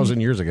It's chin.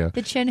 1,000 years ago.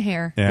 The chin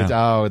hair. Yeah.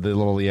 Oh, the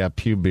little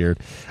pube beard.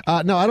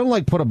 No, I don't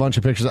like put a bunch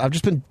of pictures. I've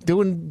just been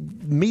doing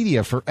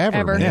media forever.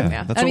 Ever. Man.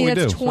 Yeah, that's I what mean, we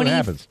that's do. 20, what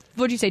happens.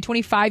 what'd you say,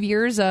 25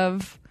 years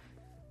of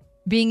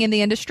being in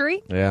the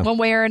industry, one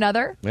way or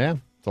another. Yeah,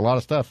 it's a lot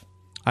of stuff.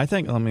 I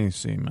think. Let me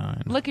see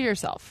mine. Look at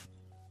yourself.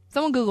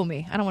 Someone Google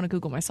me. I don't want to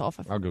Google myself.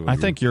 I'll Google. I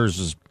think yours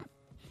is.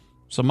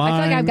 So mine. I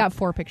feel like I've got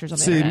 4 pictures on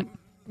the internet.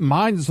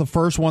 Mine's the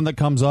first one that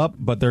comes up,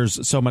 but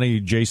there's so many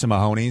Jason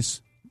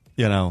Mahoney's,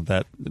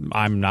 that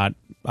I'm not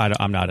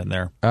in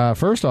there.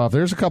 First off,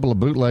 there's a couple of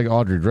bootleg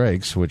Audrey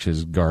Drakes, which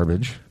is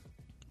garbage.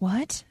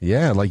 What?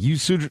 Yeah, like you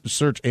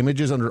search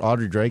images under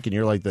Audrey Drake, and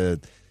you're like the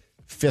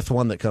 5th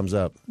one that comes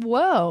up.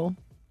 Whoa.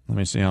 Let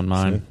me see on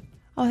mine.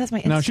 Oh, that's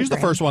my Instagram. No, she's the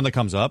first one that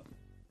comes up.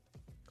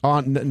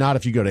 Not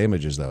if you go to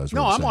images, though.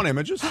 No, I'm on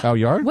images. Oh,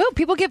 you are? Well,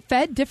 people get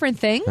fed different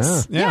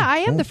things. Yeah, I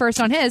am the first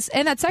on his,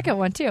 and that second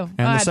one, too.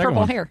 And I the had second purple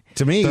one. hair.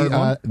 To me,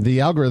 the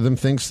algorithm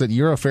thinks that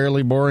you're a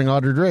fairly boring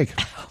Audrey Drake.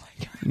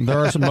 There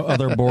are some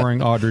other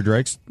boring Audrey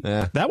Drakes.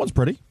 Yeah. That one's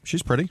pretty.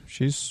 She's pretty.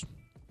 She's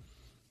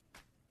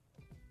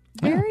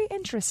very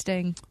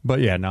interesting. But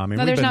yeah, no, I mean,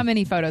 No, there's not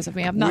many photos of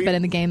me. I've not been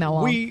in the game that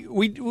long.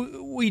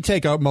 We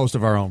take out most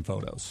of our own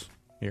photos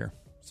here,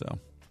 so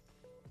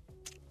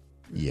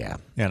yeah.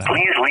 Please leave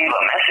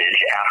a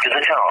message after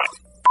the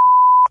tone.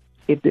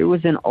 If there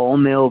was an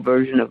all-male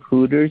version of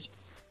Hooters,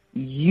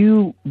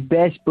 you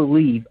best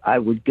believe I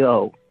would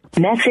go.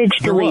 Message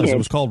There was. deleted. It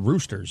was called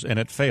Roosters, and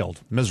it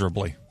failed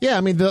miserably. Yeah,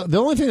 I mean, the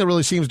only thing that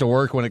really seems to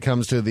work when it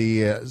comes to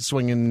the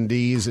swinging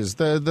D's is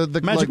the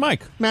Magic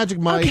Mike. Magic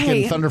Mike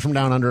Okay. and Thunder from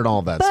Down Under and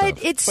all that But stuff.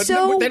 it's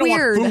so they don't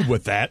weird. want food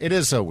with that. It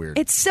is so weird.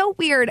 It's so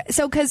weird.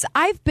 So, because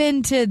I've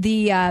been to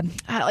the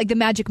like the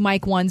Magic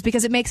Mike ones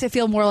because it makes it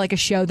feel more like a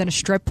show than a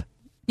strip.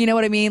 You know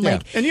what I mean? Yeah.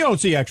 Like, And you don't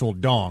see actual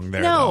dong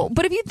there. no, though.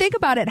 but if you think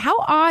about it, how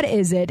odd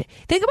is it?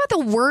 Think about the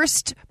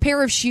worst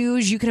pair of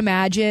shoes you can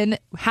imagine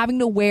having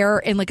to wear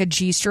in like a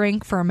G-string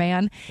for a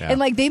man. Yeah. And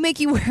like they make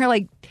you wear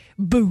like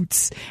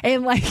boots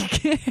and like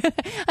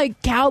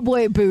like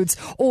cowboy boots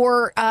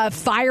or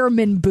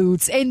fireman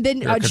boots and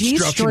then You're a a construction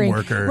G-string.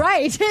 worker.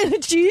 Right. And a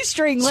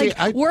G-string, See,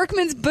 like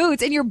workman's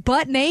boots and you're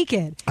butt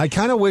naked. I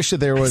kind of wish that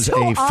there was So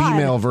a odd.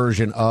 female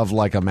version of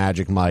like a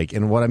Magic Mike,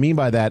 and what I mean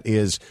by that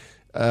is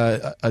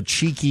a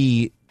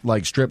cheeky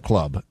like strip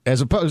club, as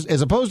opposed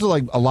to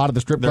like a lot of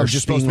the strip They're clubs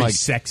just supposed being to be like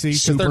sexy,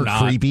 'cause super they're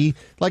not. creepy.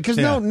 Like, because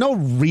Yeah. no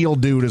real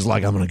dude is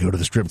like, I'm going to go to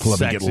the strip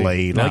club and Sexy. get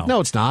laid. No. Like, no,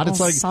 it's not. It's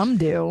Well, like some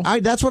do.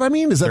 That's what I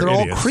mean. Is that They're they're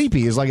all idiots.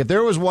 creepy? Is like if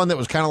there was one that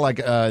was kind of like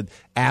a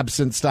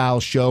absinthe style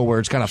show where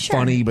it's kind of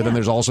funny, but then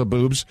there's also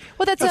boobs.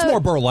 Well, that's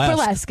more burlesque.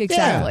 Burlesque,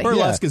 exactly.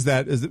 Burlesque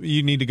is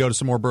you need to go to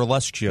some more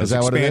burlesque shows. Is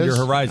that what it Expand is?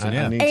 your horizon. I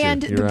Yeah. need to.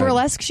 And You're the right.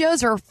 burlesque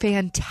shows are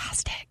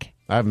fantastic.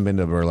 I haven't been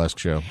to a burlesque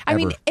show. I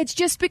mean, ever. it's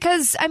just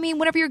because, I mean,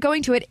 whenever you're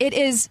going to it,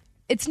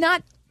 it's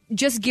not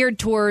just geared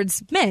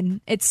towards men.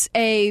 It's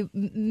a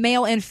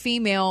male and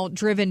female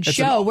driven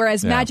show,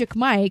 whereas Magic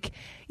Mike,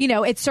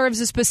 it serves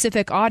a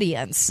specific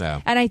audience.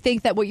 Yeah. And I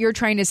think that what you're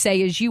trying to say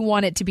is you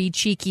want it to be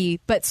cheeky,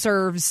 but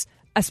serves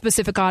a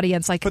specific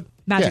audience like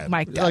Magic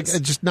Mike does. Like, it's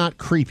just not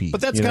creepy. But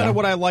that's kind of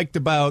what I liked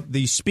about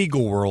the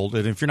Spiegel World.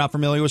 And if you're not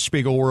familiar with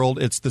Spiegel World,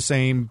 it's the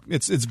same.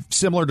 It's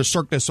similar to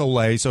Cirque du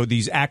Soleil. So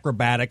these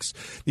acrobatics,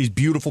 these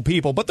beautiful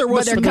people. But there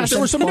was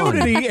some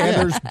nudity and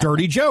there's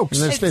dirty jokes.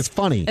 And it's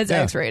funny. It's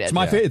X-rated.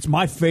 It's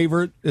my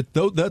favorite.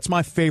 That's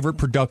my favorite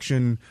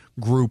production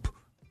group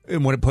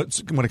when it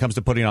comes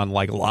to putting on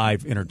like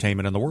live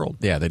entertainment in the world.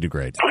 Yeah, they do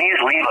great. Please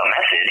leave a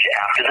message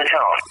after the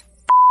tone.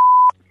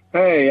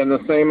 Hey, and the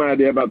same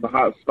idea about the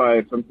hot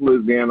spice. I'm from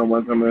Louisiana.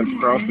 One time I went to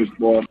Crawfish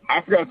Bowl.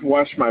 I forgot to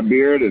wash my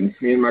beard, and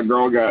me and my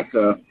girl got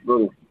a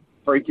little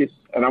freakish.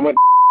 And I went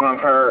on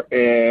her,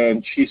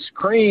 and she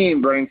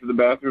screamed running to the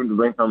bathroom to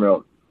drink her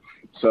milk.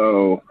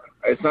 So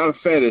it's not a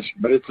fetish,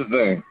 but it's a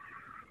thing.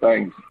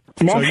 Thanks.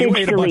 So you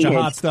ate a bunch of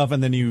hot stuff,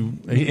 and then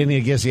I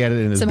guess he had it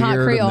in his Some hot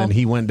beard, Creole. and then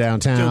he went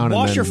downtown. Dude,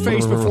 wash and your then,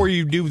 face before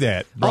you do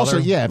that. Brother. Also,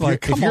 yeah,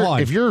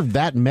 if you're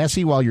that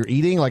messy while you're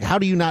eating, like, how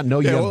do you not know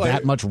you have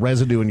that much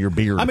residue in your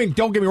beard? I mean,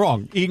 don't get me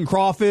wrong. Eating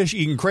crawfish,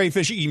 eating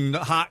crayfish, eating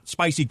hot,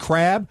 spicy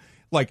crab,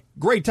 like,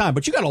 great time.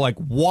 But you got to, like,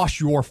 wash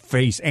your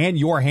face and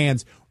your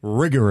hands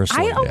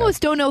rigorously. I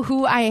almost don't know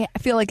who I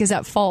feel like is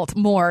at fault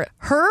more.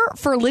 Her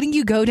for letting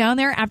you go down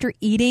there after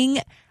eating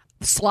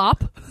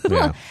slop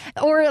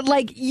or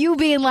like you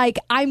being like,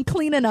 I'm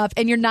clean enough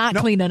and you're not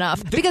clean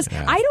enough, because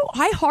I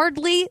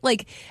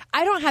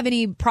don't have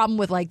any problem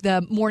with like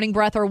the morning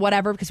breath or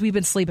whatever, because we've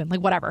been sleeping,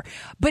 like whatever,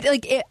 but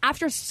like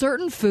after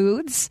certain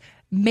foods,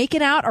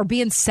 making out or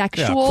being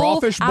sexual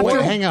crawfish after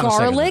boil. Hang on a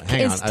second. garlic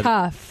Hang is on.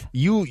 tough.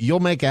 You'll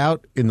make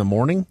out in the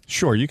morning?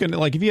 Sure, you can,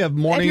 like, if you have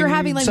morning, If you're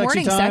having, like, sexy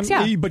morning time, sex,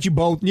 yeah. but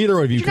neither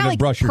of you You're can not like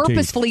brush your teeth.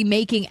 purposefully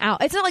making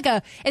out. It's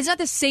not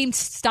the same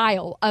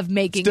style of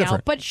making out,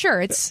 different. but sure,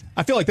 it's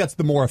I feel like that's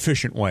the more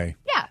efficient way.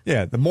 Yeah.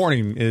 Yeah, the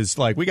morning is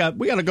like, we got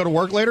to go to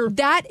work later.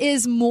 that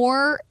is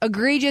more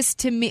egregious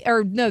to me,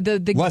 or no, the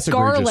Less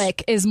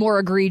garlic is more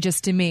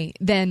egregious to me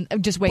than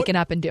just waking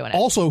up and doing it.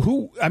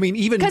 Also,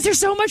 even Because there's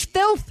so much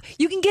filth,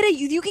 you can get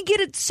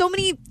it so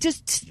many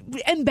just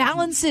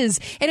imbalances,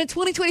 and in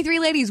 2023,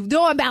 ladies,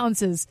 no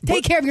imbalances.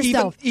 Take care of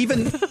yourself.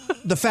 Even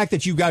the fact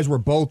that you guys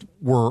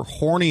were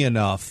horny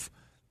enough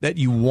that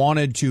you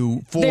wanted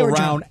to fool They were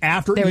around drunk.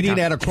 after They were eating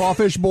drunk. at a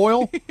crawfish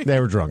boil? They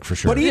were drunk for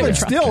sure. But even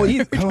still,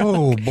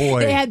 oh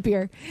boy. They had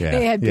beer. Yeah.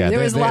 They had beer. Yeah, There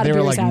was a lot they of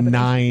were beers like happening.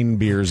 9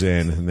 beers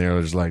in, and they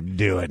were just like,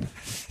 do it.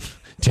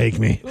 Take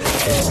me.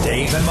 It's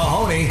Dave and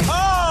Mahoney.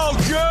 Oh,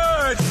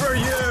 good for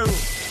you.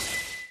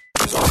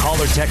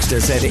 Call or text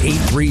us at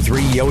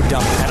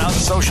 833-YO-DUMP and on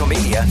social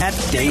media at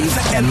Dave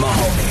and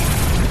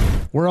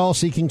Mahoney. We're all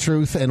seeking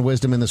truth and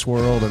wisdom in this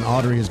world, and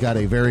Audrey has got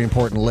a very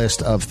important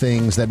list of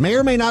things that may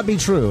or may not be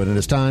true, and it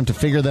is time to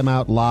figure them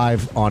out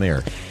live on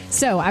air.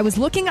 So I was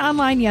looking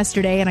online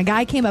yesterday, and a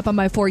guy came up on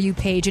my For You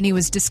page, and he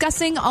was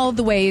discussing all of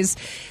the ways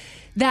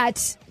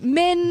that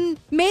men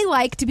may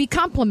like to be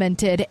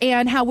complimented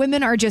and how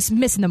women are just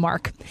missing the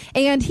mark.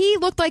 And he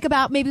looked like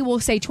about, maybe we'll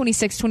say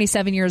 26,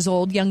 27 years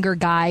old, younger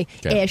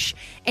guy-ish.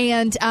 Okay.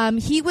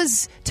 And he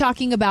was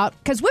talking about,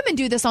 because women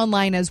do this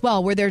online as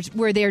well, where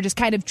they're just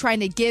kind of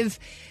trying to give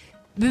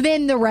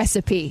men the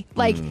recipe.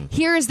 Like,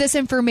 here is this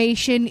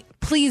information,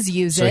 please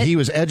use So it. he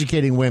was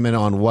educating women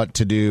on what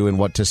to do and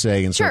what to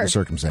say in certain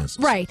circumstances.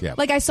 Right. Yeah.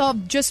 Like I saw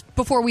just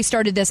before we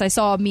started this, I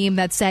saw a meme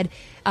that said,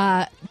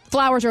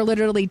 flowers are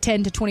literally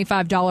 $10 to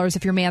 $25.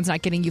 If your man's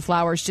not getting you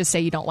flowers, just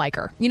say you don't like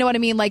her. You know what I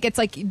mean? Like, it's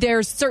like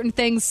there's certain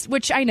things,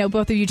 which I know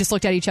both of you just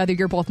looked at each other.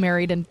 You're both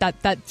married, and that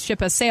ship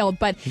has sailed.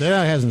 But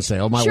Yeah, it hasn't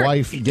sailed. My Sure.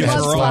 wife He gets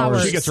loves her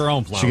flowers. She gets her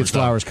own flowers. She gets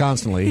flowers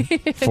constantly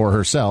for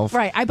herself.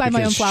 Right. I buy my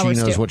own because flowers,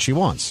 She knows too. what she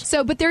wants.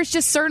 So, but there's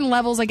just certain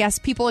levels, I guess.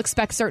 People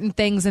expect certain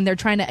things, and they're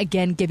trying to,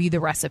 again, give you the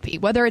recipe.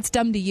 Whether it's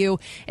dumb to you,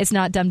 it's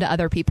not dumb to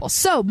other people.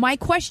 So, my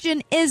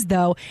question is,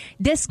 though,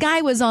 this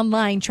guy was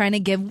online trying to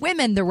give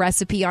women the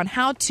recipe on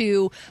how to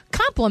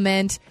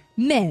compliment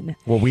men.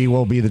 Well, we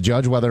will be the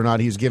judge whether or not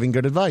he's giving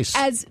good advice.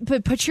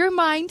 But put your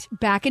mind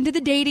back into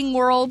the dating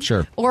world.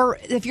 Sure. Or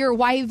if your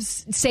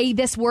wives say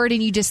this word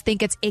and you just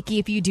think it's icky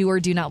if you do or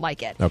do not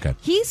like it. Okay.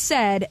 He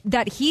said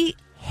that he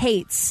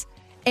hates,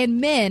 and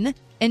men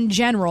in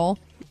general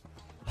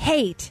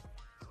hate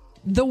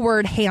the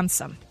word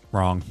handsome.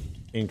 Wrong.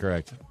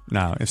 Incorrect.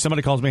 No, if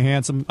somebody calls me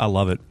handsome, I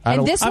love it.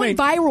 And this went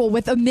viral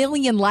with 1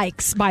 million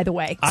likes, by the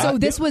way. So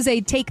this was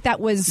a take that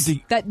was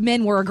that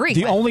men were agreeing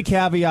The with. only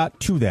caveat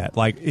to that,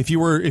 like if you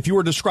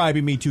were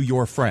describing me to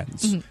your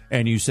friends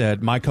and you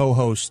said my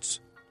co-hosts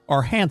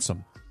are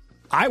handsome,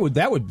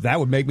 that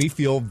would make me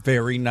feel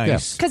very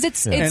nice. Because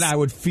it's and I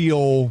would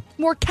feel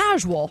more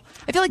casual.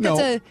 I feel like No.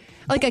 that's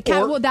a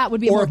casual. That would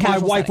be a or more if my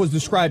casual. wife setting. was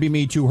describing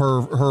me to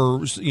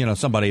her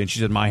somebody, and she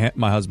said my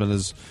husband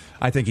is,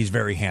 I think he's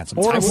very handsome.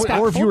 Or It's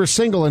if you were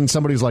single and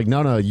somebody's like,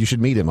 no, you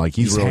should meet him. Like,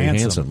 he's really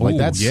handsome. Like, Ooh,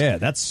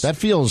 that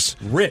feels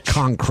rich,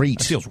 concrete.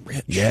 That feels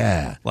rich.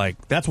 Yeah,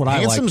 like that's what I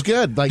like. Handsome's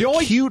good. Like,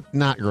 cute,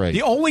 not great.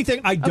 The only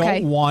thing I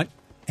don't want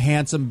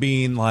handsome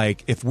being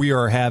like, if we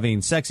are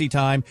having sexy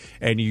time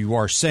and you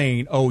are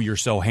saying, "Oh, you're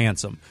so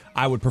handsome,"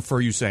 I would prefer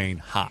you saying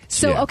hot.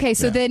 So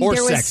then or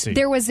there was sexy.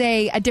 there was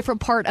a different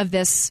part of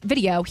this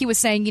video. He was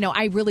saying,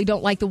 I really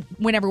don't like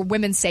whenever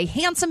women say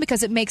handsome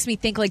because it makes me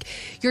think like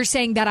you're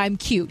saying that I'm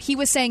cute. He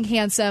was saying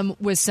handsome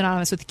was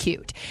synonymous with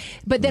cute.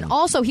 But then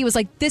also he was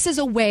like, this is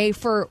a way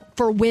for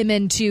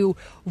women to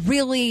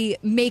really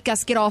make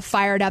us get all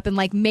fired up and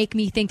like make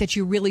me think that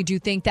you really do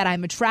think that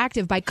I'm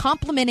attractive by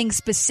complimenting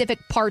specific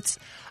parts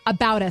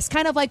about us.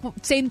 Kind of like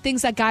same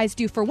things that guys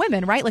do for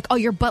women, right? Like, oh,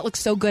 your butt looks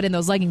so good in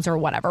those leggings or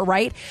whatever,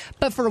 right?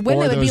 But for women,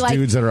 or it would those be like,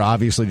 dudes that are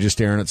obviously just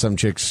staring at some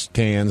chick's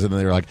cans, and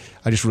they're like,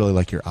 I just really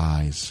like your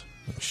eyes.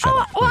 Shut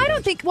up. well, I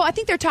don't think. Well, I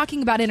think they're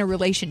talking about in a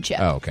relationship.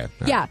 Oh, okay.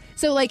 All Yeah.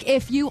 So, like,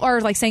 if you are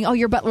like saying, "Oh,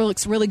 your butt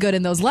looks really good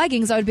in those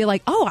leggings," I would be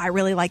like, "Oh, I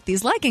really like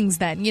these leggings."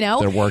 Then,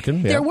 They're working.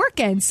 Yeah. They're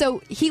working.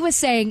 So he was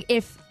saying,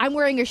 if I'm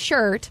wearing a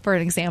shirt, for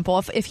an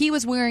example, if he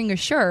was wearing a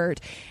shirt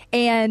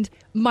and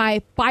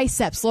my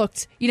biceps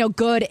looked,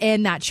 good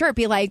in that shirt,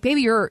 be like,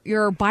 "Baby,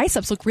 your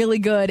biceps look really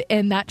good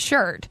in that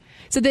shirt."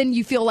 So then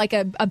you feel like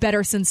a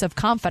better sense of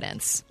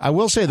confidence. I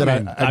will say that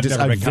I've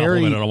never been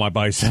complimented on my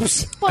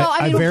biceps. Well,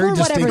 I mean, very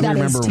for whatever distinctly that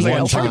is remember to you.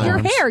 one Or your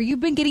time. hair. You've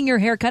been getting your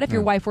hair cut. If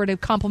your wife were to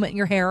compliment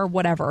your hair or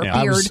whatever,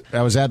 I beard.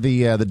 was at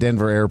the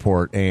Denver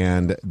airport,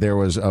 and there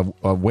was a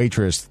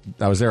waitress.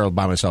 I was there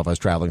by myself. I was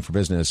traveling for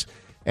business,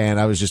 and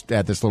I was just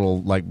at this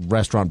little like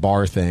restaurant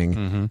bar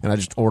thing, and I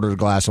just ordered a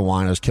glass of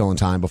wine. I was killing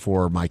time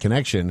before my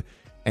connection,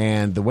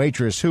 and the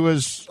waitress, who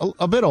was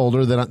a bit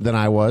older than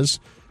I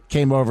was,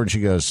 came over and she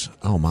goes,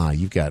 "Oh my,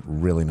 you've got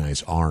really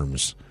nice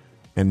arms,"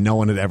 and no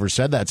one had ever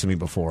said that to me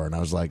before, and I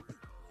was like,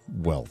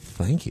 "Well,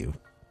 thank you.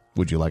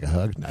 Would you like a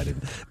hug?" No, I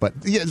didn't. But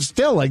yeah,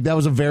 still, like, that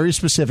was a very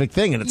specific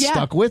thing, and it Yeah.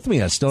 stuck with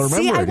me. I still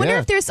remember See, I it. wonder yeah.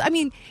 if there's. I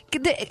mean,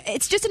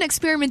 it's just an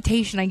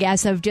experimentation, I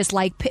guess, of just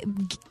like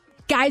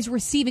guys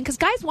receiving, because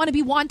guys want to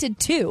be wanted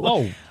too.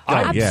 Oh,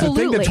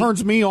 absolutely. The thing that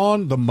turns me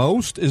on the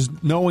most is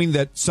knowing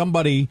that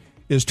somebody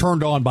is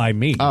turned on by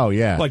me. Oh,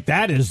 yeah. Like,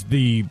 that is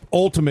the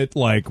ultimate,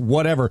 like,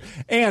 whatever.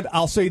 And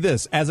I'll say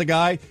this, as a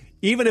guy,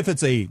 even if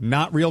it's a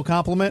not real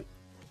compliment,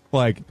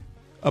 like,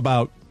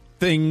 about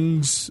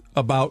things,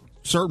 about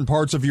certain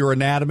parts of your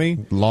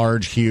anatomy.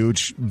 Large,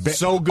 huge,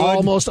 So good.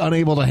 almost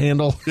unable to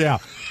handle. Yeah.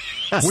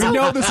 We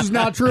know this is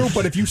not true,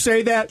 but if you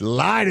say that,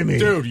 lie to me,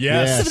 dude.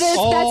 Yes,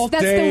 So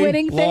that's the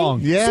winning long.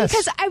 thing. Yes,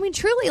 because I mean,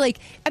 truly,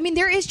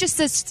 there is just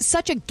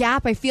such a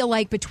gap. I feel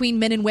like between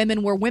men and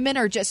women, where women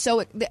are just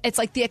so it's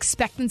like the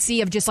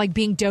expectancy of just like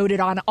being doted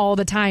on all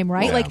the time,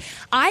 right? Yeah. Like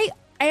I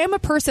am a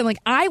person, like,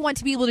 I want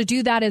to be able to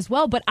do that as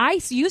well, but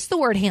I use the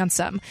word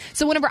handsome.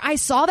 So whenever I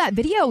saw that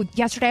video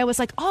yesterday, I was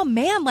like, oh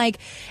man, like,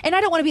 and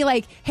I don't want to be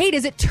like, hey,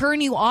 does it turn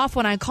you off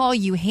when I call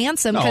you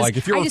handsome? No, like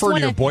if you're referring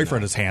to your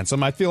boyfriend as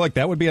handsome, I feel like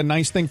that would be a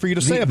nice thing for you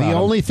to say about him. The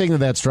only thing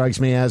that strikes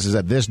me as is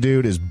that this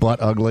dude is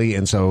butt ugly,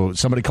 and so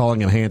somebody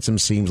calling him handsome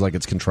seems like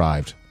it's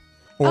contrived.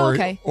 Or,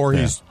 okay. or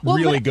he's Well,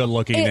 really but good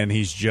looking and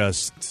he's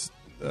just...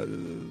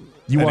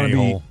 You want to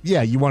a-hole.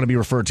 you want to be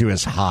referred to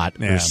as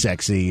hot or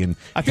sexy, and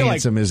I feel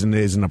handsome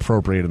isn't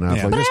appropriate enough.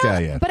 Yeah. Like But this guy,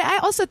 yeah. But I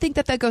also think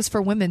that goes for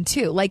women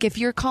too. Like if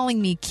you're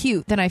calling me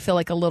cute, then I feel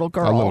like a little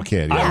girl. A little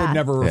kid, yeah. I would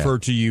never refer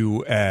to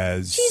you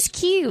as... She's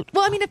cute.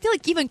 Well, I mean, I feel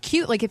like even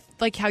cute,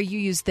 like how you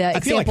used the I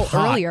feel like example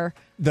hot, earlier.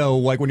 Though,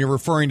 like when you're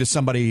referring to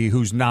somebody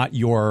who's not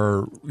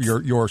your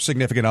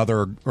significant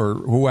other or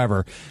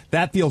whoever,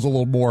 that feels a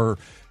little more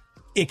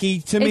icky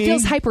to me. It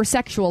feels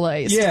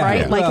hypersexualized, right?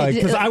 Yeah. Like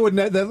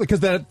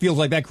Because that feels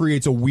like that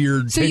creates a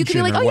weird so you can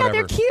be like, oh yeah,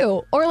 they're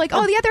cute, or like,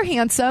 oh, the other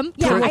handsome.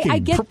 Yeah, I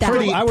get that.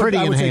 Pretty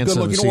and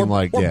handsome seem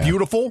like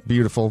beautiful.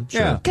 Beautiful,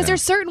 yeah. Because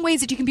there's certain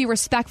ways that you can be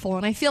respectful,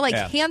 and I feel like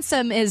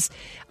handsome is.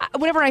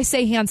 Whenever I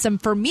say handsome,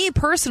 for me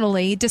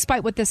personally,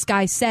 despite what this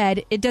guy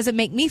said, it doesn't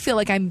make me feel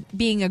like I'm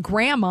being a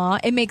grandma.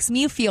 It makes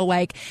me feel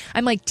like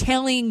I'm like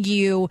telling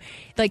you,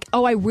 like,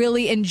 oh, I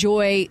really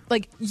enjoy,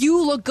 like,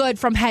 you look good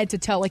from head to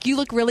toe. Like, you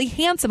look really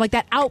handsome. Like,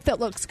 that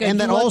outfit looks good. And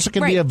that also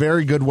can be a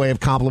very good way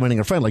of complimenting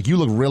a friend. Like, you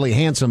look really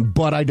handsome,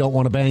 but I don't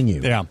want to bang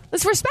you. Yeah.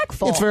 It's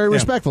respectful. It's very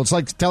respectful. It's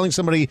like telling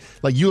somebody,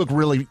 like, you look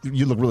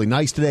really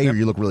nice today, or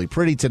you look really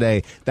pretty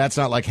today. That's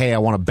not like, hey, I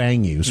want to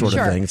bang you sort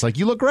of thing. It's like,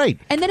 you look great.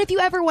 And then if you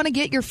ever want to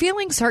get your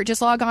feelings hurt,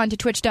 just log on to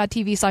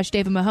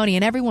twitch.tv/David Mahoney,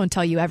 and everyone will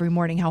tell you every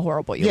morning how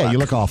horrible you look. Yeah, you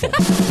look awful.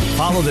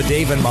 Follow the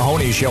Dave and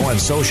Mahoney Show on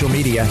social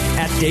media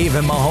at Dave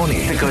and Mahoney.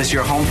 It goes to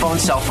your home phone,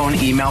 cell phone,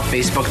 email,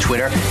 Facebook,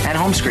 Twitter, and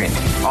home screen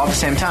all at the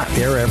same time.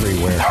 They're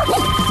everywhere.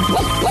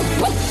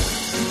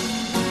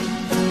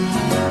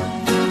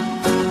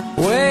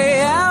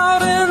 Way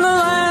out in the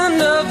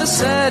land of the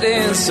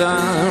setting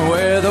sun,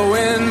 where the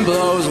wind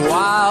blows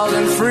wild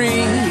and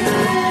free,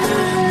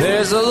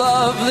 there's a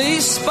lovely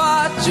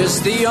spot,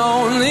 just the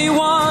only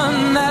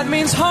one that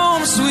means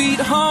home, sweet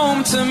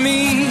home to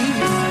me.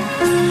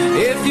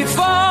 If you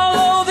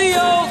follow the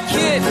old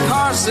Kit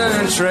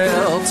Carson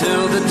trail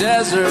till the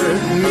desert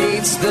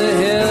meets the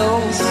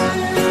hills,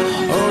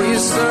 oh, you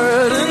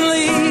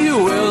certainly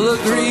will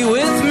agree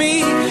with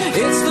me,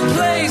 it's the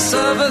place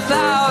of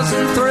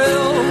 1,000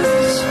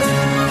 thrills.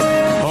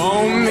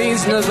 Home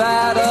means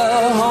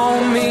Nevada,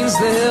 home means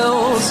the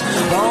hills,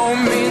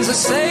 home means the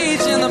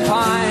sage and the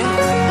pine,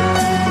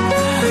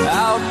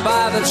 out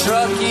by the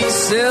Truckee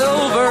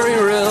silvery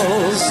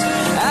rills,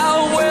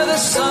 out where the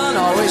sun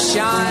always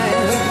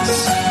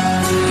shines.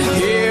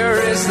 Here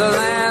is the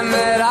land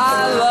that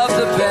I love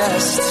the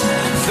best,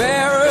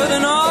 fairer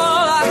than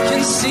all I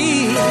can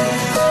see.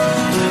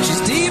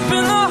 She's deep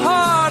in the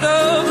heart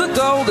of the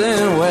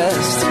Golden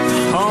West.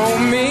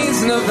 Home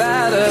means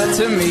Nevada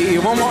to me.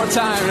 One more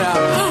time now.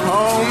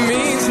 Home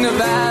means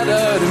Nevada